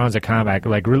 6 rounds of combat,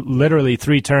 like literally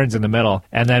 3 turns in the middle.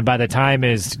 And then by the time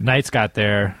his knights got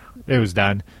there, it was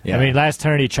done. Yeah. I mean, last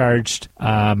turn he charged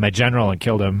my general and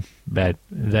killed him, but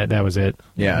that was it.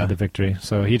 Yeah. The victory.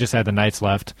 So he just had the knights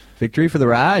left. Victory for the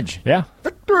Raj. Yeah.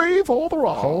 Victory for the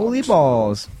Rock. Holy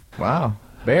balls. Wow.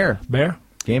 Bear. Bear.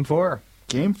 Game 4.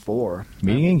 Game 4.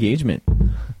 Meeting engagement.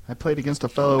 I played against a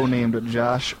fellow named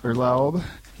Josh Erlaub.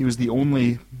 He was the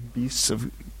only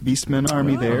Beastman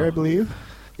army there, I believe.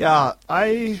 Yeah,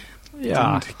 I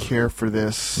didn't care for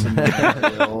this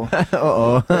scenario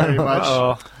Uh-oh. very much.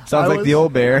 Sounds I like was- the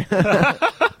old bear.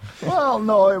 Well,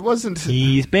 no, it wasn't.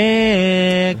 He's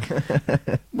back.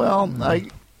 Well,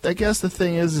 I guess the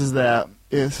thing is that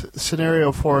if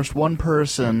scenario forced one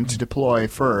person to deploy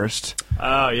first,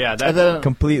 Oh, yeah. and then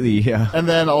Completely, yeah.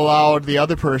 allowed the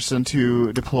other person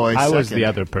to deploy I second. was the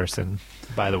other person,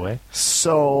 by the way.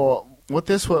 So what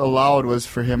this allowed was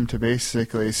for him to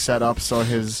basically set up so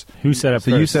his... Who set up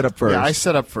So first? you set up first. Yeah, I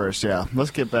set up first, yeah.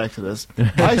 Let's get back to this.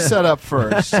 I set up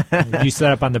first. You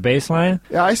set up on the baseline?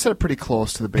 Yeah, I set up pretty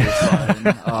close to the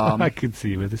baseline. I could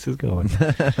see where this is going.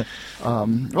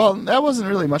 Well, that wasn't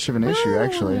really much of an issue,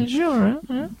 actually. Sure.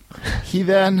 He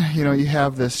then, you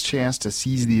have this chance to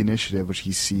seize the initiative, which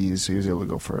he seized, so he was able to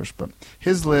go first. But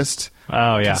his list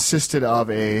Oh, yeah. consisted of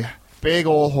a big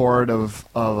old horde of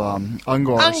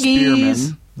Ungor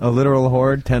spearmen. A literal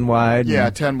horde, 10 wide. Yeah,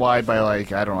 and- 10 wide by I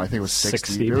don't know, I think it was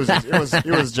 60. 60. It was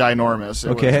ginormous. It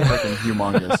Okay. was freaking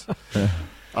humongous.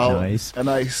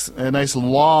 Nice. A nice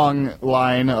long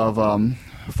line of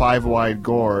 5 wide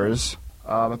Gors.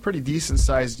 A pretty decent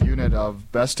sized unit of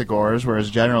Bestigors where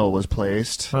his general was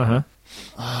placed. Uh-huh.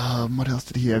 What else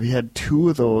did he have? He had 2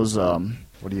 of those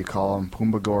what do you call them?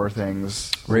 Pumbagor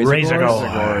things. Razor Razor Gors?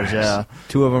 Gors. Gors, yeah.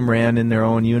 2 of them ran in their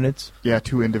own units. Yeah,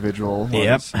 2 individual ones.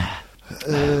 Yep.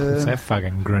 What's that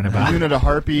fucking grin A about? unit of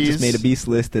Harpies. Just made a beast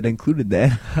list that included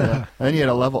that. Yeah. And then he had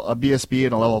a BSB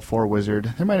and a level 4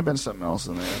 wizard. There might have been something else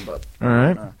in there, but All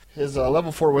right. his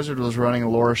level 4 wizard was running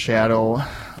Lore Shadow.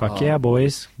 Fuck yeah,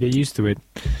 boys. Get used to it.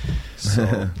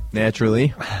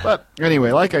 Naturally. But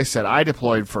anyway, like I said, I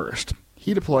deployed first.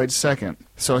 He deployed second,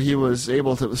 so he was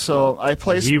able to. So I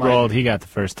placed. He rolled. He got the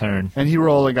first turn. and he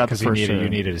rolled and got the Because first you turn.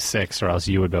 needed a 6, or else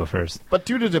you would go first. But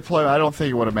due to deployment, I don't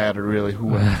think it would have mattered really who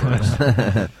went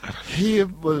first. He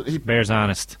Bear's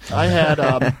honest. I had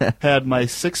my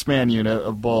 6-man unit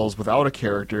of bulls without a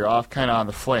character off kind of on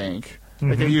the flank,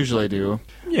 like I usually do.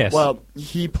 Yes. Well,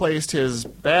 he placed his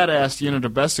badass unit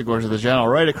of Bestigors of the general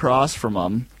right across from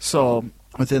him. So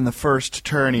within the first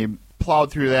turn, he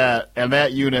plowed through that, and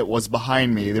that unit was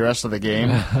behind me the rest of the game.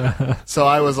 So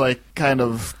I was like kind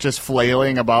of just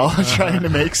flailing about trying to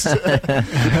make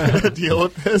deal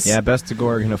with this. Yeah,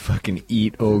 Bestigor are going to fucking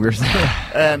eat ogres.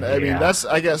 And I mean, Yeah.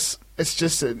 I guess it's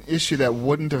just an issue that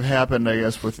wouldn't have happened, I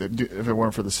guess, if it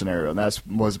weren't for the scenario. And that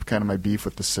was kind of my beef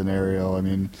with the scenario. I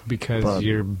mean, because but-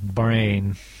 your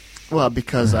brain. well,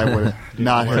 because I would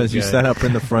not have. Because you set up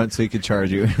in the front so he could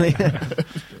charge you.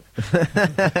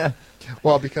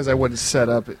 Well, because I wouldn't set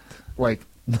up like.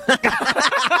 All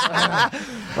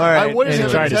right. I wouldn't and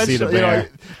have try to see the intentionally- bear.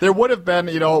 there would have been,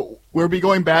 we'll be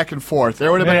going back and forth.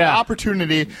 There would have been an Yeah.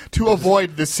 opportunity to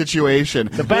avoid this situation.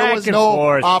 There back was and no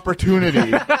forth.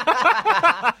 opportunity.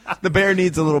 The bear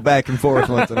needs a little back and forth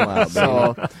once in a while.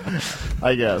 So,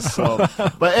 I guess. So,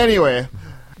 but anyway,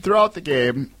 throughout the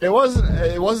game, it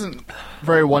wasn't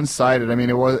very one-sided. I mean,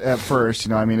 it was at first.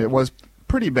 It was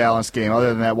pretty balanced game, other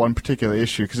than that one particular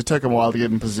issue, because it took him a while to get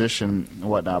in position and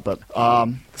whatnot. But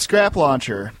scrap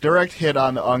launcher, direct hit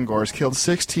on the Ungors, killed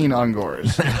 16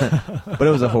 Ungors. But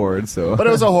it was a horde, so. But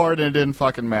it was a horde, and it didn't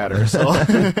fucking matter. So.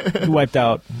 You wiped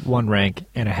out 1 rank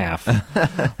and a half.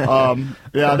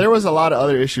 Yeah, there was a lot of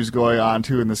other issues going on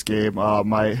too in this game.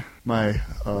 My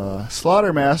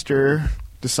Slaughtermaster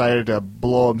decided to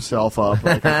blow himself up.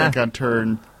 Like, I think on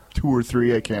turn 2 or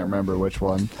 3, I can't remember which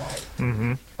one.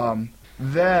 Mm-hmm.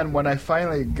 Then when I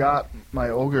finally got my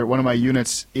ogre, one of my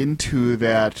units into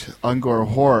that Ungor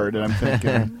horde, and I'm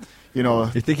thinking, You're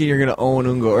thinking you're going to own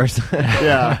Ungors.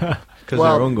 yeah. Because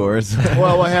Well- they're Ungors.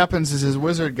 Well, what happens is his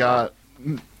wizard got,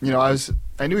 I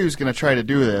knew he was going to try to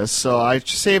do this, so I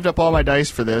saved up all my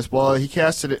dice for this. Well, he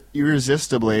casted it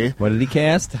irresistibly. What did he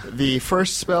cast? The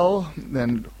first spell,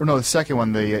 the second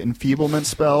one, the enfeeblement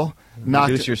spell,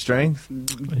 knocked Reduce your strength?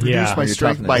 reduced Yeah, my your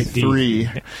strength by toughness. 3.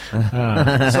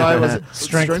 So I was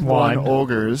Strength 1 one.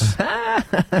 ogres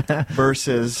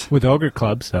versus With Ogre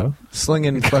Club, so.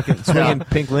 Swinging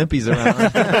pink limpies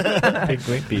around. Big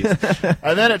blink piece.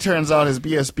 and then it turns out his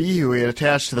BSB, who he had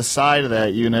attached to the side of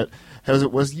that unit,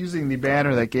 was using the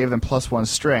banner that gave them +1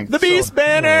 strength. The Beast I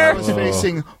Banner! was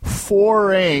facing 4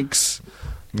 ranks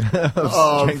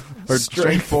of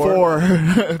strength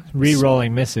 4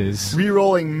 Re-rolling misses.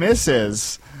 re-rolling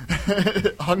misses.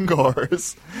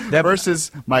 Ungors That- versus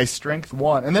my strength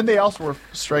 1, and then they also were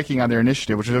striking on their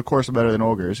initiative, which is of course better than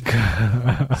ogres.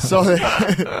 So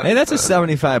Hey, that's a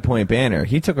 75-point banner.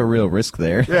 He took a real risk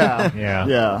there.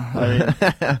 Yeah. I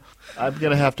mean, I'm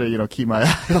gonna have to keep my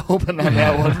eye open on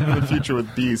that one for the future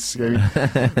with beasts. I mean,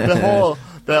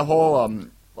 that whole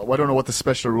I don't know what the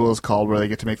special rule is called where they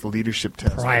get to make the leadership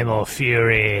test. Primal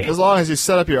Fury. As long as you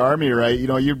set up your army right,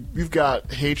 you've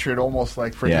got hatred almost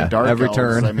like freaking Yeah, dark every elves.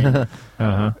 turn. I mean,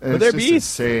 Uh-huh. it's they're just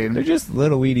beasts. insane. They're just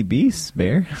little weedy beasts,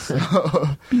 Bear.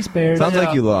 Beast Bears. Sounds Yeah.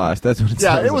 like you lost. That's what it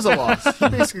Yeah, sounds it was a loss. He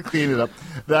basically cleaned it up.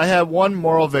 I had one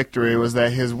moral victory, was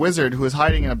that his wizard, who was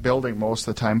hiding in a building most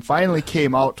of the time, finally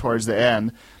came out towards the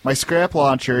end. My scrap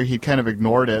launcher, he kind of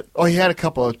ignored it. Oh, he had a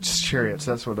couple of chariots.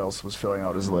 That's what else was filling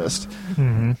out his list.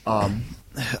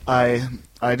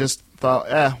 I just thought,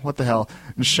 what the hell,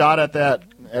 and shot at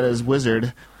his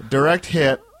wizard. Direct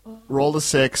hit. Rolled a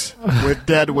 6 with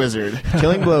dead wizard.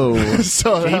 Killing blow.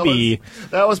 So KB.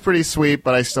 that was pretty sweet,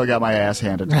 but I still got my ass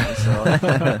handed to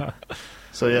me.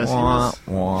 So yes, Wah,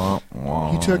 wah,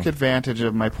 wah. he took advantage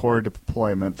of my poor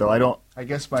deployment. Though I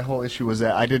guess my whole issue was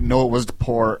that I didn't know it was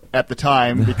poor at the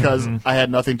time because I had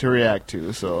nothing to react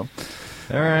to. So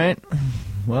All right.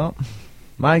 Well,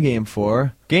 my game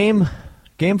 4. Game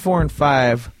 4 and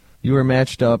 5, you were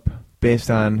matched up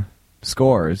based on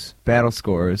scores, battle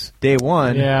scores. Day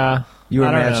 1, Yeah. you were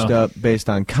I don't matched know. up based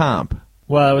on comp.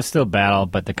 Well, it was still battle,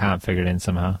 but the comp figured in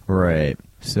somehow. Right.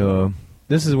 So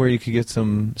this is where you could get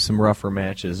some rougher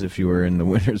matches if you were in the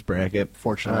winner's bracket.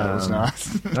 fortunately, it was not.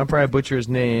 I'll probably butcher his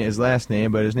last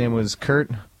name, but his name was Kurt,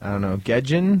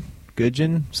 Gudgeon,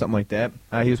 something like that.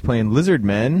 He was playing Lizard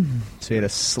Men, so he had a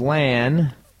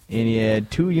Slan, and he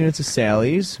had 2 units of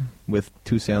Sallies with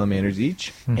 2 Salamanders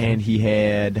each, and he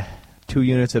had 2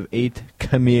 units of 8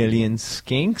 Chameleon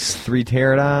Skinks, 3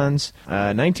 Pterodons,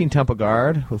 19 Temple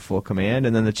Guard with full command,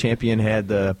 and then the champion had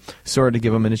the sword to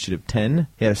give him initiative 10.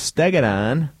 He had a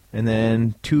Stegodon, and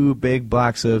then 2 big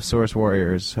blocks of Source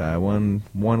Warriors. One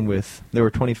with, they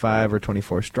were 25 or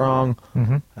 24 strong.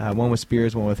 Mm-hmm. One with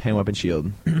spears, one with hand weapon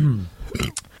shield.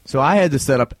 So I had to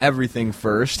set up everything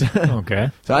first.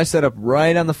 Okay. So I set up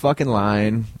right on the fucking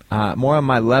line, more on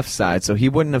my left side, so he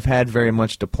wouldn't have had very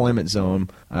much deployment zone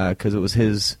because it was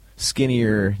his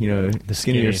skinnier, the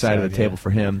skinnier skinny side of the side, table yeah. for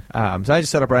him. So I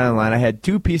just set up right on the line. I had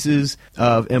 2 pieces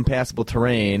of impassable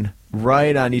terrain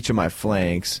right on each of my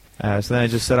flanks. So then I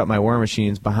just set up my war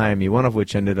machines behind me, one of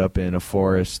which ended up in a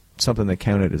forest, something that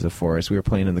counted as a forest. We were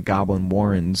playing in the Goblin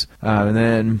Warrens. And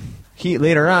then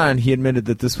later on, he admitted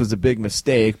that this was a big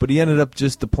mistake, but he ended up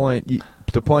just deploying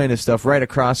his stuff right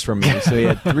across from me. So he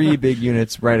had 3 big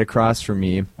units right across from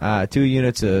me. 2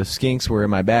 units of skinks were in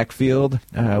my backfield.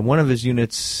 One of his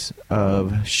units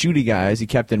of shooty guys he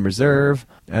kept in reserve,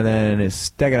 and then his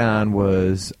Stegodon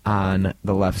was on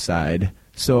the left side.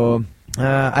 So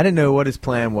I didn't know what his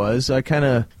plan was. So I kind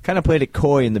of played it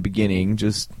coy in the beginning.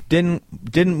 Just didn't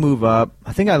move up.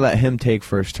 I think I let him take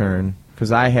first turn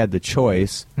because I had the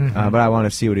choice, but I wanted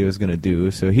to see what he was going to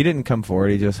do. So he didn't come forward.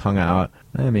 He just hung out.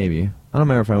 Maybe. I don't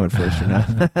remember if I went first or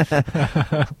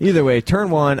not. Either way,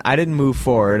 turn 1, I didn't move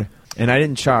forward, and I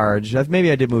didn't charge. Maybe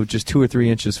I did move just 2 or 3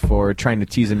 inches forward, trying to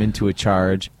tease him into a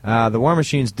charge. The war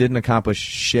machines didn't accomplish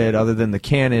shit other than the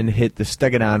cannon hit the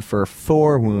Stegodon for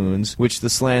 4 wounds, which the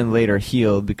Slan later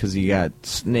healed because he got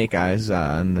snake eyes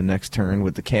on the next turn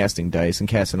with the casting dice and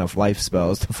cast enough life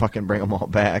spells to fucking bring them all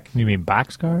back. You mean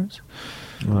boxcars?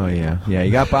 Oh, yeah. Yeah, he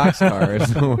got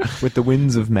boxcars with the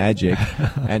winds of magic.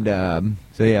 And,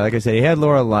 so, yeah, like I said, he had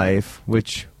Laura Life,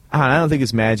 which I don't think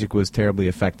his magic was terribly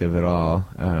effective at all.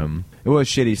 It was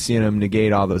shitty seeing him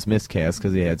negate all those miscasts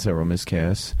because he had several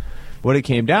miscasts. What it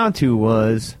came down to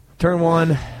was, turn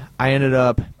 1, I ended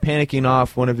up panicking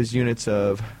off one of his units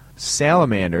of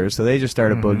salamanders, so they just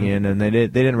started boogieing, and they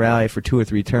didn't rally for 2 or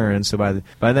 3 turns, so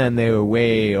by then they were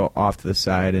way off to the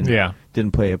side and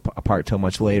didn't play a part till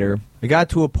much later. It got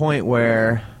to a point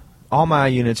where all my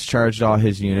units charged all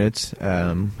his units.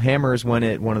 Hammers went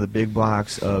at one of the big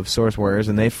blocks of Source Warriors,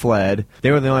 and they fled.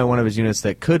 They were the only one of his units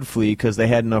that could flee because they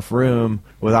had enough room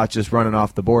without just running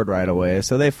off the board right away.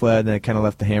 So they fled, and it kind of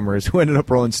left the Hammers, who ended up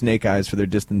rolling snake eyes for their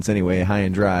distance anyway, high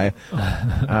and dry.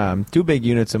 2 big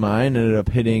units of mine ended up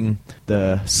hitting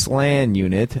the Slan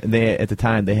unit. At the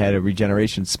time, they had a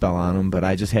regeneration spell on them, but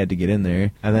I just had to get in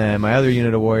there. And then my other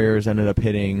unit of warriors ended up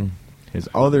hitting his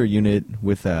other unit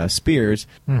with spears.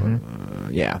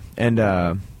 And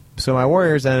so my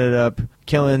warriors ended up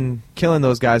killing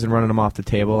those guys and running them off the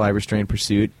table. I restrained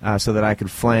pursuit so that I could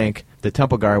flank the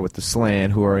Temple Guard with the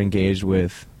Slan, who are engaged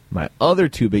with my other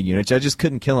 2 big units. I just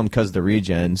couldn't kill them because of the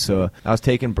regen, so I was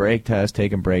taking break tests.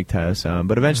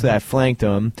 But eventually I flanked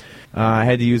them. I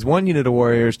had to use 1 unit of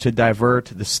warriors to divert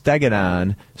the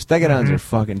Stegodon. Stegodons are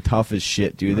fucking tough as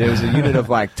shit, dude. There was a unit of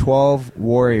like 12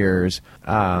 warriors,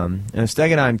 and the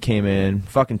Stegodon came in,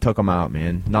 fucking took them out,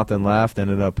 man. Nothing left.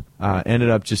 Ended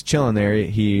up just chilling there.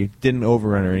 He didn't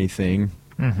overrun or anything.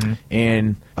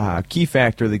 And key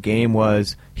factor of the game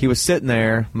was he was sitting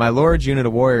there. My Lord's unit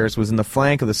of warriors was in the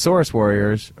flank of the Source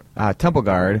Warriors, Temple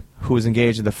Guard, who was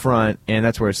engaged at the front, and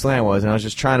that's where his Slan was. And I was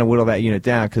just trying to whittle that unit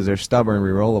down because they're stubborn,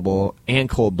 rerollable, and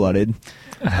cold-blooded.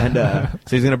 And so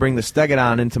he's going to bring the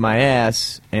Stegodon into my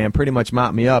ass and pretty much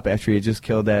mop me up after he had just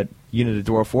killed that unit of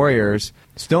Dwarf Warriors.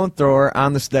 Stone Thrower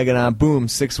on the Stegodon, boom,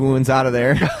 6 wounds out of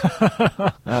there.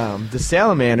 The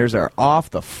Salamanders are off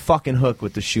the fucking hook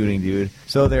with the shooting, dude.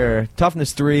 So they're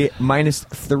toughness 3,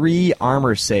 -3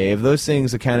 armor save. Those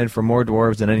things accounted for more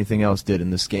dwarves than anything else did in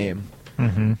this game.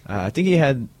 I think he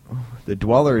had the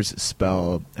Dweller's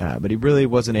spell, but he really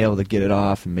wasn't able to get it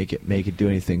off and make it do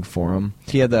anything for him.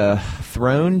 He had the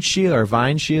Throne Shield or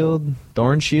Vine Shield,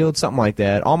 Thorn Shield, something like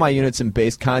that. All my units in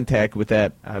base contact with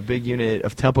that big unit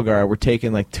of Temple Guard were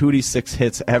taking like 2d6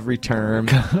 hits every turn.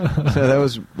 So that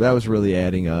was really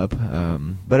adding up.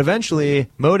 But eventually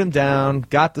mowed him down,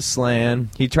 got the Slan.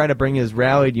 He tried to bring his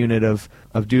rallied unit of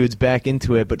dudes back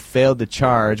into it, but failed to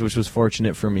charge, which was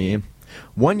fortunate for me.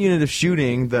 1 unit of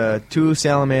shooting, the 2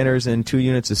 Salamanders and 2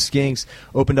 units of Skinks,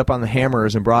 opened up on the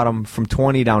Hammers and brought them from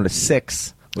 20 down to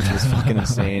 6, which was fucking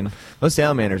insane. Those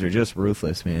Salamanders are just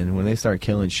ruthless, man. When they start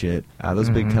killing shit, those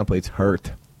big templates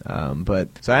hurt. So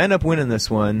I end up winning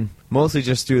this one, mostly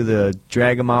just through the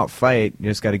drag 'em out fight. You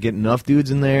just got to get enough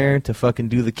dudes in there to fucking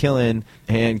do the killing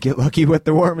and get lucky with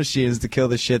the war machines to kill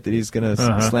the shit that he's going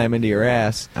to slam into your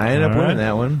ass. I ended up winning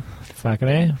that one. Fucking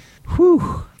A.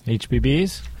 Whew.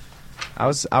 HBBs. I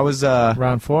was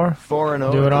round 4.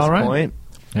 4-0 Do it at all this right? point.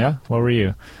 Yeah. What were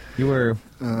you? You were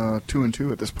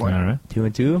 2-2 at this point. All right.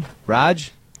 2-2.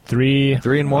 Raj 3-1.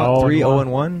 3-1.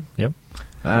 3-0-1. Yep.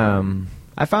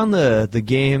 I found the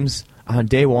games on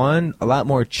day one a lot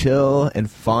more chill and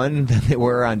fun than they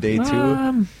were on day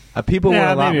two. People were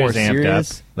a lot maybe it more was amped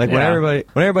serious. up. Like when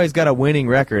everybody's got a winning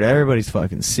record, everybody's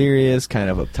fucking serious, kind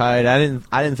of uptight. I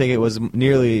didn't think it was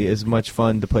nearly as much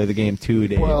fun to play the game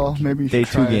Well, maybe you day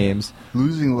should try two games.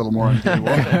 losing a little more on day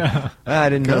one. I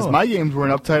didn't Because know. my games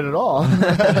weren't uptight at all.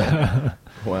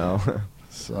 Well,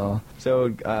 So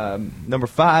number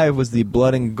 5 was the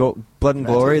Blood and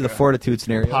Glory, the Fortitude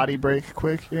scenario. potty break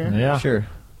quick here. Yeah. Sure.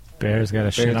 Bear's got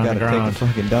to shit Bear's on got the to take a ground.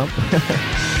 fucking dump.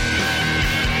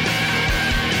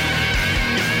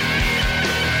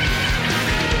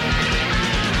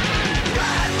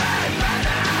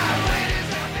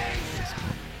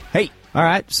 Hey, all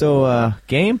right. So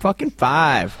game fucking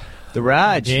 5, the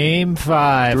Raj. Game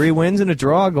 5. 3 wins and a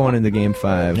draw going into game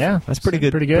 5. Yeah, that's pretty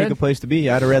good. pretty good. Pretty good place to be.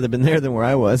 I'd have rather been there than where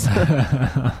I was.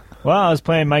 Well, I was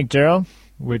playing Mike Gerald,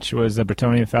 which was the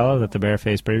Bretonian fellow that the Bear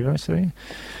faced previously.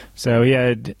 So he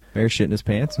had Bear shit in his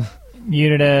pants.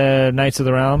 unit of Knights of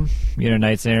the Realm, unit of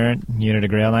Knights Errant, unit of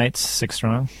Grail Knights, 6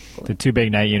 strong. The 2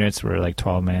 big knight units were like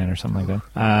 12 man or something like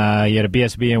that. You had a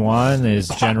BSB in one, his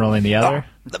general in the other.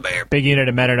 The Bear. Big unit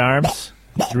of men at arms,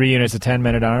 3 units of 10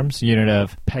 men at arms, unit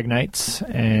of Peg Knights,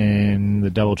 and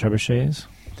the double trebuchets.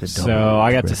 So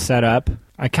I got to set up.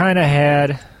 I kind of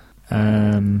had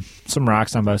some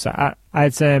rocks on both sides. I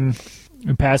had some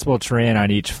impassable terrain on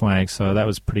each flank, so that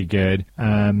was pretty good.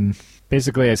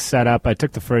 Basically, I set up. I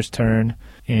took the first turn,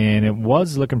 and it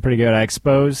was looking pretty good. I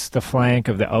exposed the flank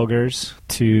of the ogres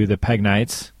to the Peg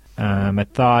Knights. I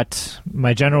thought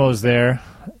my general was there,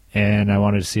 and I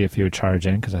wanted to see if he would charge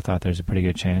in because I thought there's a pretty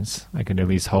good chance I could at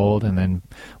least hold and then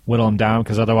whittle him down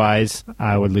because otherwise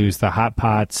I would lose the Hot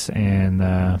Pots and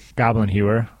the Goblin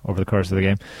Hewer over the course of the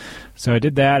game. So I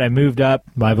did that. I moved up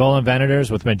my Volan Venators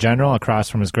with my general across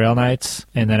from his Grail Knights,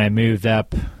 and then I moved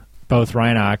up both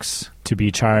Rhinox to be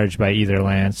charged by either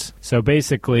lance. So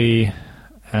basically,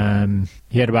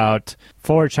 he had about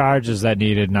 4 charges that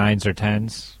needed 9s or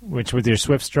 10s, which with your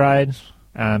Swift Stride,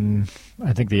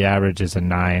 I think the average is a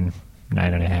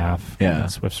 9.5. Yeah.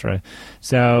 Swift Stride.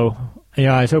 So,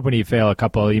 I was hoping he'd fail a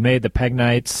couple. He made the Peg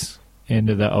Knights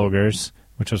into the Ogres,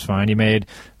 which was fine. He made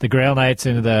the Grail Knights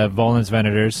into the Volan's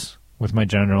Venators with my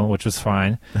general, which was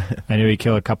fine. I knew he'd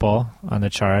kill a couple on the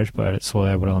charge, but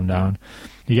slowly I whittled him down.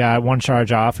 He got 1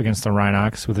 charge off against the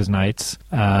Rhinox with his Knights.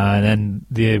 And then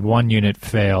the 1 unit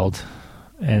failed.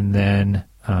 And then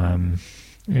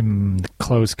in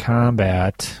close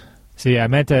combat... See, I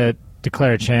meant to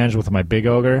declare a challenge with my big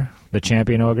ogre, the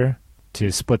champion ogre,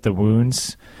 to split the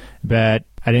wounds, but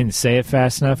I didn't say it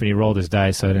fast enough, and he rolled his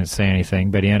dice, so I didn't say anything,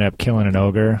 but he ended up killing an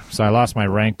ogre, so I lost my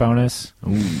rank bonus.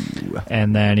 Ooh.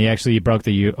 And then he broke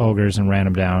the ogres and ran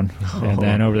them down, and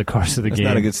then over the course of the That's game...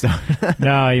 not a good start.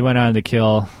 No, he went on to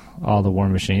kill all the war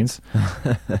machines.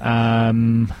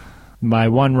 My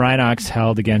 1 Rhinox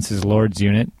held against his Lord's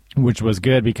unit, which was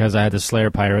good because I had the Slayer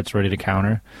Pirates ready to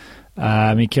counter.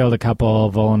 He killed a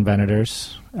couple Volan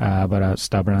Venators, but I was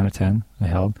stubborn on a 10. I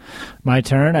held. My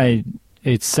turn,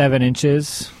 it's 7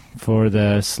 inches for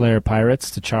the Slayer Pirates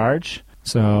to charge.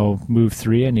 So move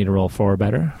 3, I need to roll 4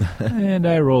 better. And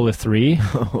I roll a 3.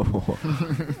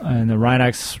 And the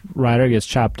Rhinox Rider gets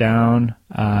chopped down.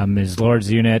 His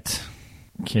Lord's unit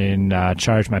can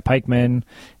charge my pikemen,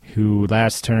 who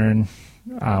last turn,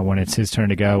 when it's his turn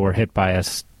to go, were hit by a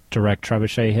direct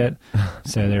trebuchet hit,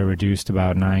 so they're reduced to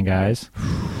about 9 guys.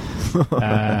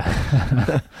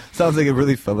 Sounds like it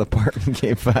really fell apart in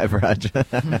game 5, Roger.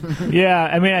 Yeah,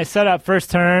 I mean, I set up first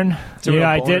turn. a real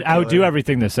I would do killer.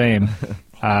 everything the same,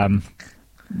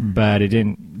 but it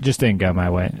didn't go my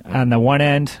way. On the one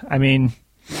end, I mean,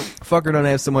 Fucker don't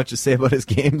have so much to say about his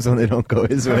games when they don't go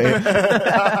his way.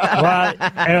 well,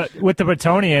 with the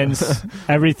Bretonians,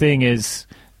 everything is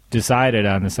decided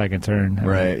on the second turn. I mean,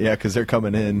 Right, yeah, because they're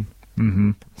coming in.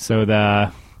 Mm-hmm. So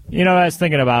I was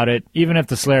thinking about it. Even if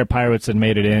the Slayer Pirates had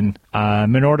made it in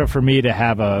order for me to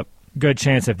have a good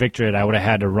chance at victory, I would have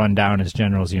had to run down his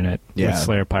general's unit Yeah. with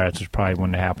Slayer Pirates, which probably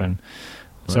wouldn't happen.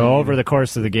 So over the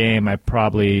course of the game, I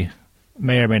probably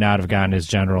may or may not have gotten his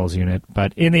general's unit.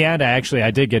 But in the end, I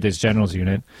did get his general's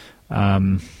unit.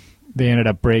 They ended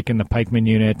up breaking the pikeman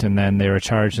unit, and then they were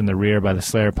charged in the rear by the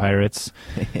Slayer Pirates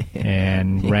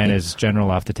and ran his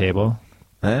general off the table.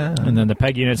 Ah. And then the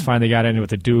Peg units finally got in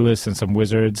with the duelists and some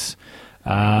wizards.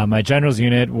 My general's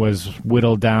unit was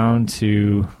whittled down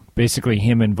to basically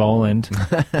him and Voland,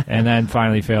 and then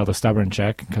finally failed a stubborn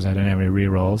check because I didn't have any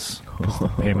rerolls. The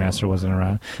Paymaster wasn't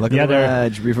around. Look The at the other-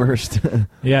 Raj reversed.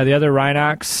 Yeah, the other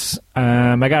Rhinox,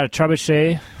 I got a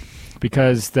trebuchet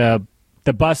because the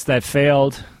bust that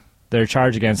failed their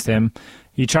charge against him,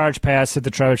 he charged past, hit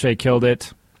the trebuchet, killed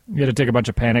it, You had to take a bunch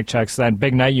of panic checks. That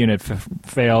big knight unit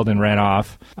failed and ran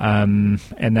off. And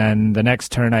then the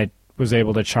next turn, I was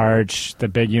able to charge the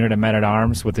big unit of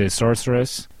men-at-arms with his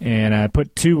sorceress, and I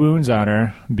put 2 wounds on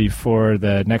her before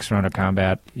the next round of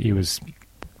combat. He was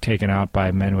taken out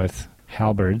by men with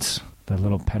halberds, the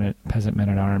little peasant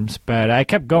men-at-arms. But I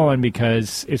kept going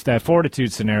because it's that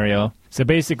fortitude scenario. So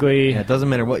basically, Yeah, it doesn't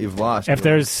matter what you've lost. I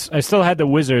still had the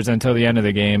wizards until the end of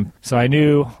the game, so I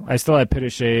knew I still had Pit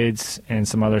of Shades and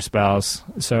some other spells.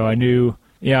 So I knew,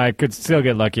 I could still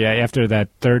get lucky. After that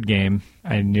third game,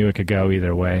 I knew it could go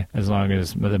either way as long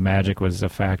as the magic was a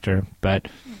factor. But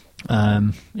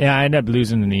I ended up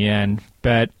losing in the end.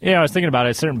 But I was thinking about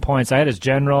it at certain points. I had his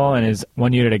general and his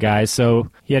 1 unit of guys.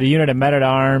 So he had a unit of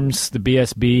men-at-arms, the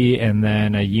BSB, and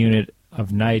then a unit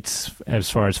of knights as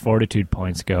far as fortitude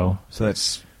points go. So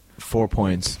that's 4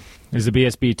 points. Is the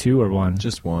BSB 2 or 1?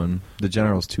 Just 1. The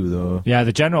general's 2, though. Yeah,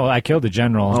 the general. I killed the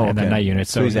general and the knight unit.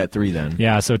 So he's at 3 then.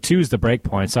 Yeah, so 2 is the break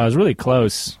point. So I was really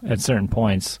close at certain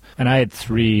points, and I had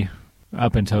 3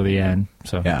 up until the end.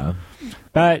 So Yeah.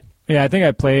 but I think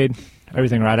I played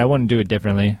everything right. I wouldn't do it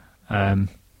differently. And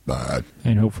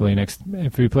hopefully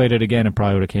if we played it again, it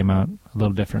probably would have came out a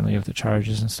little differently with the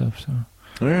charges and stuff. So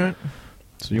All right.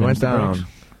 So you Them's went the down. breaks.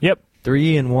 Yep,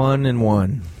 3 and 1 and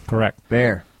 1. correct.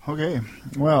 Bear. Okay,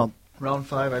 well, round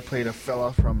 5, I played a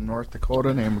fella from North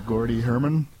Dakota named Gordy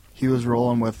Herman. He was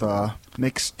rolling with a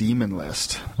mixed demon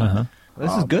list. Uh-huh.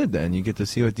 This is good then. You get to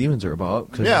see what demons are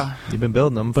about. 'Cause Yeah. You've been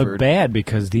building them But for... bad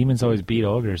because demons always beat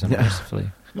ogres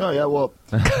unmercifully. No, yeah, well,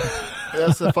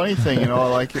 that's the funny thing,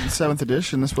 like in 7th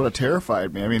edition, this would have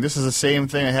terrified me. I mean, this is the same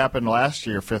thing that happened last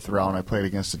year, 5th round. I played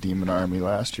against a demon army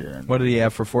last year. And What did he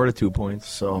have for fortitude points?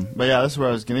 so, but yeah, this is what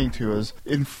I was getting to is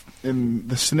in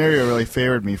the scenario really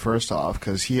favored me first off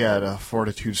because he had a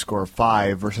fortitude score of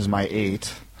 5 versus my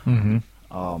 8.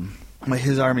 Mm-hmm.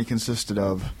 His army consisted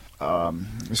of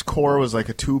his core was like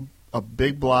a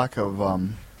big block of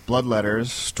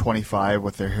bloodletters, 25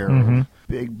 with their herald, Mhm.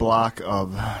 big block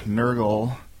of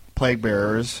Nurgle plague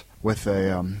bearers with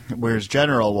a where his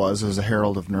general was a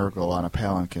herald of Nurgle on a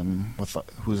palanquin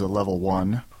who's a level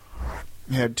 1.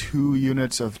 He had 2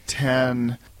 units of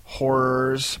 10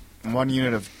 horrors, 1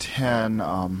 unit of 10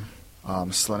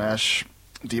 Slanesh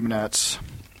demonettes.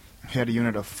 He had a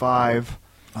unit of 5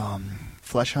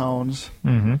 flesh hounds,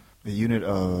 Mm-hmm. a unit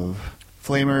of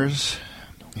flamers,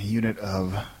 a unit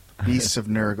of beasts of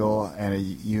Nurgle, and a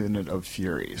unit of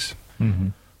furies. Mm-hmm.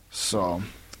 So,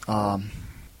 but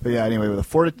yeah, anyway,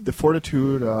 the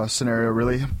fortitude scenario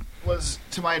really was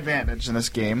to my advantage in this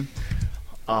game.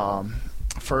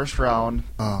 First round,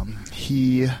 let's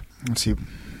see,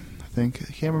 I can't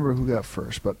remember who got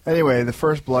first, but anyway, the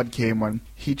first blood came when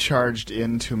he charged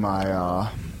into my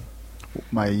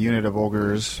my unit of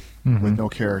ogres with no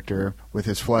character with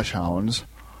his flesh hounds.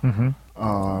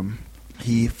 Mm-hmm.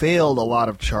 He failed a lot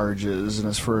of charges in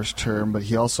his first turn, but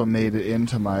he also made it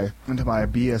into my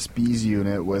BSB's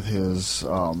unit with his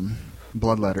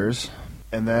bloodletters,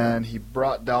 and then he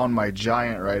brought down my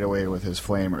giant right away with his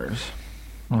flamers.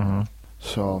 Mm-hmm.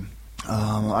 So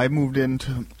I moved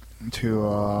into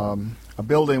a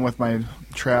building with my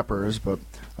trappers, but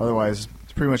otherwise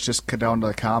it's pretty much just cut down to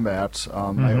the combat.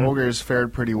 My ogres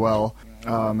fared pretty well.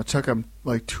 It took them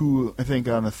like 2, I think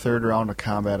on the 3rd round of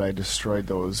combat I destroyed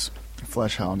those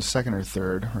flesh hounds, 2nd or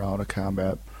 3rd round of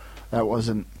combat. That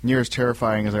wasn't near as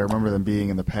terrifying as I remember them being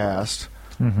in the past.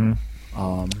 Mm-hmm.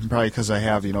 Probably because I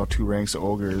have 2 ranks of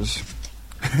ogres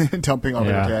dumping all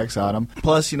their Yeah. attacks on them.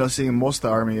 Plus, seeing most of the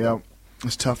army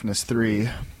was toughness 3,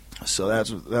 so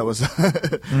that was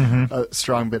a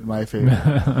strong bit in my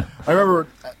favor. I remember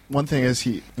one thing is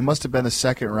he must have been the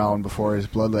 2nd round before his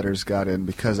bloodletters got in,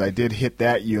 because I did hit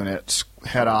that unit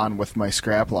head on with my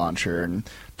scrap launcher and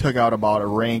took out about a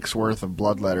rank's worth of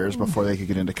bloodletters before they could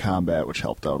get into combat, which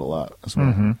helped out a lot as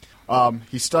well.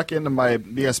 He stuck into my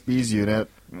BSB's unit,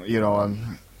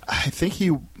 and I think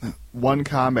he won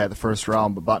combat the first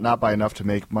round, but not by enough to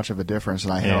make much of a difference,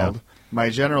 and I held. My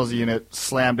general's unit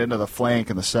slammed into the flank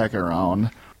in the 2nd round,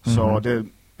 so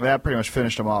that pretty much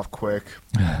finished him off quick.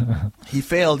 He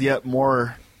failed yet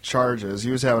more charges. He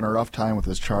was having a rough time with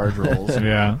his charge rolls.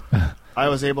 Yeah. I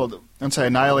was able to, once I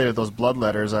annihilated those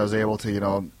bloodletters, I was able to,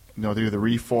 do the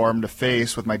reform to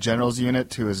face with my general's unit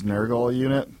to his Nurgle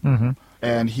unit. Mm-hmm.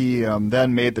 And he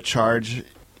then made the charge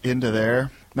into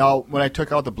there. Now, when I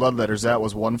took out the bloodletters, that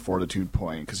was 1 fortitude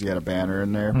point because he had a banner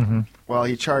in there. Mm-hmm. Well,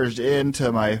 he charged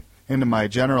into my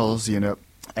general's unit,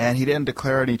 and he didn't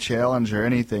declare any challenge or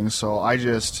anything, so I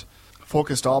just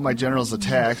focused all my general's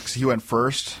attacks. He went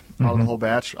first out of the whole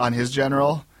batch on his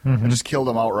general and just killed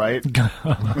him outright,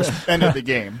 which ended the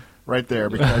game. right there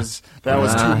because that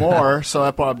was 2 more, so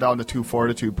that brought him down to 2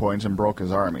 fortitude points and broke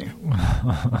his army.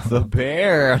 The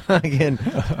bear. Again,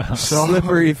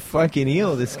 slippery fucking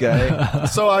eel, this guy.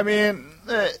 So, I mean,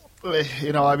 it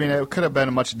could have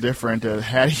been much different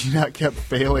had he not kept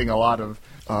failing a lot of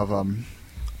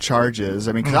charges.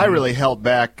 I mean, because I really held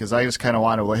back because I just kind of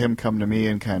wanted to let him come to me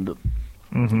and kind of...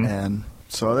 And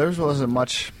so there wasn't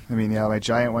much... I mean, yeah, my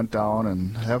giant went down,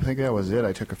 and I think that was it.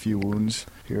 I took a few wounds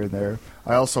here and there.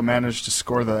 I also managed to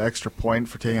score the extra point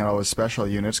for taking out his special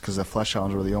units because the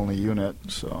Fleshhounds were the only unit,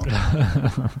 so...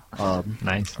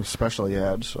 Nice. Special he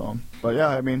had, so... But yeah,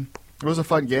 I mean, it was a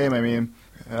fun game. I mean,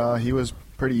 he was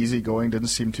pretty easygoing, didn't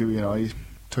seem to, he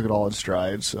took it all in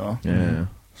stride, so... Yeah.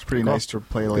 It's pretty nice to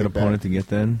play Good laid opponent back. to get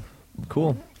then.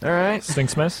 Cool. All right.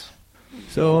 Stinksmiths?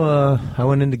 So I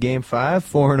went into Game 5,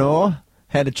 4-0.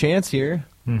 Had a chance here.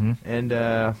 Mm-hmm. And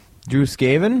Drew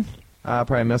Skaven,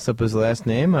 probably messed up his last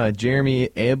name, Jeremy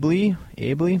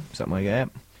Abley, something like that.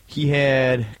 He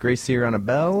had Grey Seer on a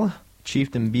bell,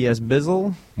 Chieftain B.S.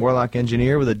 Bizzle, Warlock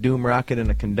Engineer with a Doom Rocket and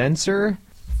a Condenser,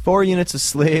 4 units of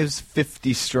slaves,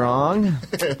 50 strong,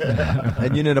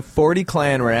 a unit of 40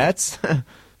 clan rats,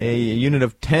 a unit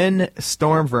of 10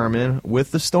 storm vermin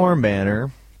with the storm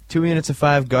banner, 2 units of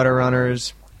 5 gutter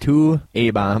runners, 2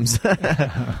 A-bombs.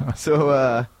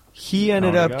 So he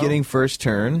ended up getting first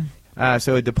turn.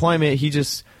 So a deployment,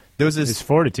 there was this... His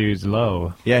fortitude's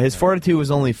low. Yeah, his fortitude was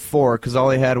only 4 because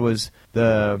all he had was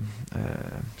the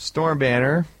storm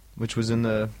banner, which was in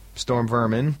the storm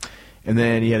vermin, and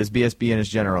then he had his BSB and his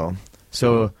general.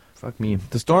 So... Fuck me.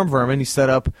 The storm vermin, he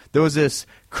set up... There was this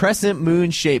crescent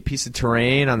moon-shaped piece of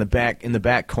terrain in the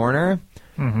back corner,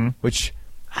 which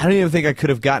I don't even think I could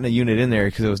have gotten a unit in there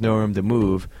because there was no room to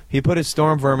move. He put his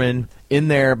storm vermin in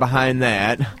there behind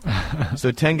that.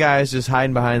 So 10 guys just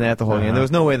hiding behind that the whole game. There was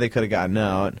no way they could have gotten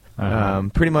out.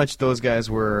 Pretty much those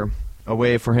guys were a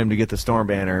way for him to get the storm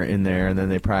banner in there, and then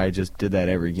they probably just did that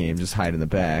every game, just hide in the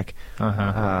back.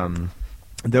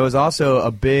 There was also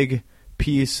a big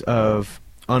piece of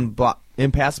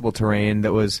impassable terrain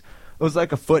that was like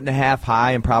 1.5 feet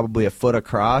high and probably 1 foot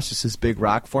across, just this big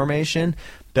rock formation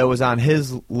that was on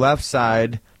his left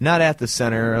side, not at the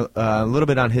center, a little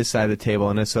bit on his side of the table,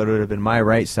 and so it would have been my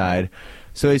right side.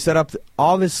 So he set up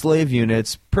all of his slave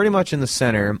units pretty much in the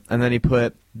center, and then he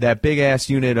put that big-ass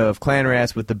unit of clan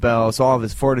rats with the bell, so all of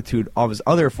his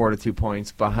other fortitude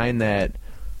points behind that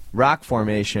rock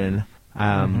formation.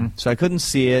 So I couldn't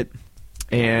see it.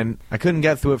 And I couldn't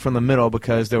get through it from the middle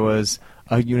because there was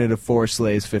a unit of 4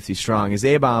 slaves, 50 strong. His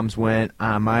A-bombs went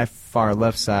on my far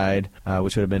left side,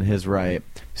 which would have been his right.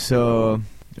 So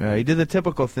he did the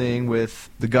typical thing with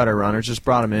the gutter runners, just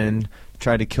brought them in,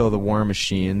 tried to kill the war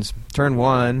machines. Turn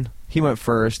 1, he went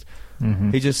first.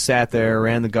 He just sat there,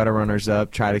 ran the gutter runners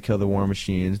up, tried to kill the war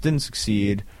machines. Didn't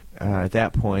succeed at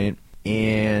that point.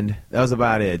 And that was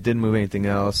about it. Didn't move anything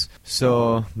else.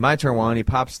 So my turn 1, he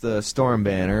pops the storm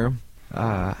banner.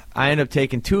 I ended up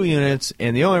taking 2 units,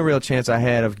 and the only real chance I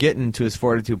had of getting to his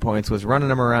fortitude points was running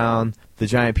him around the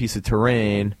giant piece of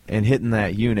terrain and hitting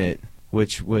that unit,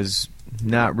 which was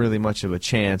not really much of a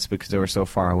chance because they were so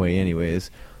far away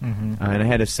anyways. And I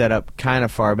had to set up kind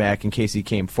of far back in case he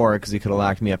came forward because he could have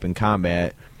locked me up in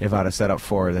combat. If I'd have set up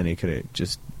forward, then he could have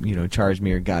just charged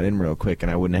me or got in real quick, and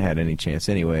I wouldn't have had any chance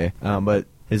anyway. But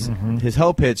his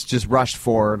hell pits just rushed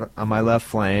forward on my left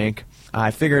flank.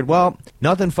 I figured, well,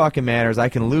 nothing fucking matters. I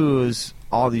can lose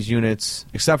all these units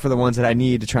except for the ones that I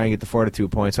need to try and get the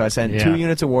fortitude points. So I sent 2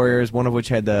 units of warriors, one of which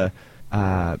had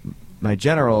my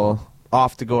general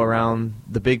off to go around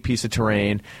the big piece of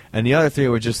terrain, and the other 3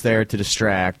 were just there to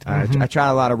distract. I tried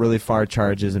a lot of really far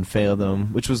charges and failed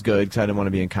them, which was good because I didn't want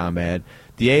to be in combat.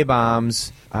 The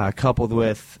A-bombs, coupled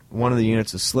with one of the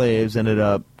units of slaves, ended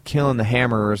up killing the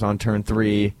hammerers on turn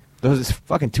 3. Those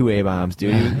fucking 2 A-bombs,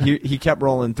 dude. He kept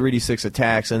rolling 3d6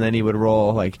 attacks, and then he would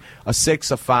roll like a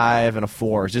 6, a 5, and a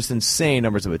 4. Just insane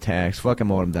numbers of attacks. Fucking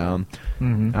mowed him down.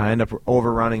 I ended up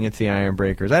overrunning into the Iron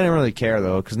Breakers. I didn't really care,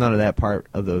 though, because none of that part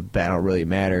of the battle really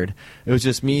mattered. It was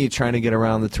just me trying to get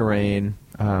around the terrain.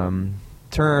 Turn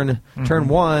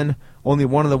 1, only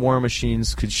one of the war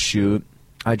machines could shoot.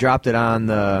 I dropped it on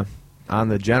the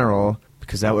general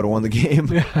because that would have won the game,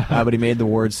 but he made the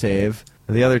ward save.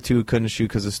 The other 2 couldn't shoot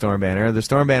because of Storm Banner. The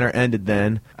Storm Banner ended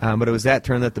then, but it was that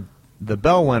turn that the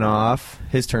bell went off.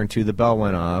 His turn 2, the bell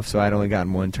went off, so I'd only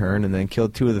gotten 1 turn, and then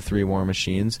killed 2 of the 3 war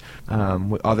machines.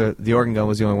 The organ gun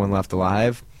was the only one left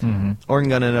alive. Organ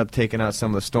gun ended up taking out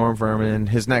some of the storm vermin.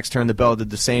 His next turn, the bell did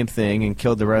the same thing and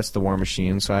killed the rest of the war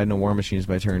machines, so I had no war machines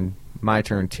by my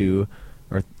turn 2.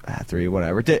 or 3,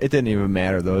 whatever. It didn't even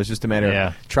matter, though. It was just a matter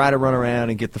of try to run around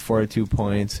and get the 42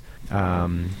 points.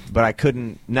 But I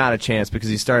couldn't, not a chance, because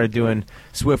he started doing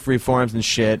swift reforms and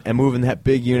shit and moving that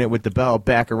big unit with the bell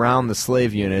back around the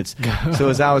slave units. So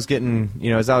as I was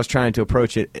trying to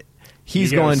approach it,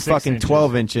 he's going fucking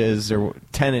 12 inches or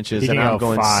 10 inches, and I'm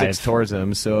going 6 towards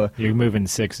him. So you're moving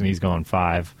 6 and he's going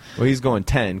 5. Well, he's going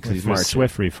 10 because he's marching.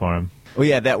 Swift reform. Well,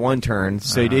 yeah, that one turn.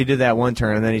 So he did that one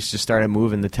turn, and then he just started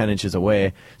moving the 10 inches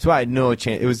away. So I had no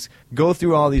chance. It was go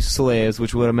through all these slaves,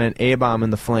 which would have meant A-bomb in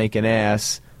the flank and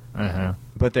ass.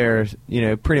 But they're,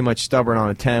 pretty much stubborn on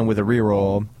a 10 with a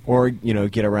reroll, or,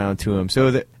 get around to him. So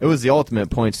it was the ultimate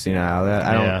points denial.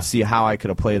 I don't see how I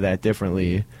could have played that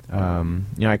differently.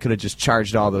 I could have just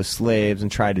charged all those slaves and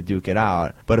tried to duke it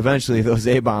out. But eventually those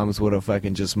A-bombs would have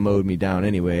fucking just mowed me down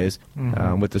anyways,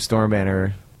 with the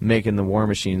Stormbanner making the war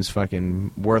machines fucking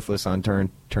worthless on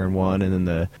turn 1, and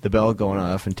then the bell going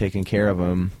off and taking care of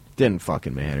them. Didn't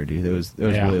fucking matter, dude. There was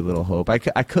really little hope. I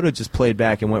could have just played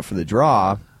back and went for the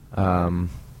draw.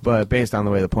 But based on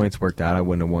the way the points worked out, I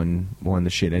wouldn't have won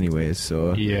the shit anyways.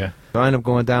 So yeah, so I ended up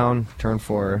going down turn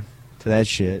 4 to that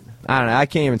shit. I don't know. I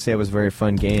can't even say it was a very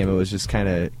fun game. It was just kind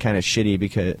of shitty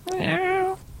because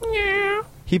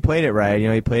he played it right.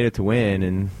 He played it to win,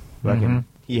 and fucking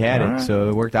he had it, so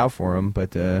it worked out for him.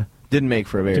 But didn't make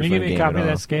for a very fun game. Can you give me a copy of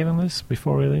that scaling list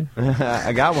before we leave?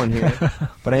 I got one here,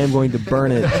 but I am going to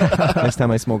burn it next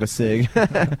time I smoke a cig.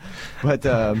 But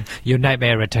your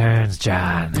nightmare returns,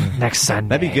 John, next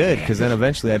Sunday. That'd be good, because then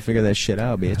eventually I'd figure that shit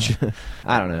out, bitch.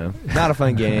 I don't know. Not a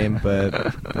fun game,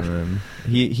 but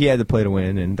he had to play to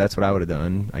win, and that's what I would have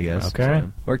done, I guess. Okay.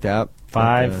 So, worked out.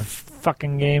 5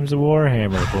 fucking games of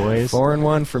Warhammer, boys.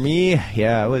 4-1 for me.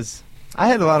 Yeah, it was. I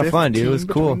had a lot of fun, dude. It was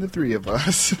cool. Between the 3 of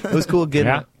us. It was cool getting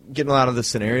a lot of the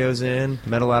scenarios in,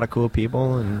 met a lot of cool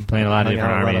people, and playing a lot of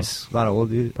different armies. A lot of old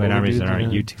dudes. Playing armies that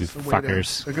aren't you two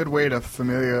fuckers. A good way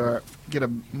to get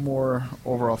a more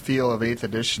overall feel of 8th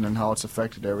edition and how it's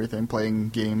affected everything. Playing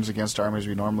games against armies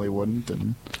we normally wouldn't.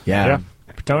 And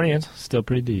Bretonnians, still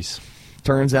pretty decent.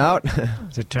 Turns out.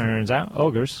 As it turns out,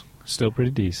 ogres, still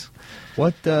pretty decent.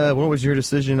 What was your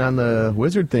decision on the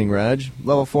wizard thing, Raj?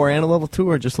 Level 4 and a level 2,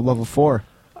 or just a level 4?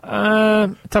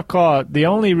 Tough call. The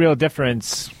only real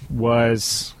difference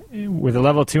was with a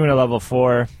level 2 and a level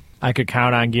 4, I could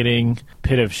count on getting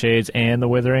Pit of Shades and the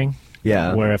Withering.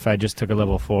 Yeah. Where if I just took a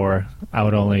level 4, I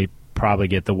would only probably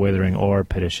get the Withering or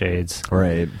Pit of Shades.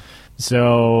 Right.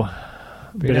 So,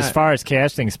 but as far as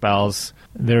casting spells,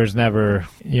 there's never,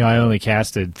 I only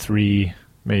casted 3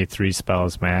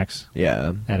 spells max.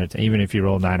 Yeah. And even if you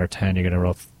roll 9 or 10, you're going to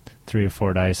roll 3 or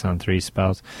 4 dice on 3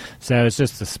 spells. So it's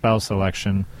just a spell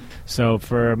selection. So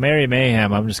for Merry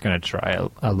Mayhem, I'm just going to try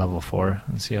a level 4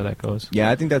 and see how that goes. Yeah,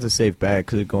 I think that's a safe bet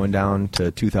because it's going down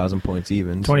to 2,000 points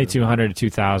even. 2,200 to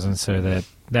 2,000, so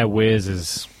that whiz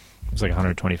is like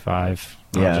 125.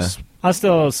 Yeah. I'll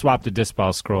still swap the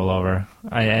Dispel Scroll over.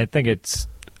 I think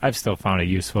I've still found it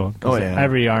useful. Oh, yeah.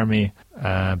 Every army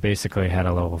basically had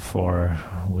a level 4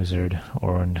 wizard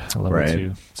or a level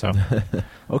 2. So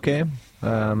okay.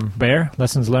 Bear,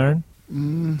 lessons learned?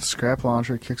 Scrap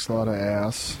Launcher kicks a lot of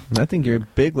ass. I think your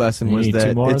big lesson was need that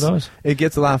 2 more of those? It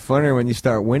gets a lot funner when you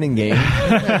start winning games.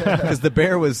 Because the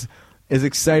Bear was as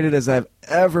excited as I've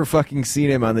ever fucking seen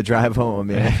him on the drive home,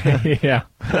 man. Yeah.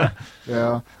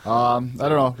 Yeah. I don't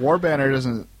know. War Banner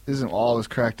isn't all as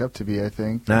cracked up to be, I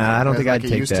think. Nah, I don't think I'd it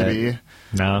take used that. to be.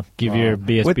 No, give your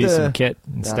BSB some kit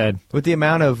instead. With the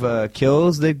amount of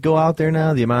kills that go out there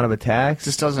now, the amount of attacks,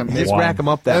 Just doesn't they just rack them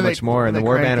up that much more, and the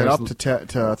War Banner's up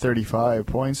to 35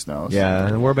 points now. So. Yeah,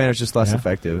 and the War Banner's just less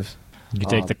effective. You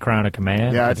take the Crown of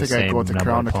Command. Yeah, I for the think I'd go with the same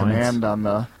Crown number of points. Command on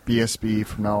the BSB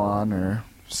from now on, or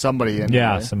somebody in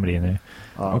Yeah, there. somebody in there.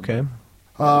 Okay.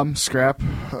 Scrap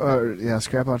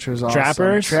Launcher is awesome.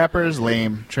 Trappers? Trappers,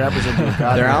 lame. Trappers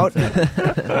are They're out?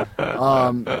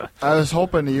 I was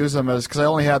hoping to use them because I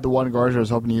only had the one Gorger. I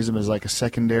was hoping to use them as like a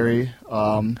secondary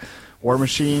war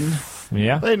machine.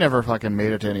 Yeah. They never fucking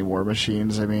made it to any war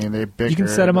machines. I mean, they bicker. You can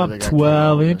set them up they got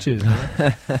 12 killed. inches.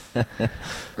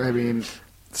 I mean,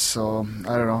 so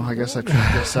I don't know. I guess I tried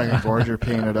to get a second Gorger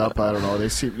painted up. I don't know. The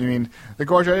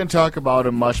Gorger, I didn't talk about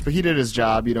him much, but he did his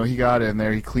job. He got in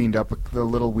there. He cleaned up the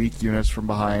little weak units from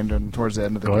behind and towards the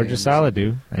end of the game. Gorgeous solid,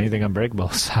 dude. Anything unbreakable,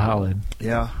 solid.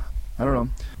 Yeah, I don't know.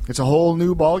 It's a whole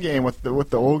new ball game with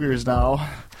the ogres now.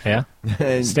 Yeah.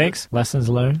 Stinks. Lessons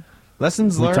learned.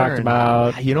 Lessons We learned. talked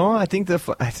about- I think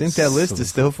that list is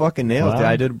still fucking nailed. Well,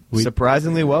 I did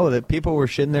surprisingly well with it. People were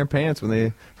shitting their pants when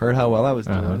they heard how well I was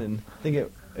doing, and I think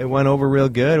it went over real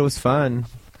good. It was fun.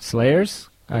 Slayers?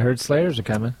 I heard Slayers are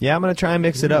coming. Yeah, I'm gonna try and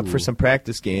mix it up for some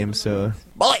practice games. So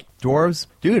Dwarves,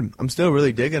 dude, I'm still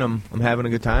really digging them. I'm having a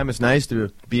good time. It's nice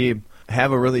to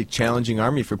have a really challenging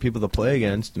army for people to play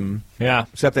against. And Yeah.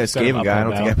 except that Set 'em Skaven up guy, I and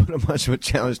don't think I put much of a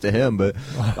challenge to him, but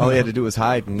all he had to do was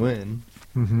hide and win.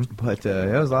 Mm-hmm. But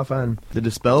it was a lot of fun. The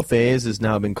Dispel phase has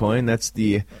now been coined. That's on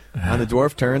the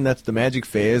Dwarf turn, that's the Magic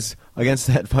phase. Against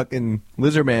that fucking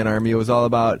Lizardman army, it was all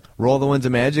about roll the winds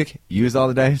of magic, use all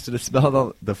the dice to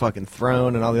dispel the fucking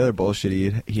throne and all the other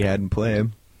bullshit he had in play.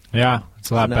 Yeah, it's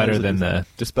a lot So now better it's than the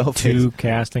Dispel phase. 2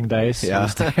 casting dice. Yeah.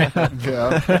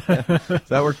 Yeah. So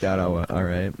that worked out all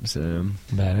right. So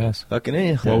Badass. fucking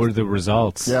A. What were the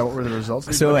results? Yeah, what were the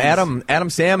results? So Adam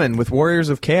Salmon with Warriors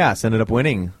of Chaos ended up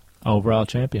winning. Overall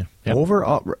champion. Yep.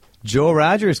 Overall, Joe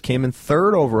Rogers came in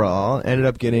 3rd overall, ended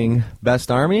up getting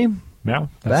Best Army. Yeah,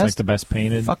 that's Best like the best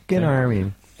painted Fucking thing.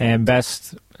 army. And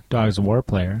best Dogs of War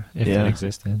player, if Yeah. it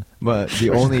existed. But the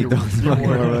only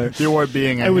the award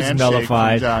being a It was handshake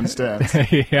nullified. from John Stentz.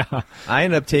 Yeah. I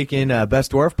ended up taking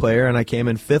Best Dwarf player, and I came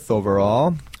in 5th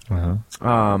overall.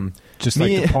 Uh-huh. Just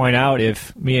Me- like to point out,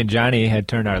 if me and Johnny had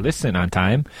turned our list in on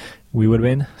time, we would have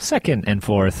been 2nd and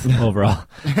 4th overall.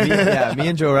 me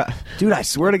and Joe. Dude, I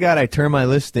swear to God, I turned my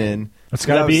list in. It's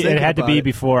gotta I was be. It thinking had to about be it.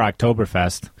 before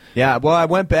Oktoberfest. Yeah, well, I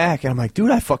went back and I'm like,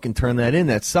 dude, I fucking turned that in.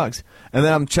 That sucks. And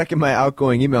then I'm checking my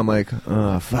outgoing email. I'm like,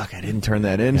 oh, fuck, I didn't turn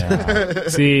that in. Yeah.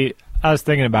 See, I was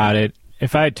thinking about it.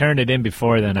 If I had turned it in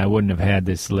before then, I wouldn't have had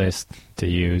this list to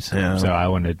use. Yeah. So I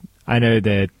wanted. I know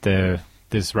that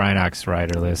this Rhinox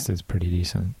rider list is pretty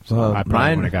decent. So Well, I probably mine-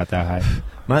 wouldn't have got that high.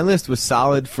 My list was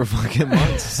solid for fucking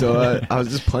months, so I was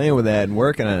just playing with that and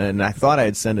working on it, and I thought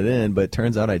I'd send it in, but it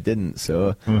turns out I didn't,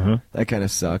 so that kind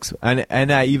of sucks. And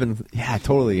I even, yeah,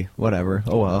 totally, whatever.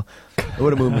 Oh, well. It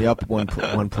would have moved me up one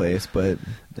place, but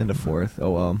into 4th. Oh,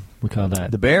 well. We call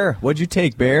that The Bear. What'd you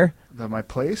take, Bear? My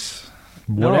place?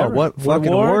 whatever. No, what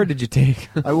fucking award did you take?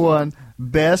 I won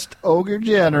Best Ogre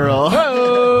General.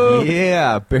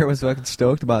 Yeah, Bear was fucking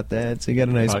stoked about that, so you got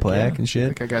a nice Fuck plaque yeah. and I shit.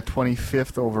 think I got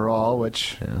 25th overall,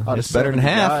 which Yeah, out of it's better than 70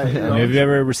 half. guys, you know. Have you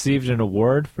ever received an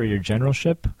award for your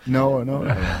generalship? No.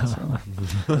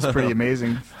 So, that's pretty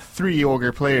amazing. 3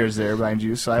 ogre players there, mind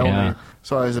you. So I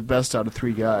was the best out of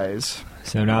 3 guys.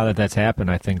 So now that that's happened,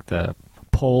 I think the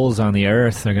poles on the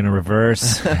Earth are going to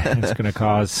reverse. It's going to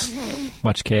cause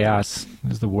much chaos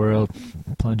as the world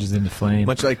plunges into flame.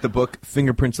 Much like the book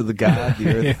Fingerprints of the God, the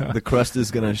Earth, Yeah. the crust is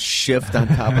going to shift on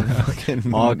top of the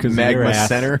fucking All 'cause your magma ass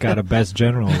center. got a best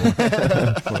general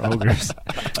for ogres.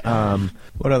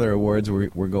 What other awards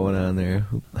were going on there?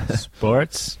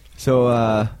 Sports.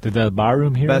 So, Did the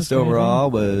barroom here? best overall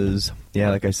was,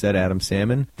 like I said, Adam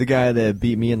Salmon. The guy that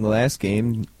beat me in the last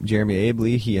game, Jeremy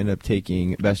Abley, he ended up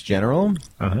taking Best General.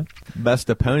 Uh-huh. Best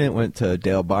Opponent went to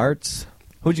Dale Bartz.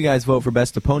 Who'd you guys vote for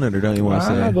Best Opponent, or don't you want to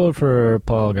I say? vote for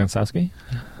Paul Gonsowski.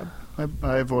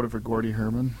 I voted for Gordy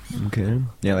Herman. Okay.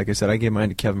 Yeah, like I said, I gave mine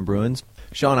to Kevin Bruins.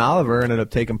 Sean Oliver ended up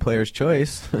taking Player's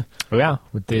Choice. Oh, yeah,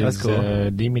 with That's his cool.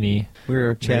 Demony. We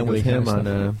were chatting with Kind him of on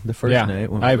stuff. the first yeah,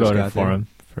 night. When we I first voted got for there. him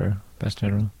for best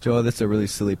general. Joe, that's a really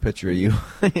silly picture of you.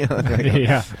 You look like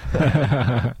Yeah.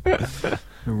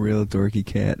 a real dorky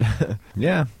cat.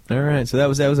 Yeah. All right. So that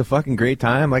was a fucking great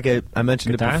time. Like I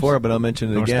mentioned Good it times? before, but I'll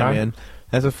mention it North again, Star? man.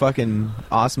 That's a fucking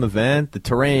awesome event. The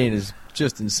terrain is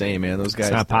just insane, man. Those guys.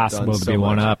 It's not have done possible to so be much.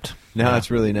 one-upped. No, Yeah.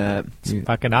 it's really not.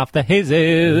 Fucking off the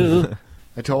hizzle.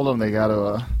 I told them they got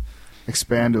to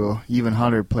expand to even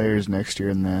 100 players next year,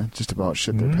 and that just about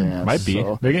shit their pants. Might be.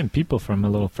 So, They're getting people from a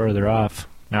little further off,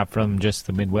 not from just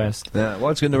the Midwest. Yeah,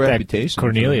 well, it's getting the That reputation.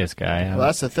 Cornelius guy. well,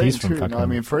 that's the thing he's too. from You know, fucking I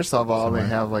mean, first of all, somewhere. they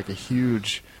have like a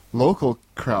huge local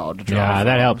crowd to draw Yeah, from.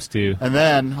 that helps too. And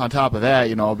then on top of that,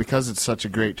 you know, because it's such a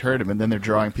great tournament, then they're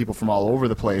drawing people from all over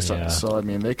the place. Yeah. So I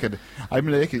mean, they could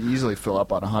easily fill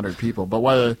up on 100 people. But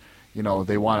whether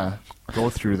they want to go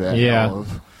through that, Yeah.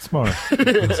 It's more.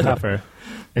 It's tougher.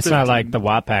 It's not like the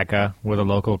Wapaka, where the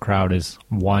local crowd is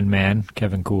one man,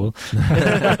 Kevin Cool.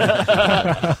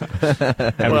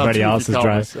 Everybody else is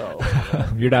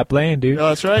driving. You're not playing, dude. No,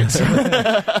 that's right.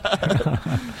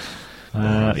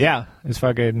 Yeah, it's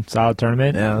fucking solid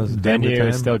tournament. Yeah, it was a damn good Venue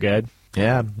is time. still good.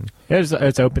 Yeah.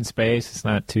 It's open space. It's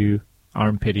not too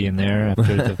armpity in there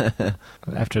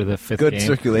after the fifth Good game.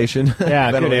 circulation.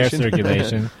 Yeah, good air Ventilation.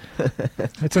 circulation.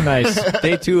 It's a nice.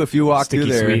 Day 2, if you walk through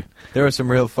Sticky there, sweet. there were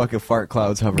some real fucking fart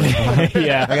clouds hovering.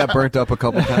 Yeah, I got burnt up a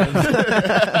couple times.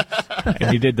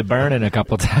 and you did the burning a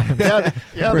couple times. yeah,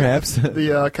 Perhaps.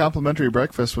 the complimentary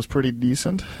breakfast was pretty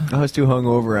decent. I was too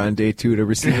hungover on day 2 to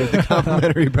receive the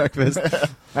complimentary breakfast.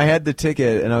 I had the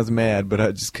ticket and I was mad, but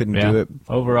I just couldn't do it.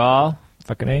 Overall,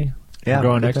 fucking A. Yeah, We're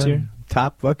going good next time. year.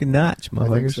 top fucking notch, I think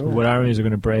motherfuckers. so. What armies are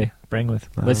going to bring with?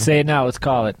 Let's say it now. Let's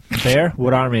call it. Bear,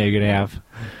 what army are you going to have?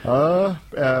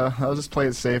 I'll just play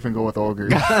it safe and go with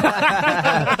ogres.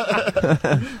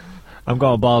 I'm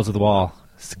going balls to the wall.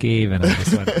 Skaven on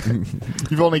this one.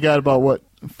 You've only got about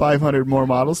 500 more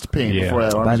models to paint Yeah. before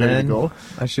that By army's ready to then, go.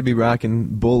 I should be rocking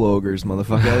bull ogres,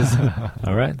 motherfuckers.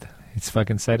 All right. It's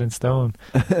fucking set in stone.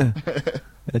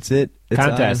 That's it. It's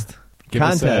Contest. Give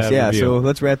us a Contest, yeah. review. So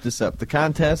let's wrap this up. The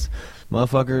contest,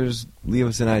 motherfuckers, leave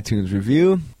us an iTunes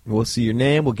review. We'll see your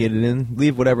name. We'll get it in.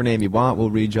 Leave whatever name you want.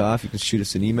 We'll read you off. You can shoot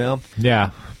us an email.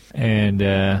 Yeah. And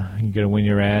you're going to win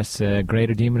your ass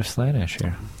Greater Demon of Slaanesh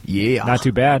here. Yeah. Not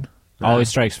too bad. Always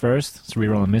strikes first. It's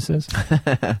reroll and misses.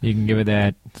 You can give it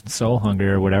that soul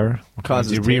hunger or whatever.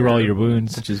 Causes you reroll terror. your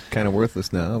wounds. Which is kind of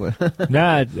worthless now. But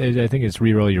Nah, I think it's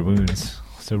reroll your wounds.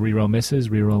 So reroll misses,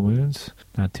 reroll wounds.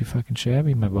 Not too fucking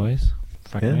shabby, my boys.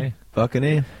 Fucking Yeah. A. Fucking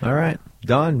A. All right.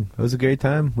 Done. It was a great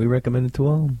time. We recommend it to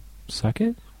all. Suck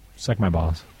it? Suck my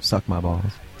balls. Suck my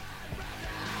balls.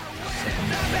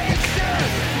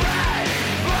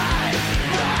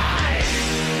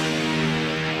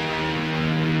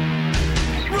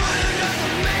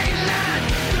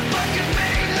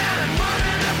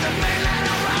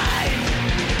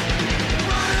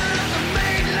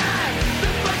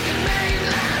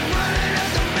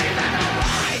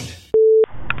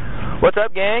 What's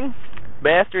up, gang?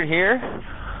 Bastard here.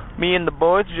 Me and the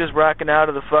boys are just rocking out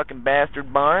of the fucking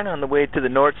Bastard barn on the way to the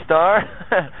North Star.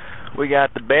 We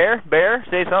got the Bear. Bear,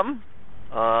 say something.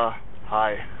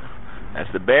 Hi.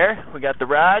 That's the Bear. We got the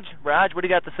Raj. Raj, what do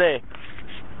you got to say?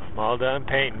 I'm all done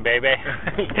painting, baby.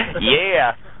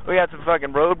 Yeah. We got some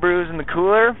fucking road brews in the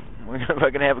cooler. We're gonna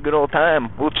fucking have a good old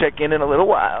time. We'll check in a little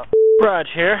while. Raj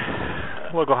here.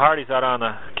 Local Hardee's out on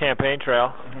the campaign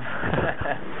trail.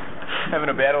 Having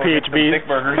a battle against some PHBs. thick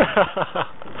burgers.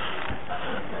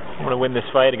 I'm going to win this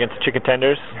fight against the chicken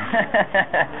tenders.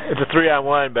 It's a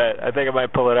 3-on-1, but I think I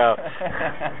might pull it out.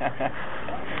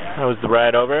 How was the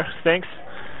ride over? Stinks?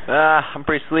 I'm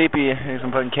pretty sleepy. There's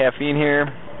some fucking caffeine here.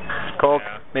 Coke.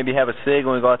 Maybe have a cig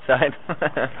when we go outside.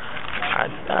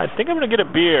 I think I'm going to get a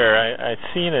beer. I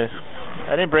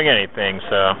didn't bring anything,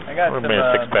 so I got I'm going to bring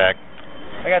a six-pack.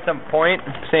 I got some Point,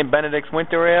 St. Benedict's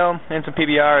Winter Ale, and some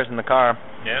PBRs in the car.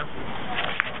 Yeah?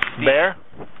 Bear?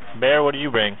 Bear, what do you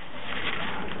bring?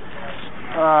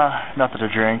 Nothing to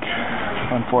drink,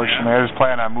 unfortunately. I was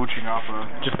planning on mooching off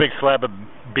Just a big slab of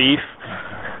beef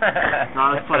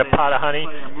and a pot of honey?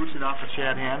 I'm mooching off of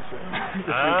Chad Hansen.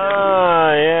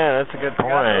 Yeah, that's a good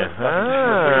point.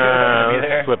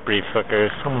 Those slippery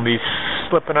fuckers. I'm going to be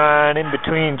slipping on in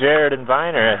between Jared and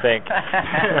Viner, I think.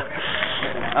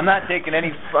 I'm not taking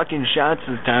any fucking shots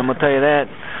this time, I'll tell you that.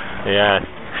 Yeah.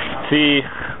 See,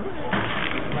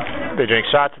 they drink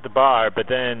shots at the bar, but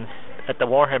then at the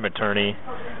Warhammer tourney,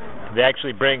 they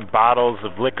actually bring bottles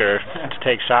of liquor to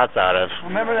take shots out of.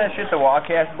 Remember that shit the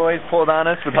Wildcast boys pulled on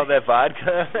us with all that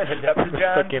vodka and Depper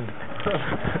John? Fucking,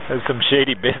 that was some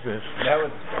shady business. That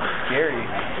was scary.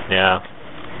 Yeah.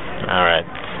 All right.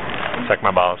 Suck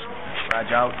my balls. Raj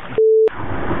out.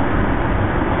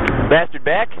 Bastard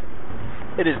back.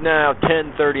 It is now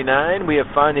 10:39. We have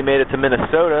finally made it to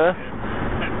Minnesota.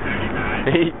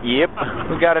 10:39. Yep.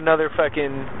 We got another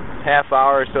fucking half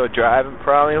hour or so driving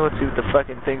probably. Let's see what the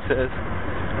fucking thing says.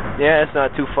 Yeah, it's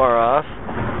not too far off.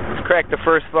 Let's crack the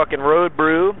first fucking road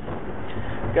brew.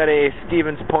 Got a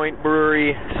Stevens Point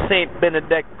Brewery St.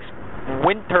 Benedict's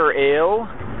Winter Ale.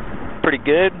 Pretty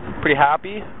good. Pretty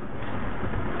hoppy.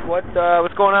 What's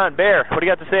going on, Bear? What do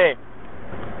you got to say?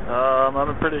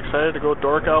 I'm pretty excited to go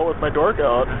dork out with my dork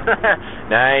out.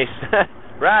 Nice.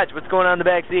 Raj, what's going on in the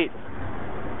back seat?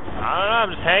 I don't know,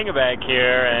 I'm just hanging back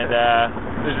here, and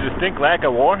there's a distinct lack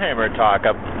of Warhammer talk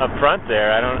up front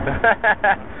there. I don't know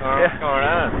what's going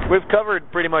on. We've covered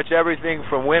pretty much everything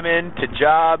from women to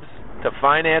jobs to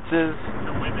finances,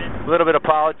 a little bit of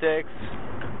politics.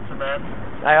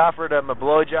 I offered him a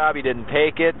blowjob, he didn't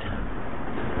take it.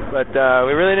 But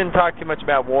we really didn't talk too much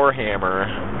about Warhammer.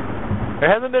 There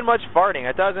hasn't been much farting.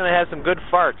 I thought I was going to have some good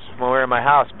farts when we were in my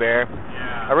house, Bear.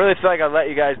 Yeah. I really feel like I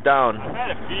let you guys down. I've had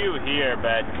a few here,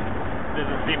 but it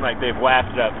doesn't seem like they've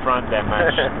wafted up front that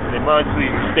much. They mostly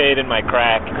stayed in my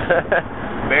crack.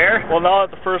 Bear? Well, now that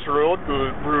the first road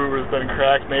brew has been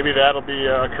cracked, maybe that'll be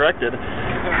corrected.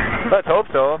 Let's hope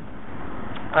so.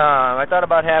 I thought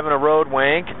about having a road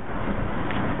wank,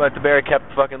 but the Bear kept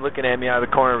fucking looking at me out of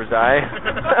the corner of his eye.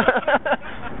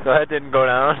 So that didn't go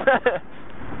down.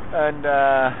 And,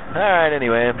 alright,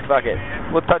 anyway, fuck it.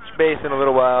 We'll touch base in a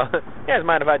little while. You guys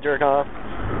mind if I jerk off?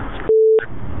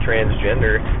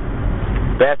 Transgender.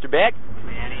 Bastard back?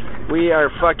 We are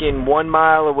fucking 1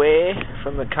 mile away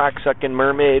from the cocksucking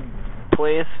mermaid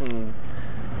place, and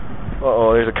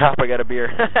uh-oh, there's a cop. I got a beer.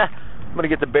 I'm gonna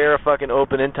get the Bear a fucking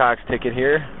open intox ticket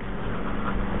here.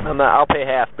 I'll pay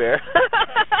half, Bear.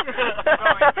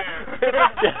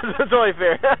 That's only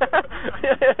fair.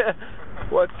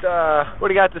 What do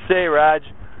you got to say, Raj?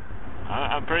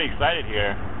 I'm pretty excited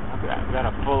here. I've got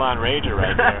a full-on rager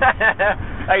right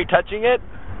there. Are you touching it?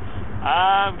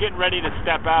 I'm getting ready to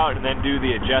step out and then do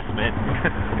the adjustment.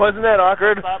 Wasn't that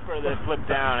awkward? Flip up or then flip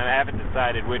down, and I haven't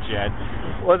decided which yet.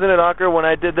 Wasn't it awkward when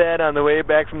I did that on the way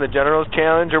back from the General's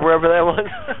Challenge or wherever that was?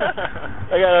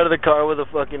 I got out of the car with a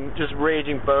fucking just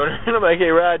raging boner. And I'm like, hey,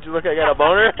 Raj, look, I got a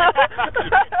boner.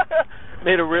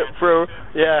 Made a rip through.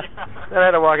 Yeah. Then I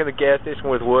had to walk in the gas station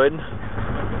with wood.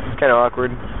 It's kind of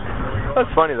awkward. That's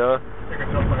funny, though.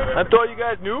 I thought you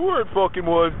guys knew where it fucking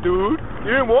was, dude.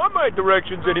 You didn't want my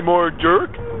directions anymore, jerk.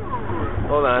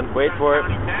 Hold on. Wait for it.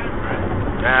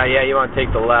 Yeah, you want to take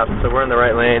the left, so we're in the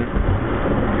right lane.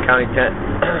 County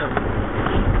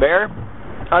 10. Bear,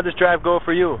 how'd this drive go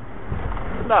for you?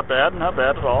 Not bad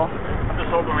at all. I'm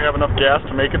just hoping we have enough gas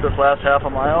to make it this last half a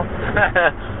mile.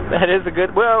 That is a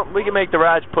good... Well, we can make the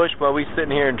Raj push while we sit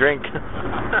in here and drink.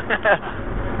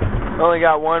 Only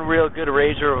got one real good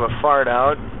rager of a fart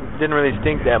out. Didn't really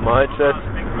stink that much.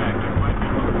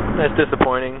 That's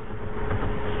disappointing.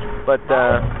 But,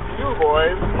 you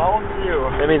boys, you.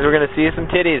 That means we're going to see some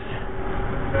titties.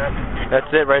 That's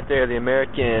it right there, the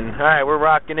American. Alright, we're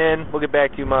rocking in. We'll get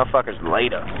back to you motherfuckers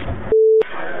later.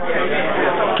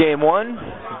 Game 1,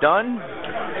 done.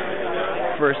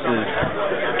 Versus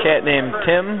cat named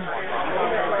Tim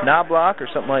Knobloch or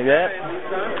something like that.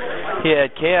 He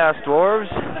had Chaos Dwarves.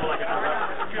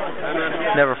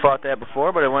 Never fought that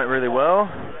before, but it went really well.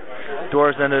 The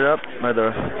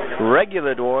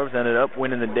regular Dwarves ended up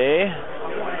winning the day.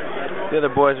 The other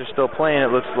boys are still playing,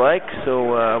 it looks like,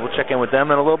 so we'll check in with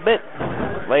them in a little bit.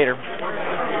 Later.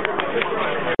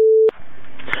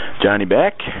 Johnny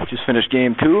back. Just finished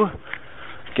game 2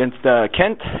 against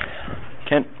Kent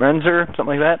Renzer,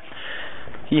 something like that.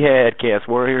 He had Chaos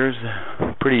Warriors.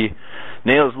 Pretty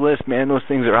nails list, man. Those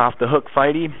things are off the hook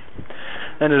fighty.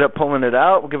 Ended up pulling it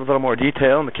out. We'll give a little more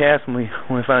detail in the cast when we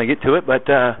finally get to it. But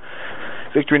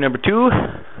victory number 2,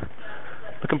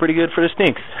 looking pretty good for the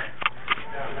Stinks.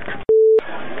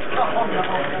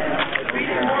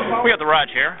 We got the Raj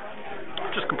here.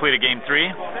 Just completed game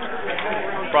 3.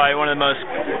 Probably one of the most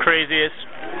craziest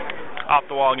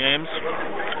off-the-wall games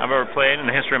I've ever played in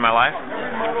the history of my life.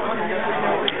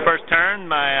 First turn,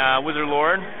 my Wizard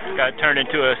Lord got turned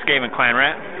into a Skaven Clan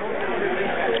Rat.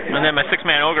 And then my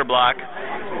 6-man Ogre block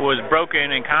was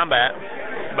broken in combat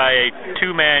by a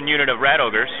 2-man unit of Rat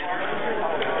Ogres.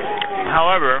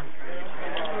 However,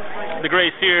 the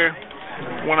Grey Seer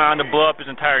went on to blow up his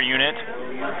entire unit.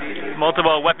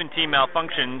 Multiple weapon team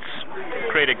malfunctions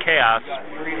created chaos,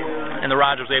 and the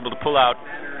Raj was able to pull out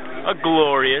a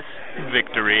glorious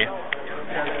victory.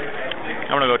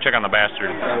 I'm gonna go check on the bastard.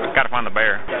 Gotta find the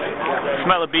bear.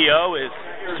 Smell of BO is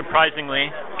surprisingly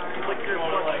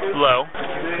low.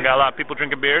 Got a lot of people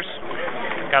drinking beers.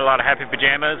 Got a lot of happy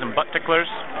pajamas and butt ticklers.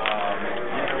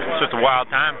 It's just a wild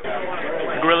time.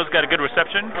 Gorilla's got a good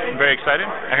reception. I'm very excited.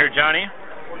 I heard Johnny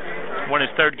won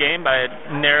his 3rd game by a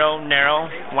narrow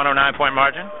 109-point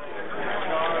margin.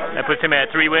 That puts him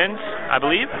at 3 wins, I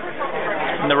believe.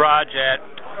 And the Raj at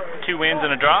 2 wins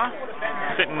and a draw.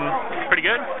 Sitting pretty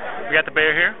good. We got the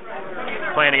bear here,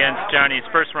 playing against Johnny's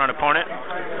first-round opponent,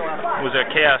 who's a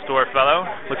Chaos Dwarf fellow.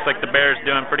 Looks like the bear's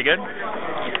doing pretty good.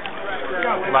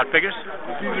 A lot of figures.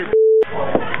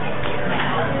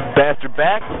 Bastard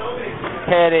back.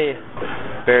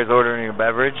 Bear's ordering a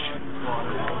beverage.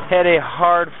 Had a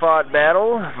hard-fought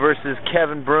battle versus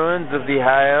Kevin Bruins of the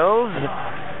High Elves.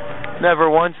 Never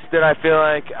once did I feel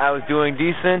like I was doing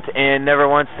decent, and never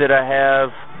once did I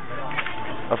have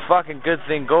a fucking good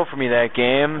thing go for me that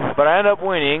game. But I ended up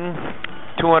winning.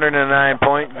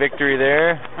 209-point victory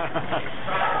there.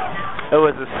 It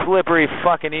was a slippery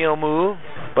fucking eel move,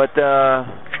 but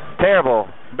terrible.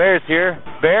 Bear's here.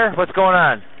 Bear, what's going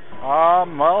on?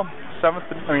 Well, 7th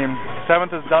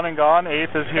is done and gone.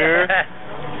 8th is here.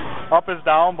 Up is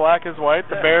down, black is white.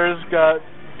 The Bears got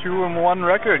 2-1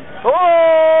 record.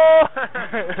 Oh!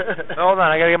 Hold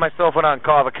on, I gotta get my cell phone out and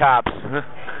call the cops.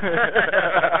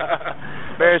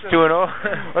 Bears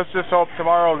 2-0. Let's just hope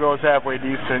tomorrow goes halfway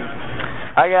decent.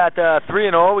 I got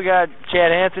 3-0. We got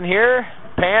Chad Hansen here.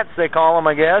 Pants, they call him,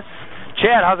 I guess.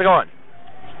 Chad, how's it going?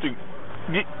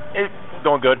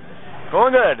 Going good.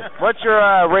 Going good. What's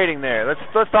your rating there?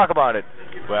 Let's talk about it.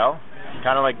 Well,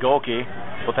 kind of like Golke.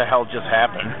 What the hell just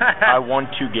happened? I won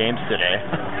 2 games today.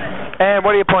 And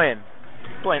what are you playing?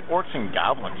 playing Orcs and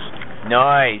Goblins.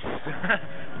 Nice.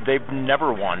 They've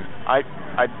never won.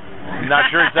 I'm not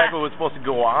sure exactly what's supposed to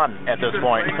go on at this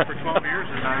point. For 12 years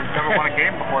and I've never won a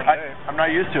game before today. I'm not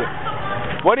used to it.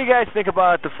 What do you guys think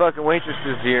about the fucking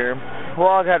waitresses here who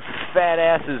all got fat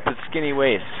asses but skinny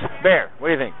waists? Bear, what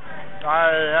do you think?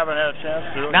 I haven't had a chance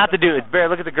to. Not the dudes. Bear,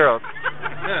 look at the girls.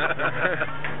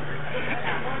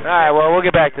 All right, well, we'll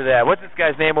get back to that. What's this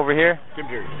guy's name over here?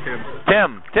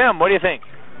 Tim. Tim, what do you think?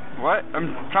 What?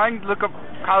 I'm trying to look up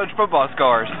college football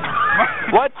scores.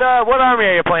 What army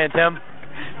are you playing, Tim?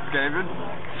 David?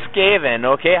 Skaven,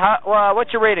 okay.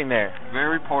 What's your rating there?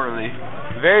 Very poorly.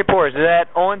 Very poor. Is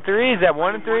that 0-3? Is that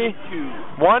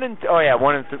 1-3? 1 and 2. Oh yeah,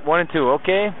 1 and 2.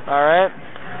 Okay, all right.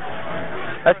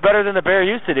 That's better than the Bear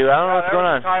used to do. I don't know what's going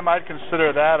on. Time I'd consider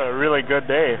that a really good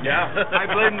day. Yeah. I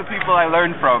blame the people I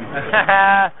learned from.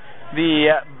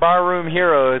 The barroom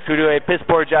heroes who do a piss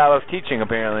poor job of teaching,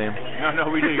 apparently. No,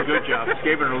 we did a good job.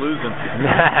 Skaven are losing.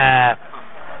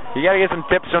 You gotta get some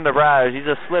tips from the Raj. He's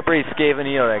a slippery Skaven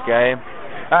heel, that guy.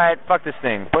 Alright, fuck this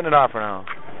thing. Putting it off for now.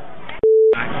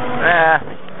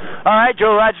 Alright,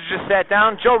 Joe Rogers just sat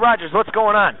down. Joe Rogers, what's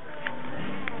going on?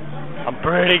 I'm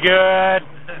pretty good.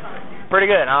 Pretty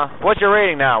good, huh? What's your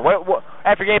rating now? What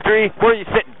after game 3, where are you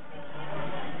sitting?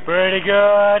 Pretty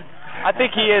good. I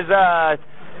think he is 2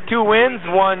 wins,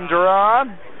 1 draw.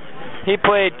 He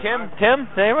played Tim?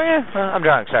 Anyway? I'm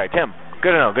drunk, sorry, Tim.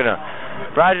 Good enough.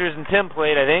 Rogers and Tim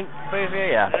played, I think.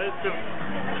 Yeah.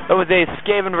 It was a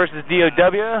Skaven versus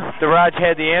DOW. The Raj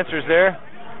had the answers there.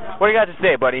 What do you got to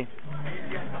say, buddy?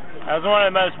 That was one of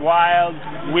the most wild,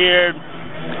 weird,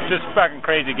 just fucking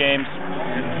crazy games.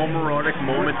 Homoerotic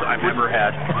moments I've ever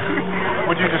had.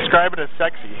 Would you describe it as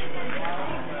sexy?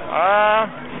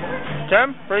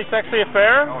 Tim, pretty sexy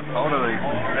affair? Oh, totally.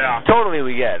 Yeah. Totally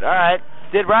we get. All right.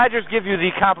 Did Rogers give you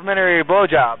the complimentary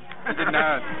blowjob? I did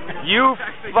not. You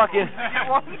fucking...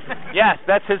 Yes,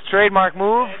 that's his trademark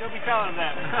move. Hey, don't be telling him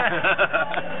that.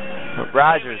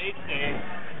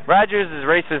 Rogers is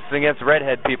racist against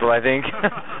redhead people, I think.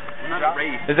 Not a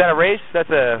race. Is that a race?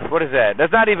 What is that?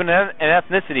 That's not even an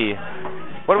ethnicity.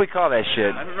 What do we call that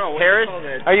shit? I don't know.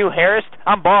 Harassed? Are you harassed?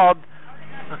 I'm bald.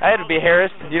 I had to be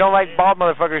harassed. You don't like bald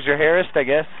motherfuckers, you're harassed, I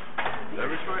guess.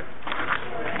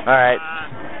 Alright.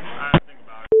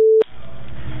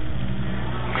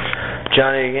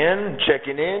 Johnny again,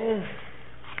 checking in.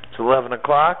 It's 11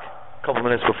 o'clock, a couple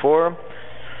minutes before.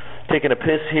 Taking a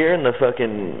piss here in the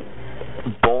fucking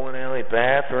bowling alley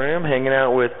bathroom, hanging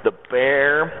out with the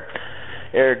Bear.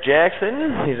 Eric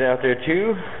Jackson, he's out there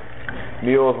too.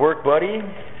 Me old work buddy.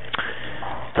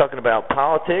 Talking about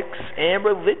politics and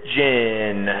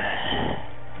religion.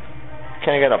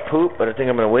 Kinda got a poop, but I think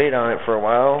I'm gonna wait on it for a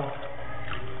while.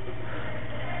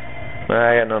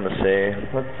 I got nothing to say.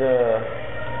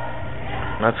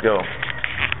 Let's go.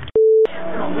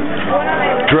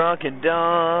 Drunk and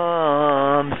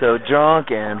dumb, so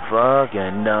drunk and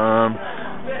fucking dumb.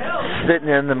 Sitting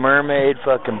in the Mermaid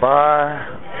fucking bar,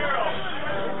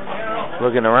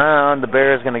 looking around. The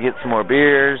Bear's gonna get some more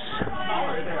beers.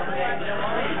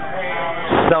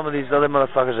 Some of these other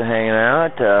motherfuckers are hanging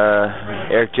out.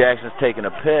 Eric Jackson's taking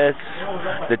a piss.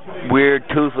 The weird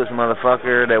toothless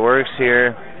motherfucker that works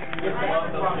here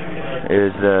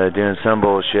is doing some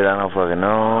bullshit. I don't fucking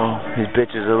know. These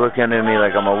bitches are looking at me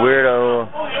like I'm a weirdo,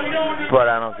 but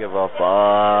I don't give a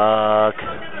fuck.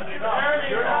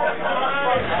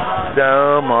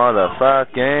 So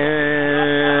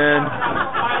motherfucking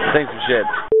think some shit.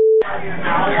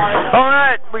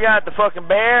 Alright, we got the fucking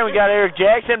Bear, we got Eric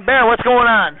Jackson. Bear, what's going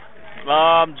on?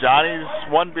 Johnny's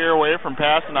 1 beer away from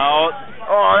passing out.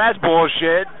 Oh, that's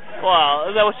bullshit. Wow,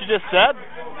 is that what you just said?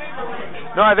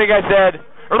 No, I think I said.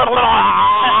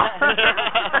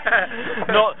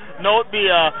 Note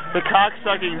the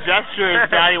cock-sucking gestures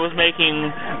Johnny was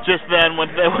making just then when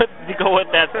they went to go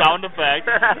with that sound effect.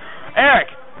 Eric,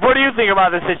 what do you think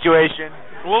about this situation?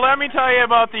 Well, let me tell you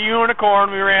about the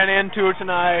unicorn we ran into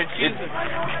tonight.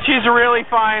 She's a really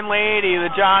fine lady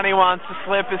that Johnny wants to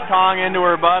slip his tongue into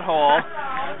her butthole.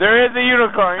 There is a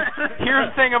unicorn. Here's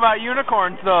the thing about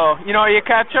unicorns, though. You know, you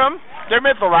catch them. They're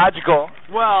mythological.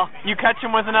 Well, you catch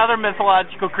them with another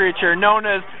mythological creature known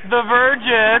as the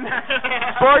Virgin.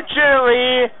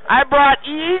 Fortunately, I brought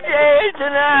EJ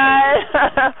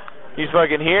tonight. He's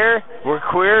fucking here. We're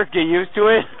queer. Get used to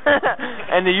it.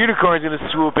 And the unicorn's gonna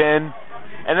swoop in.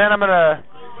 And then I'm gonna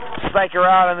psych her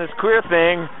out on this queer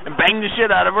thing and bang the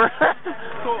shit out of her.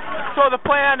 So the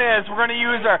plan is we're going to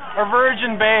use our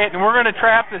virgin bait and we're going to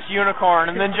trap this unicorn,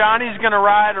 and then Johnny's going to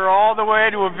ride her all the way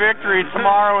to a victory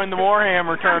tomorrow in the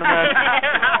Warhammer tournament.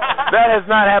 That has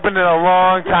not happened in a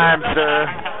long time, sir.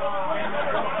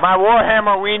 My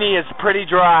Warhammer weenie is pretty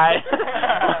dry.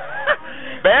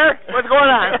 Bear, what's going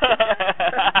on?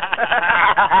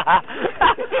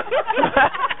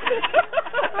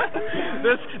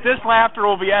 This laughter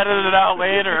will be edited out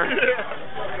later.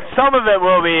 Some of it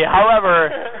will be. However,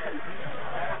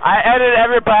 I edit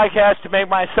every podcast to make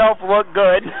myself look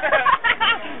good.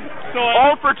 So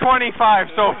 0 for 25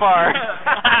 so far.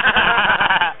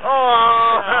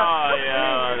 Oh, yeah.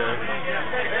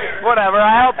 Whatever.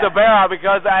 I helped the bear out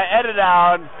because I edited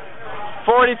out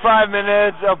 45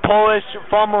 minutes of Polish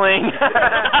fumbling.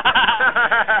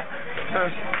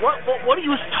 What are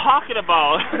you talking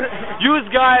about? You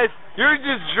guys, you're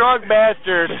just drunk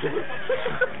bastards.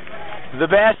 The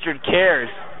bastard cares.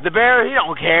 The bear, he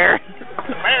don't care.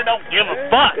 The bear don't give a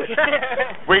fuck.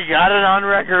 We got it on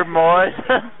record, boys.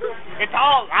 It's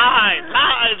all lies,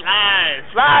 lies, lies.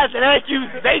 Lies and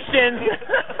accusations.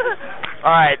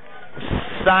 All right,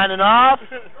 signing off.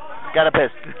 Got to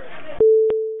piss.